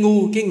nơi cái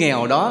ngu, cái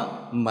nghèo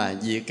đó mà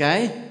diệt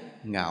cái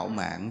ngạo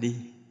mạn đi,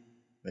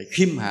 phải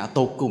khiêm hạ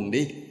tột cùng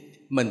đi.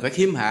 Mình phải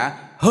khiêm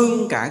hạ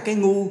hơn cả cái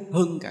ngu,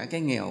 hơn cả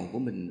cái nghèo của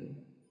mình nữa.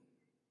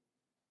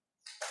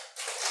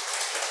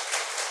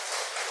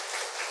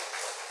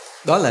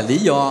 Đó là lý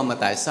do mà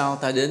tại sao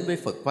ta đến với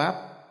Phật Pháp,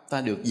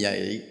 ta được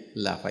dạy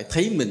là phải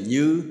thấy mình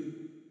như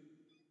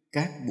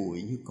cát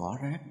bụi, như cỏ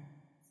rác.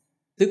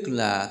 Tức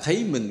là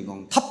thấy mình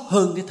còn thấp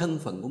hơn cái thân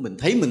phận của mình,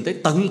 thấy mình tới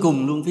tận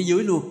cùng luôn, phía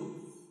dưới luôn.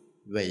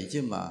 Vậy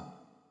chứ mà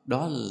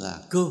đó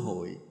là cơ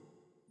hội,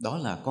 đó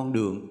là con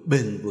đường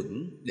bền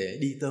vững để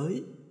đi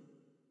tới.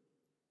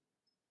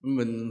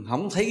 Mình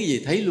không thấy cái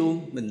gì thấy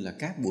luôn, mình là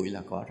cát bụi,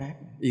 là cỏ rác,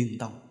 yên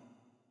tâm.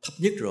 Thấp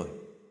nhất rồi,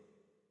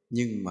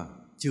 nhưng mà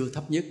chưa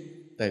thấp nhất.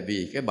 Tại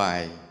vì cái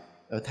bài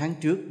ở tháng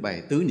trước,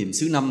 bài Tứ Niệm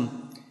xứ Năm,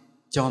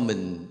 cho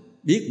mình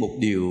biết một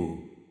điều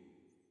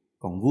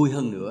còn vui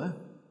hơn nữa.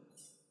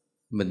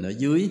 Mình ở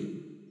dưới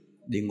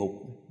địa ngục.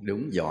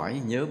 Đúng,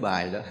 giỏi, nhớ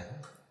bài đó.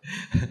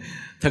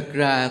 Thật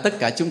ra tất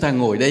cả chúng ta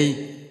ngồi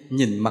đây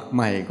nhìn mặt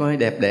mày coi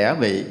đẹp đẽ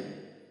vậy,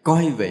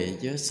 coi vậy,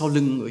 chứ sau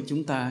lưng của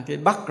chúng ta, cái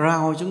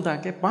background chúng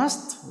ta, cái past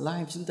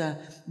life chúng ta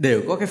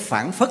đều có cái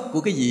phản phất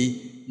của cái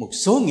gì? Một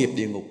số nghiệp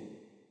địa ngục,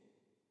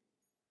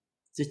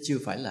 chứ chưa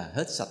phải là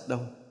hết sạch đâu.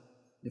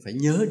 Phải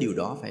nhớ điều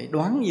đó, phải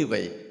đoán như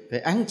vậy, phải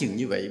áng chừng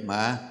như vậy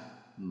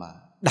mà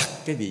đặt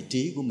cái vị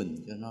trí của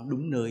mình cho nó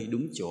đúng nơi,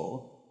 đúng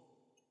chỗ.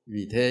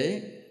 Vì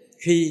thế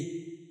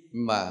khi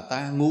mà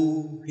ta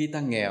ngu, khi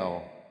ta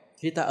nghèo,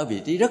 khi ta ở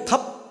vị trí rất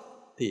thấp,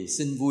 thì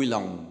xin vui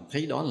lòng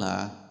thấy đó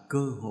là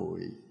cơ hội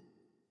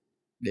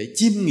để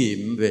chiêm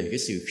nghiệm về cái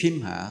sự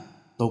khiêm hạ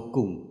tột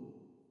cùng,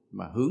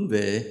 mà hướng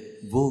về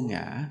vô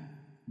ngã,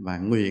 và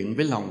nguyện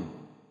với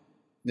lòng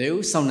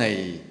nếu sau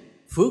này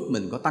phước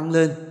mình có tăng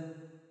lên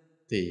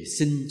thì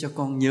xin cho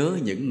con nhớ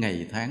những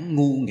ngày tháng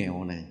ngu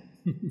nghèo này.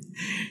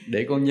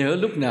 Để con nhớ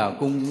lúc nào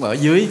cũng ở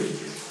dưới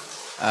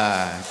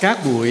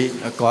cát bụi,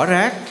 cỏ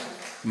rác,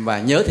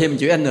 và nhớ thêm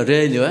chữ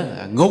NR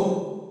nữa, ngục,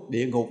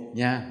 địa ngục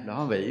nha.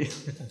 Đó vậy.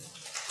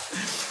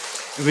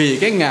 Vì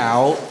cái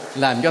ngạo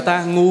làm cho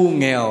ta ngu,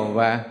 nghèo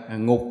và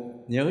ngục.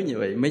 Nhớ như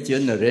vậy, mấy chữ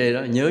NR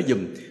đó nhớ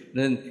dùm.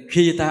 Nên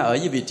khi ta ở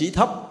với vị trí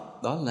thấp,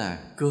 đó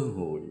là cơ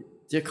hội,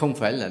 chứ không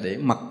phải là để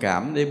mặc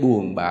cảm, để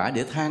buồn bã,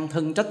 để than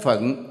thân trách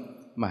phận.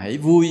 Mà hãy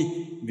vui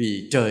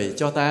vì trời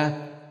cho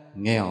ta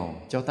nghèo,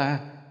 cho ta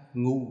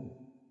ngu.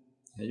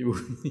 Hãy vui.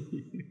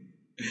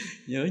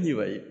 Nhớ như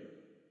vậy.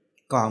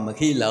 Còn mà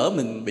khi lỡ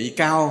mình bị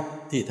cao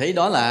thì thấy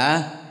đó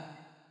là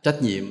trách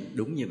nhiệm.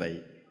 Đúng như vậy.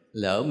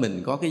 Lỡ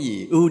mình có cái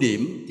gì ưu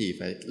điểm thì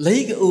phải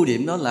lấy cái ưu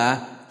điểm đó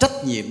là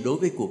trách nhiệm đối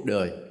với cuộc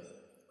đời.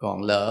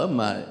 Còn lỡ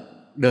mà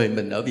đời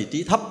mình ở vị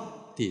trí thấp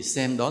thì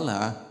xem đó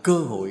là cơ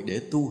hội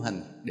để tu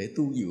hành, để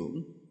tu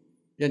dưỡng.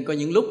 Cho nên có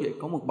những lúc vậy,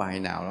 có một bài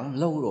nào đó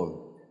lâu rồi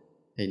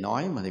thầy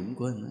nói mà thầy cũng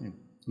quên nói,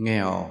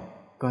 nghèo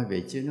coi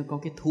vậy chứ nó có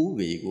cái thú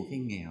vị của cái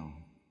nghèo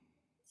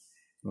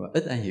mà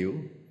ít ai hiểu.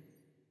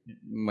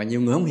 Mà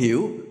nhiều người không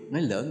hiểu,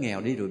 nói lỡ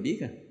nghèo đi rồi biết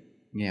à.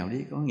 Nghèo đi,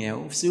 có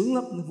nghèo sướng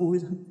lắm, nó vui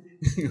lắm.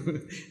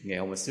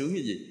 Nghèo mà sướng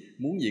cái gì,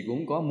 muốn gì cũng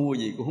không có, mua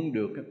gì cũng không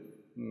được,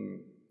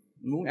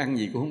 muốn ăn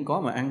gì cũng không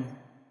có mà ăn.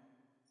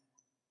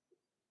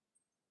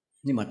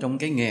 Nhưng mà trong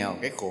cái nghèo,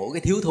 cái khổ,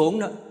 cái thiếu thốn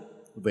đó,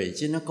 vậy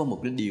chứ nó có một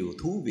cái điều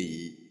thú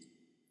vị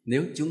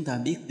nếu chúng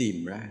ta biết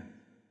tìm ra.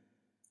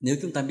 Nếu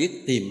chúng ta biết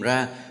tìm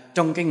ra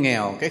trong cái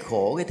nghèo, cái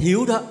khổ, cái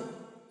thiếu đó,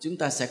 chúng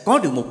ta sẽ có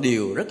được một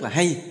điều rất là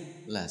hay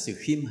là sự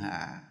khiêm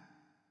hạ.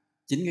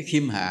 Chính cái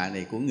khiêm hạ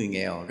này của người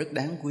nghèo rất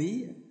đáng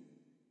quý.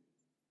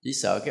 Chỉ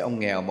sợ cái ông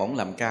nghèo mà ông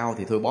làm cao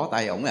thì thôi bó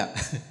tay ổng à.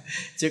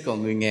 Chứ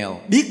còn người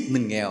nghèo biết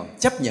mình nghèo,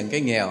 chấp nhận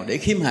cái nghèo để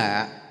khiêm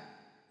hạ,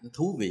 nó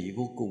thú vị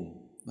vô cùng.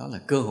 Đó là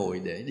cơ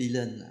hội để đi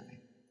lên lại.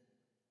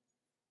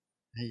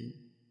 Hay.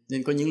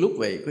 Nên có những lúc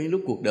vậy, có những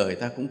lúc cuộc đời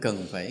ta cũng cần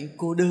phải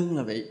cô đơn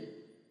là vậy.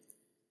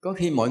 Có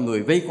khi mọi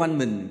người vây quanh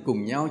mình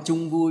cùng nhau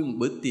chung vui một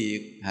bữa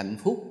tiệc hạnh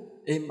phúc,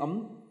 êm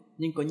ấm.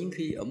 Nhưng có những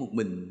khi ở một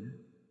mình,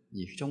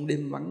 vì trong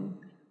đêm vắng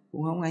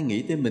cũng không ai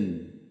nghĩ tới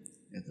mình,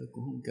 tôi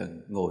cũng không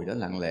cần ngồi đó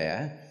lặng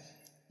lẽ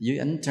dưới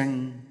ánh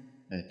trăng,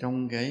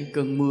 trong cái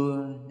cơn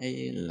mưa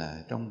hay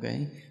là trong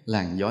cái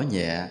làn gió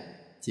nhẹ,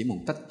 chỉ một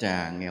tách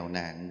trà nghèo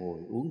nàn ngồi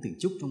uống từng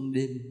chút trong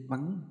đêm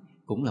vắng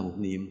cũng là một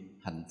niềm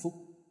hạnh phúc.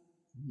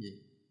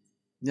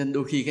 Nên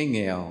đôi khi cái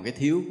nghèo, cái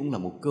thiếu cũng là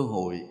một cơ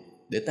hội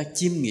để ta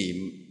chiêm nghiệm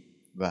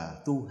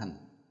và tu hành.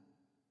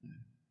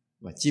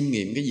 Và chiêm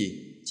nghiệm cái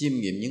gì? Chiêm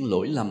nghiệm những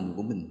lỗi lầm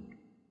của mình,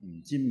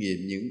 chiêm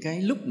nghiệm những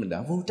cái lúc mình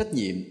đã vô trách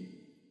nhiệm,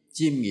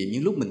 chiêm nghiệm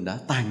những lúc mình đã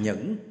tàn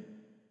nhẫn.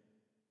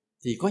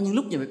 Thì có những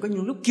lúc như vậy, có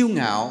những lúc kiêu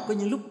ngạo, có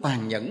những lúc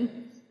tàn nhẫn,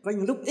 có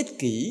những lúc ích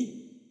kỷ,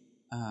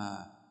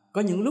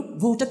 có những lúc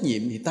vô trách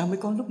nhiệm, thì ta mới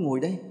có lúc ngồi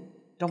đây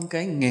trong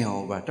cái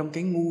nghèo và trong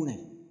cái ngu này.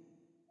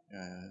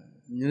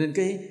 Nên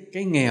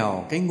cái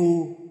nghèo, cái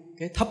ngu,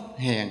 cái thấp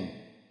hèn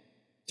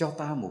cho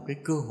ta một cái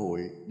cơ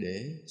hội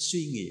để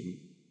suy nghiệm.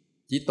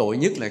 Chỉ tội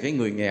nhất là cái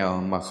người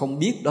nghèo mà không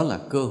biết đó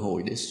là cơ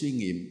hội để suy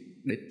nghiệm,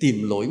 để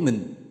tìm lỗi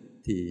mình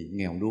thì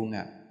nghèo luôn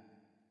à,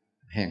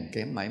 hèn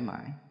kém mãi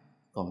mãi.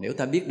 Còn nếu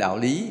ta biết đạo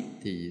lý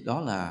thì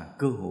đó là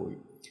cơ hội.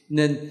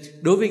 Nên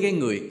đối với cái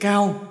người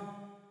cao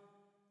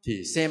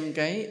thì xem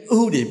cái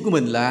ưu điểm của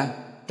mình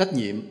là trách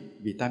nhiệm,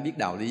 vì ta biết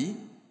đạo lý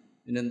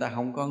nên ta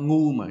không có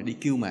ngu mà đi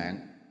kiêu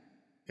mạn.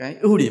 Cái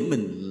ưu điểm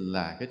mình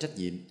là cái trách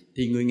nhiệm.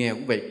 Thì người nghèo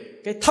cũng vậy,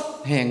 cái thấp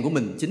hèn của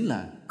mình chính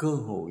là cơ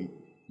hội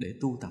để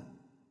tu tập.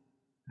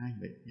 Hai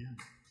vậy nhé.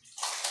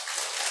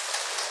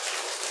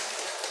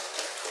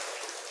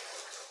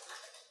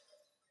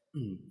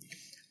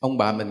 Ông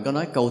bà mình có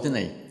nói câu thế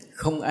này: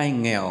 không ai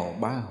nghèo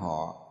ba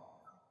họ,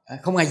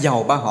 không ai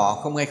giàu ba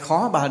họ, không ai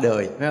khó ba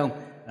đời, phải không?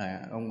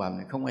 Ông bà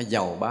mình không ai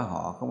giàu ba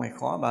họ, không ai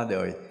khó ba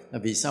đời. Là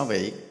vì sao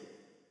vậy?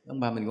 Ông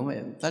bà mình cũng vậy,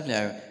 tức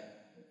là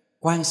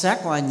quan sát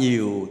qua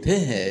nhiều thế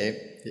hệ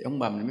thì ông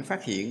bà mình mới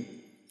phát hiện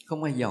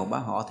không ai giàu ba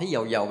họ. Thấy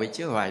giàu vậy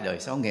chứ vài đời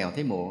sau nghèo,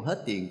 thấy mồ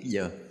hết tiền cái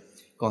giờ.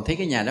 Còn thấy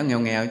cái nhà đó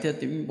nghèo chứ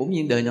bỗng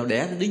nhiên đời nào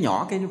đẻ đứa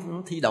nhỏ cái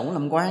nó thi đậu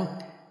làm quan.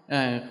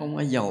 Không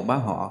ai giàu ba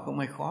họ, không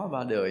ai khó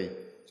ba đời.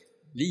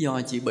 Lý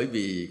do chỉ bởi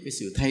vì cái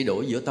sự thay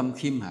đổi giữa tâm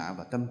khiêm hạ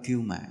và tâm kiêu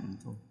mạn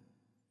thôi.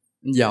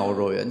 Anh giàu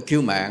rồi anh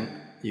kiêu mạn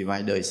thì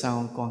vài đời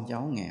sau con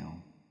cháu nghèo.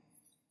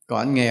 Còn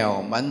anh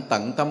nghèo mà anh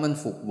tận tâm, anh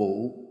phục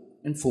vụ,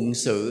 anh phụng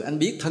sự, anh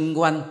biết thân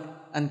của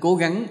anh cố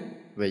gắng,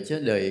 vậy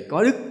chứ đời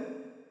có đức.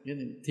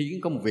 Thì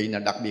có một vị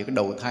nào đặc biệt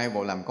đầu thai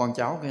vào làm con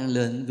cháu cái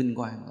lên vinh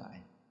quang lại.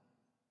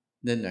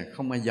 Nên là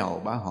không ai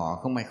giàu ba họ,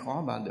 không ai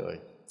khó ba đời.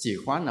 Chìa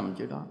khóa nằm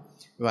chỗ đó.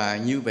 Và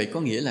như vậy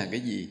có nghĩa là cái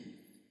gì?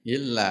 Nghĩa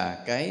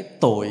là cái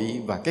tội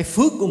và cái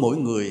phước của mỗi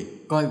người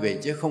coi vậy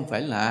chứ không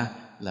phải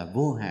là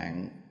vô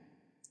hạn.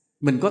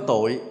 Mình có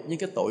tội nhưng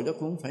cái tội đó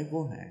cũng không phải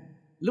vô hạn,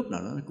 lúc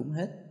nào nó cũng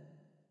hết.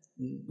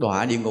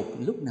 Đọa địa ngục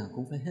lúc nào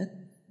cũng phải hết,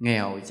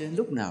 nghèo chứ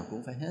lúc nào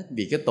cũng phải hết.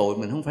 Vì cái tội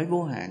mình không phải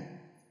vô hạn.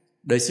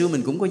 Đời xưa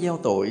mình cũng có gieo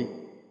tội,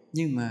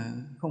 nhưng mà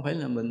không phải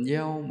là mình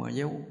gieo mà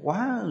gieo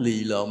quá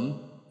lì lợm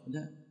đó.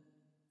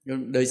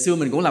 Đời xưa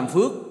mình cũng làm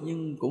phước,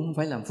 nhưng cũng không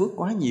phải làm phước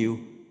quá nhiều,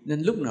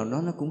 nên lúc nào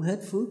đó nó cũng hết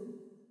phước.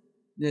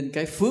 Nên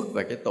cái phước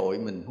và cái tội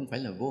mình không phải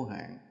là vô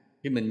hạn.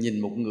 Khi mình nhìn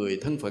một người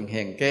thân phận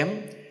hèn kém,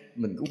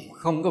 mình cũng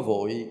không có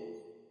vội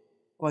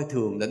coi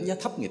thường đánh giá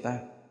thấp người ta,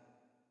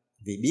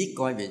 vì biết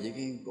coi về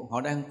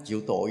họ đang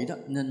chịu tội đó,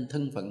 nên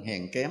thân phận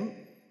hèn kém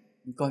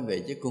coi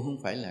vậy chứ cũng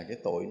không phải là cái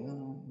tội nó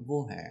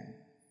vô hạn.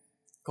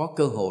 Có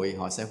cơ hội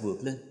họ sẽ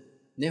vượt lên,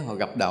 nếu họ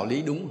gặp đạo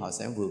lý đúng họ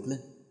sẽ vượt lên.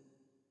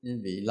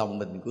 Nên vì lòng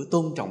mình cứ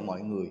tôn trọng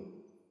mọi người,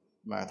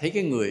 mà thấy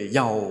cái người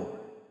giàu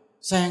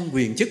sang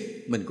quyền chức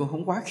mình cũng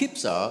không quá khiếp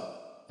sợ,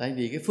 tại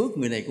vì cái phước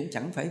người này cũng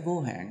chẳng phải vô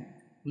hạn,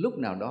 lúc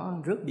nào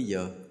đó rớt bây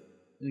giờ,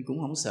 nên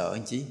cũng không sợ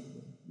anh chị.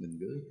 Mình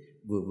cứ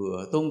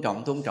vừa tôn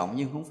trọng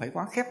nhưng không phải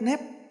quá khép nép,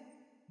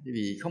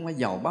 vì không ai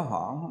giàu ba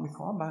họ, không ai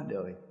khó ba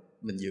đời.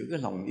 Mình giữ cái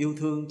lòng yêu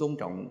thương tôn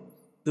trọng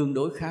tương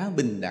đối khá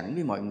bình đẳng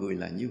với mọi người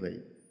là như vậy.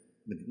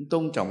 Mình cũng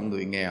tôn trọng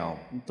người nghèo,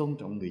 cũng tôn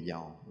trọng người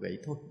giàu, vậy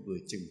thôi, vừa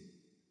chừng.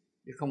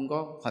 Chứ không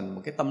có thành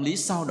một cái tâm lý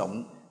xao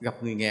động,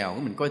 gặp người nghèo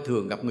mình coi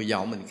thường, gặp người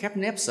giàu mình khép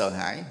nép sợ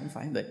hãi. Không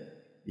phải vậy.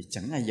 Vì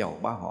chẳng ai giàu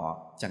ba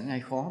họ, chẳng ai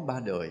khó ba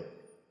đời.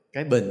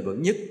 Cái bền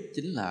vững nhất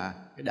chính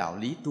là cái đạo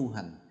lý tu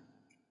hành.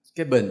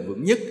 Cái bền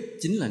vững nhất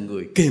chính là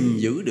người kiềm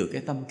giữ được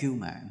cái tâm kiêu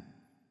mạn.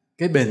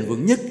 Cái bền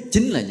vững nhất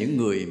chính là những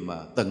người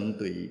mà tận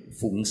tụy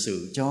phụng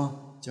sự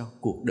cho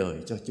cuộc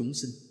đời, cho chúng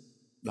sinh.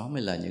 Đó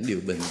mới là những điều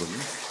bền vững.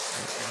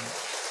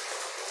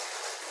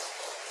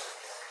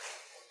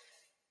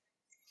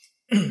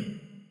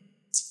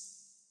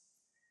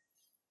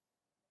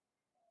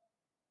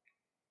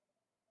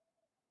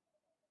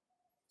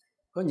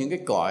 Có những cái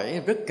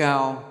cõi rất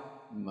cao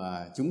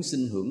mà chúng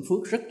sinh hưởng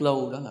phước rất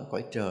lâu, đó là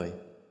cõi trời.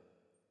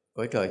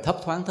 Cõi trời thấp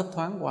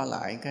thoáng qua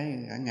lại cả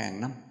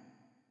ngàn năm.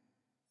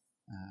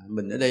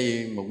 Mình ở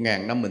đây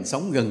 1000 năm mình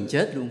sống gần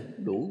chết luôn,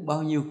 đủ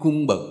bao nhiêu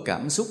cung bậc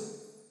cảm xúc,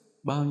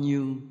 bao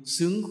nhiêu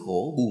sướng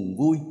khổ buồn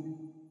vui.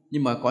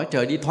 Nhưng mà cõi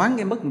trời đi thoáng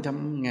cái mất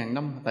 100.000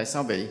 năm. Tại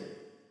sao vậy?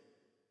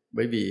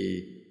 Bởi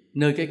vì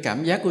nơi cái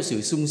cảm giác của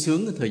sự sung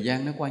sướng, thời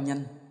gian nó qua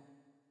nhanh.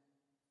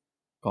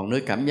 Còn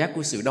nơi cảm giác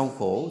của sự đau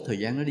khổ, thời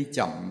gian nó đi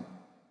chậm.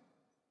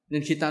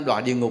 Nên khi ta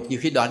đọa địa ngục, nhiều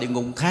khi đọa địa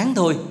ngục 1 tháng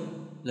thôi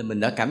là mình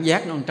đã cảm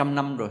giác nó 100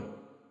 năm rồi.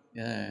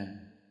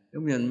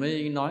 Giống như mình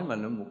mới nói mà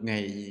nó một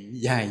ngày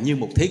dài như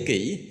một thế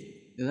kỷ.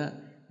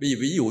 Bây giờ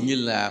ví dụ như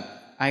là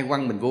ai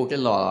quăng mình vô cái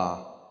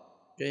lò,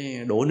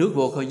 cái đổ nước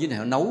vô coi dưới này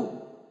nó nấu,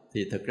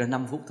 thì thực ra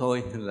 5 phút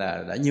thôi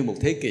là đã như một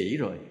thế kỷ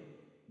rồi.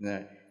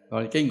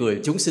 Còn cái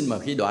người chúng sinh mà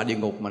khi đọa địa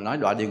ngục mà nói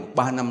đọa địa ngục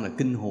 3 năm là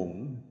kinh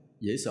hồn,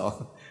 dễ sợ.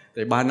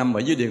 Tại 3 năm ở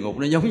dưới địa ngục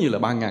nó giống như là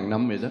 3.000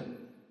 năm vậy đó.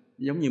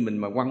 Giống như mình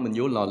mà quăng mình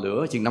vô lò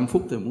lửa chừng 5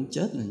 phút thì muốn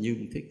chết là như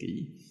một thế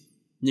kỷ.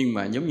 Nhưng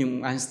mà giống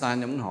như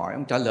Einstein, ông hỏi,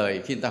 ông trả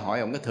lời khi người ta hỏi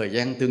ông cái thời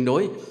gian tương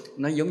đối,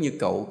 nó giống như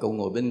cậu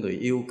ngồi bên người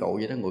yêu cậu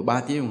vậy đó, ngồi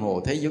 3 tiếng đồng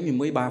hồ thấy giống như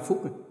mới 3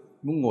 phút,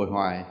 muốn ngồi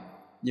hoài.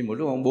 Nhưng một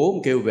lúc ông bố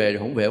ông kêu về rồi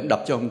không về, ông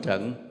đập cho ông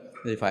trận.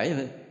 Thì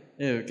phải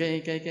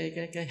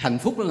cái hạnh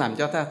phúc nó làm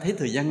cho ta thấy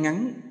thời gian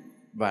ngắn,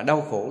 và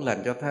đau khổ làm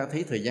cho ta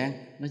thấy thời gian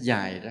nó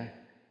dài ra.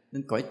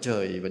 Nên cõi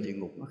trời và địa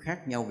ngục nó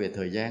khác nhau về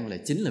thời gian là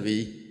chính là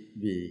vì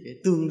cái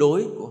tương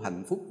đối của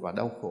hạnh phúc và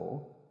đau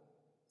khổ.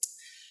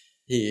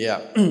 Thì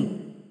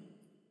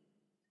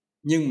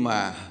nhưng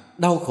mà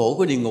đau khổ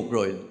của địa ngục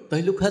rồi,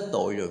 tới lúc hết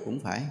tội rồi cũng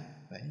phải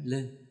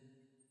lên.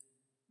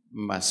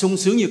 Mà sung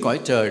sướng như cõi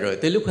trời rồi,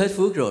 tới lúc hết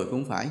phước rồi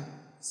cũng phải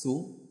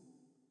xuống.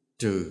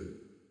 Trừ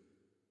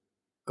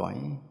cõi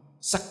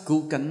sắc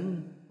cứu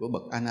cánh của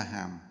bậc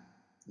A-na-hàm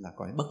là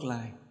cõi Bất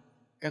Lai.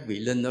 Các vị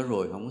lên đó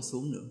rồi không có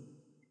xuống nữa.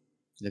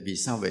 Là vì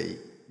sao vậy?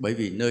 Bởi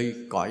vì nơi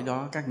cõi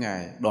đó các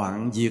ngài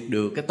đoạn diệt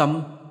được cái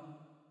tâm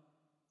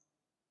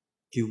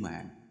kiêu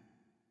mạn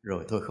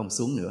rồi thôi, không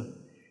xuống nữa.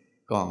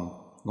 Còn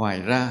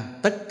ngoài ra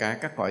tất cả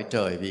các cõi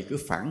trời vì cứ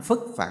phản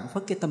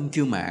phất cái tâm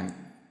kiêu mạn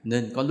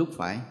nên có lúc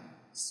phải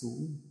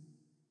xuống.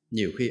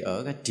 Nhiều khi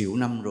ở cả 1.000.000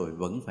 năm rồi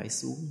vẫn phải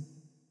xuống.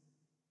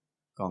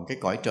 Còn cái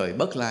cõi trời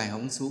Bất Lai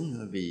không xuống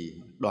nữa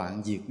vì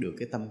đoạn diệt được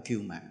cái tâm kiêu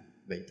mạn.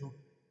 Vậy thôi.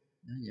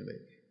 Đó, như vậy.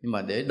 Nhưng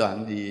mà để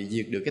đoạn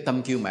diệt được cái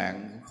tâm kiêu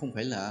mạn không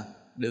phải là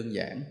đơn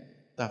giản.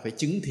 Ta phải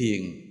chứng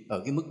thiền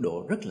ở cái mức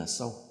độ rất là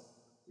sâu.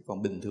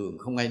 Còn bình thường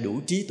không ai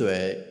đủ trí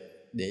tuệ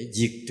để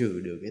diệt trừ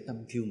được cái tâm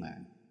kiêu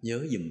mạn.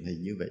 Nhớ dùm thầy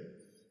như vậy.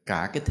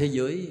 Cả cái thế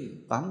giới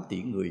 8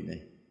 tỷ người này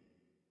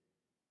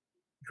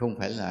không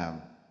phải là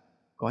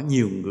có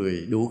nhiều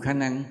người đủ khả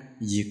năng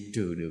diệt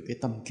trừ được cái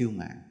tâm kiêu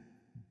mạn.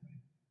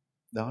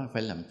 Đó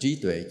phải làm trí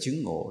tuệ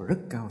chứng ngộ rất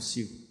cao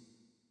siêu.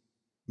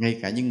 Ngay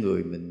cả những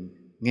người mình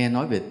nghe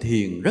nói về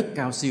thiền rất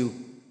cao siêu,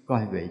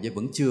 coi vậy chứ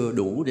vẫn chưa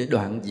đủ để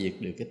đoạn diệt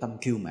được cái tâm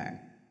kiêu mạn,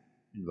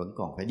 mình vẫn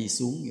còn phải đi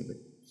xuống như vậy.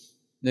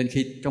 Nên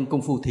khi trong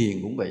công phu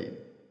thiền cũng vậy.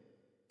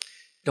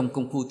 Trong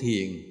công phu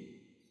thiền,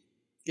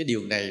 cái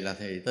điều này là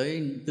thầy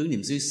tới tứ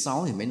niệm xứ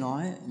 6 thì mới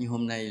nói, nhưng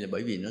hôm nay là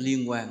bởi vì nó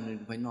liên quan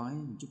nên phải nói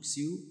một chút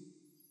xíu.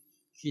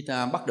 Khi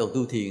ta bắt đầu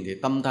tu thiền thì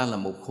tâm ta là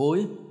một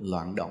khối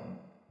loạn động.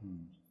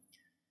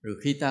 Rồi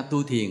khi ta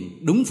tu thiền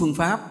đúng phương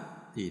pháp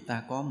thì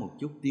ta có một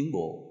chút tiến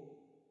bộ.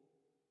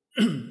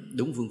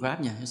 Đúng phương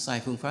pháp nha,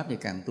 sai phương pháp thì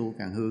càng tu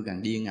càng hư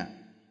càng điên à.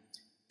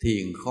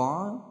 Thiền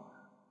khó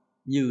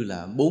như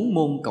là 4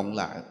 môn cộng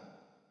lại: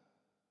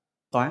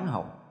 toán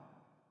học,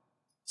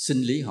 sinh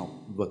lý học,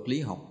 vật lý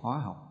học, hóa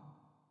học.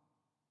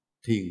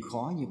 Thiền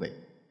khó như vậy.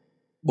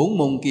 4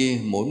 môn kia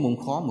mỗi môn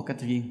khó một cách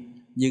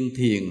riêng, nhưng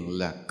thiền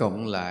là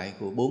cộng lại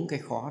của 4 cái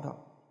khó đó.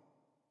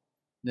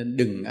 Nên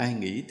đừng ai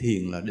nghĩ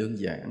thiền là đơn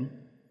giản.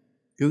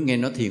 Cứ nghe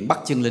nói thiền bắt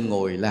chân lên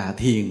ngồi là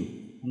thiền,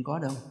 không có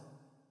đâu.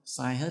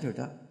 Sai hết rồi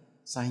đó,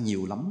 sai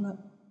nhiều lắm đó,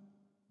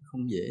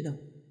 không dễ đâu.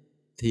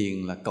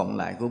 Thiền là cộng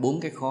lại của 4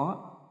 cái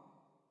khó: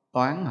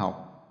 toán học,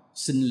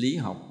 sinh lý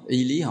học,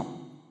 y lý học,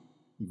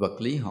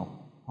 vật lý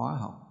học, hóa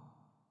học.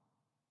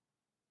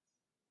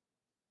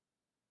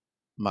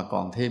 Mà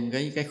còn thêm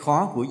cái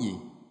khó của gì?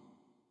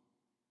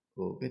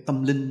 Của cái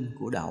tâm linh,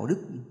 của đạo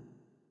đức.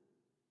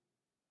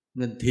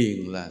 Nên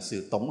thiền là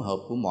sự tổng hợp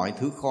của mọi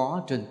thứ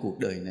khó trên cuộc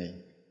đời này.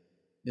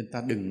 Nên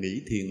ta đừng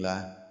nghĩ thiền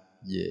là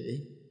dễ,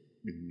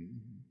 đừng nghĩ.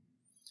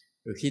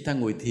 Rồi khi ta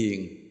ngồi thiền,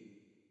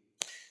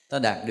 ta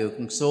đạt được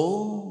một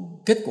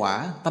số kết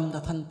quả, tâm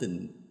ta thanh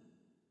tịnh.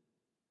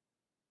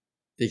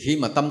 Thì khi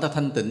mà tâm ta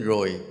thanh tịnh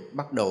rồi,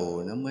 bắt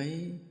đầu nó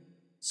mới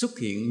xuất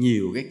hiện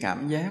nhiều cái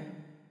cảm giác,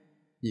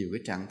 nhiều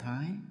cái trạng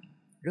thái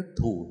rất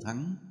thù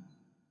thắng,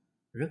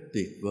 rất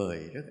tuyệt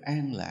vời, rất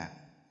an lạc,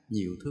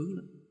 nhiều thứ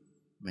lắm.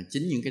 Mà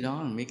chính những cái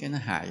đó là mấy cái nó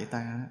hại cho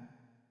ta,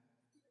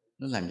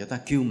 nó làm cho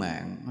ta kiêu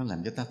mạn, nó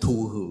làm cho ta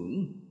thụ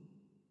hưởng.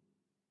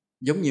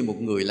 Giống như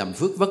một người làm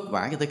phước vất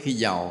vả cho tới khi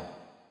giàu.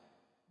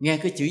 Nghe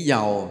cái chữ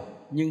giàu,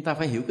 nhưng ta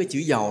phải hiểu cái chữ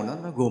giàu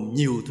nó gồm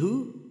nhiều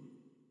thứ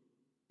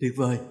tuyệt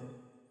vời.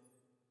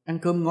 Ăn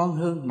cơm ngon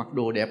hơn, mặc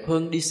đồ đẹp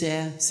hơn, đi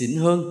xe xịn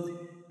hơn,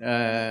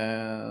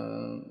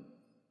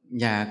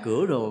 nhà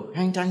cửa đồ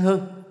khang trang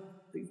hơn.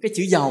 Cái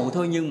chữ giàu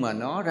thôi nhưng mà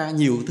nó ra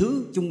nhiều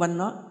thứ chung quanh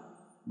nó.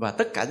 Và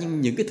tất cả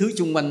những cái thứ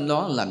chung quanh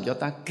đó làm cho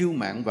ta kiêu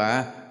mạn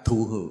và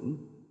thụ hưởng.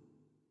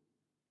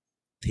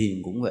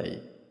 Thiền cũng vậy.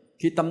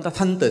 Khi tâm ta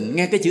thanh tịnh,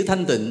 nghe cái chữ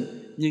thanh tịnh,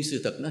 nhưng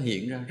sự thật nó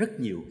hiện ra rất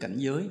nhiều cảnh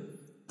giới.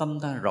 Tâm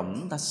ta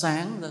rộng, ta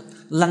sáng, ta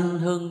lanh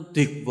hơn,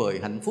 tuyệt vời,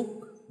 hạnh phúc,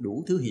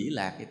 đủ thứ hỷ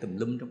lạc cái tùm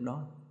lum trong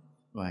đó.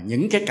 Và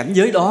những cái cảnh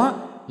giới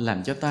đó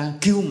làm cho ta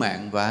kiêu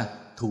mạn và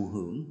thụ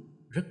hưởng,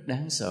 rất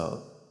đáng sợ.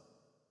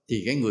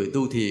 Thì cái người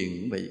tu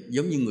thiền cũng vậy,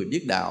 giống như người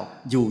biết đạo,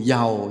 dù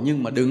giàu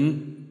nhưng mà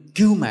đừng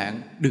kiêu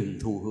mạn, đừng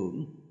thụ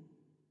hưởng.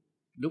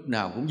 Lúc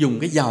nào cũng dùng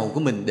cái giàu của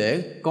mình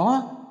để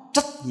có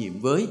trách nhiệm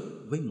với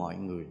mọi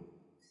người.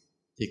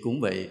 Thì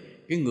cũng vậy,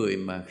 cái người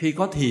mà khi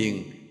có thiền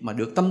mà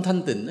được tâm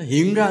thanh tịnh, nó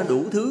hiện ra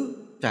đủ thứ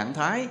trạng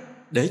thái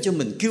để cho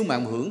mình kiêu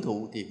mạn hưởng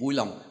thụ, thì vui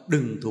lòng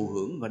đừng thụ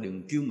hưởng và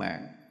đừng kiêu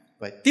mạn.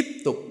 Phải tiếp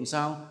tục làm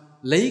sao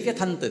lấy cái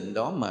thanh tịnh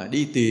đó mà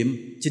đi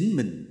tìm chính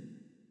mình.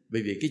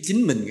 Bởi vì cái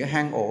chính mình, cái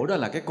hang ổ đó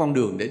là cái con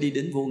đường để đi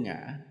đến vô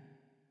ngã,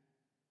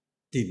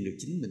 tìm được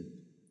chính mình.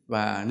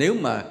 Và nếu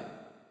mà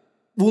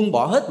buông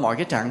bỏ hết mọi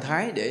cái trạng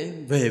thái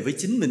để về với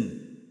chính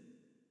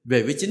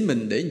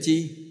mình để làm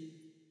chi?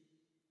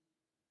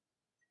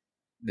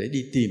 Để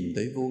đi tìm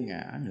tới vô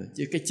ngã nữa.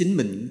 Chứ cái chính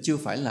mình cũng chưa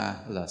phải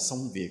là xong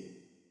việc.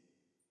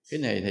 Cái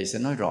này thầy sẽ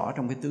nói rõ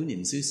trong cái tứ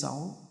niệm xứ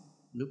 6,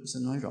 lúc sẽ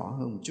nói rõ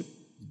hơn một chút.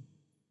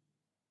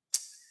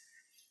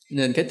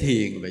 Nên cái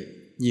thiền vậy,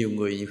 nhiều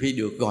người nhiều khi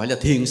được gọi là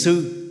thiền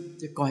sư,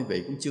 chứ coi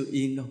vậy cũng chưa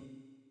yên đâu.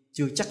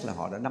 Chưa chắc là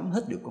họ đã nắm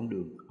hết được con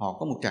đường. Họ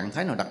có một trạng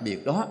thái nào đặc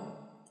biệt đó,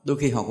 đôi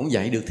khi họ cũng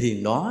dạy được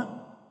thiền đó,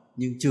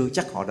 nhưng chưa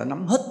chắc họ đã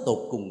nắm hết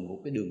tột cùng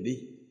một cái đường đi.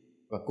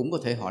 Và cũng có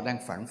thể họ đang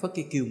phản phất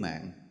cái kiêu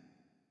mạn,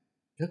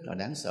 rất là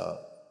đáng sợ.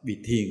 Vì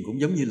thiền cũng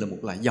giống như là một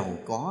loại giàu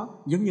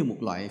có, giống như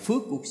một loại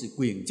phước của sự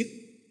quyền chức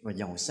và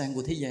giàu sang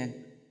của thế gian.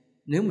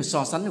 Nếu mà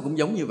so sánh nó cũng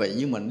giống như vậy,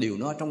 nhưng mà điều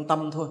nó ở trong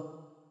tâm thôi,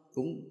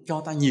 cũng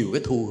cho ta nhiều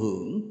cái thụ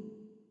hưởng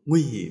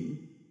nguy hiểm.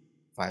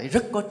 Phải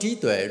rất có trí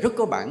tuệ, rất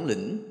có bản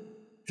lĩnh,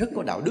 rất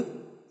có đạo đức,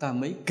 ta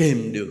mới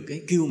kềm được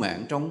cái kiêu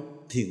mạn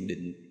trong thiền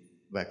định.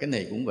 Và cái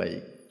này cũng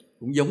vậy,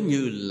 cũng giống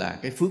như là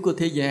cái phước của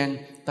thế gian,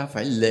 ta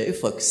phải lễ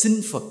Phật, xin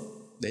Phật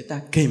để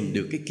ta kềm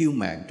được cái kiêu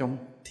mạn trong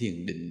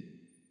thiền định.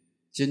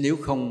 Chứ nếu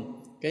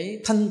không,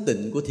 cái thanh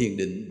tịnh của thiền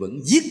định vẫn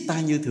giết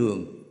ta như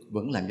thường,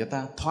 vẫn làm cho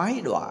ta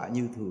thoái đọa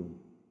như thường,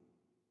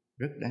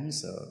 rất đáng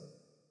sợ.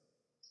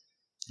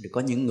 Thì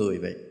có những người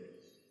vậy,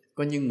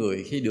 có những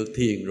người khi được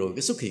thiền rồi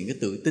cái xuất hiện cái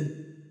tự tin.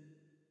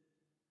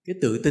 Cái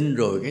tự tin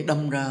rồi cái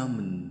đâm ra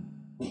mình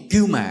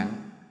kiêu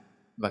mạn.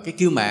 Và cái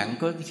kiêu mạn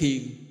có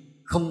khi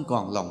không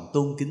còn lòng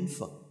tôn kính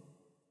Phật.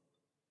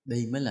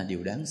 Đây mới là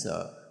điều đáng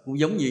sợ. Cũng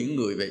giống như những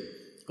người vậy,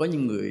 có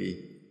những người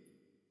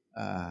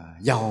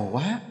giàu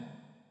quá,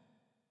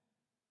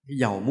 cái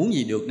giàu muốn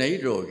gì được nấy,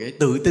 rồi cái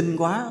tự tin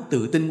quá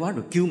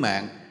rồi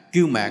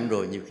kiêu mạn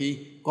rồi nhiều khi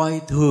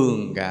coi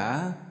thường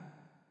cả,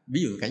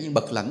 ví dụ cả những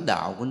bậc lãnh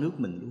đạo của nước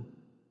mình luôn.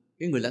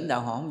 Cái người lãnh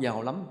đạo họ không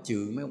giàu lắm,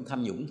 trừ mấy ông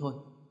tham nhũng thôi.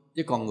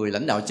 Chứ còn người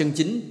lãnh đạo chân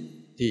chính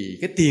thì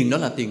cái tiền đó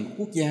là tiền của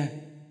quốc gia,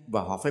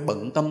 và họ phải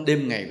bận tâm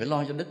đêm ngày phải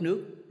lo cho đất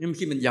nước. Nhưng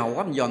khi mình giàu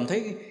quá, mình dòm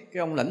thấy cái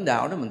ông lãnh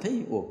đạo đó, mình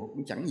thấy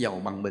cũng chẳng giàu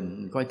bằng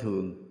mình coi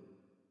thường.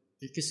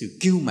 Cái sự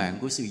kiêu mạn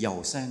của sự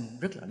giàu sang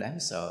rất là đáng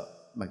sợ,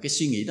 mà cái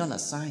suy nghĩ đó là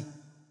sai.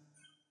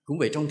 Cũng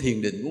vậy, trong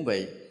thiền định cũng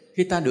vậy.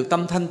 Khi ta được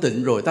tâm thanh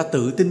tịnh rồi, ta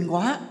tự tin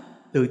quá,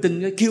 tự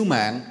tin cái kiêu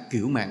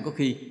mạn có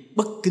khi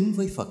bất kính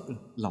với Phật,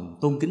 lòng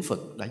tôn kính Phật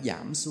đã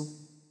giảm xuống.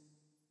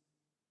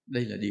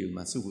 Đây là điều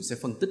mà sư phụ sẽ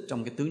phân tích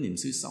trong cái tứ niệm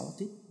xứ 6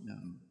 tiếp.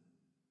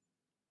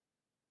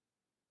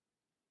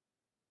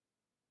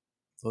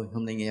 Thôi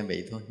hôm nay nghe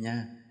vậy thôi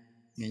nha,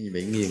 nghe như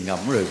vậy nghiền ngẫm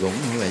rồi cũng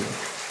như vậy.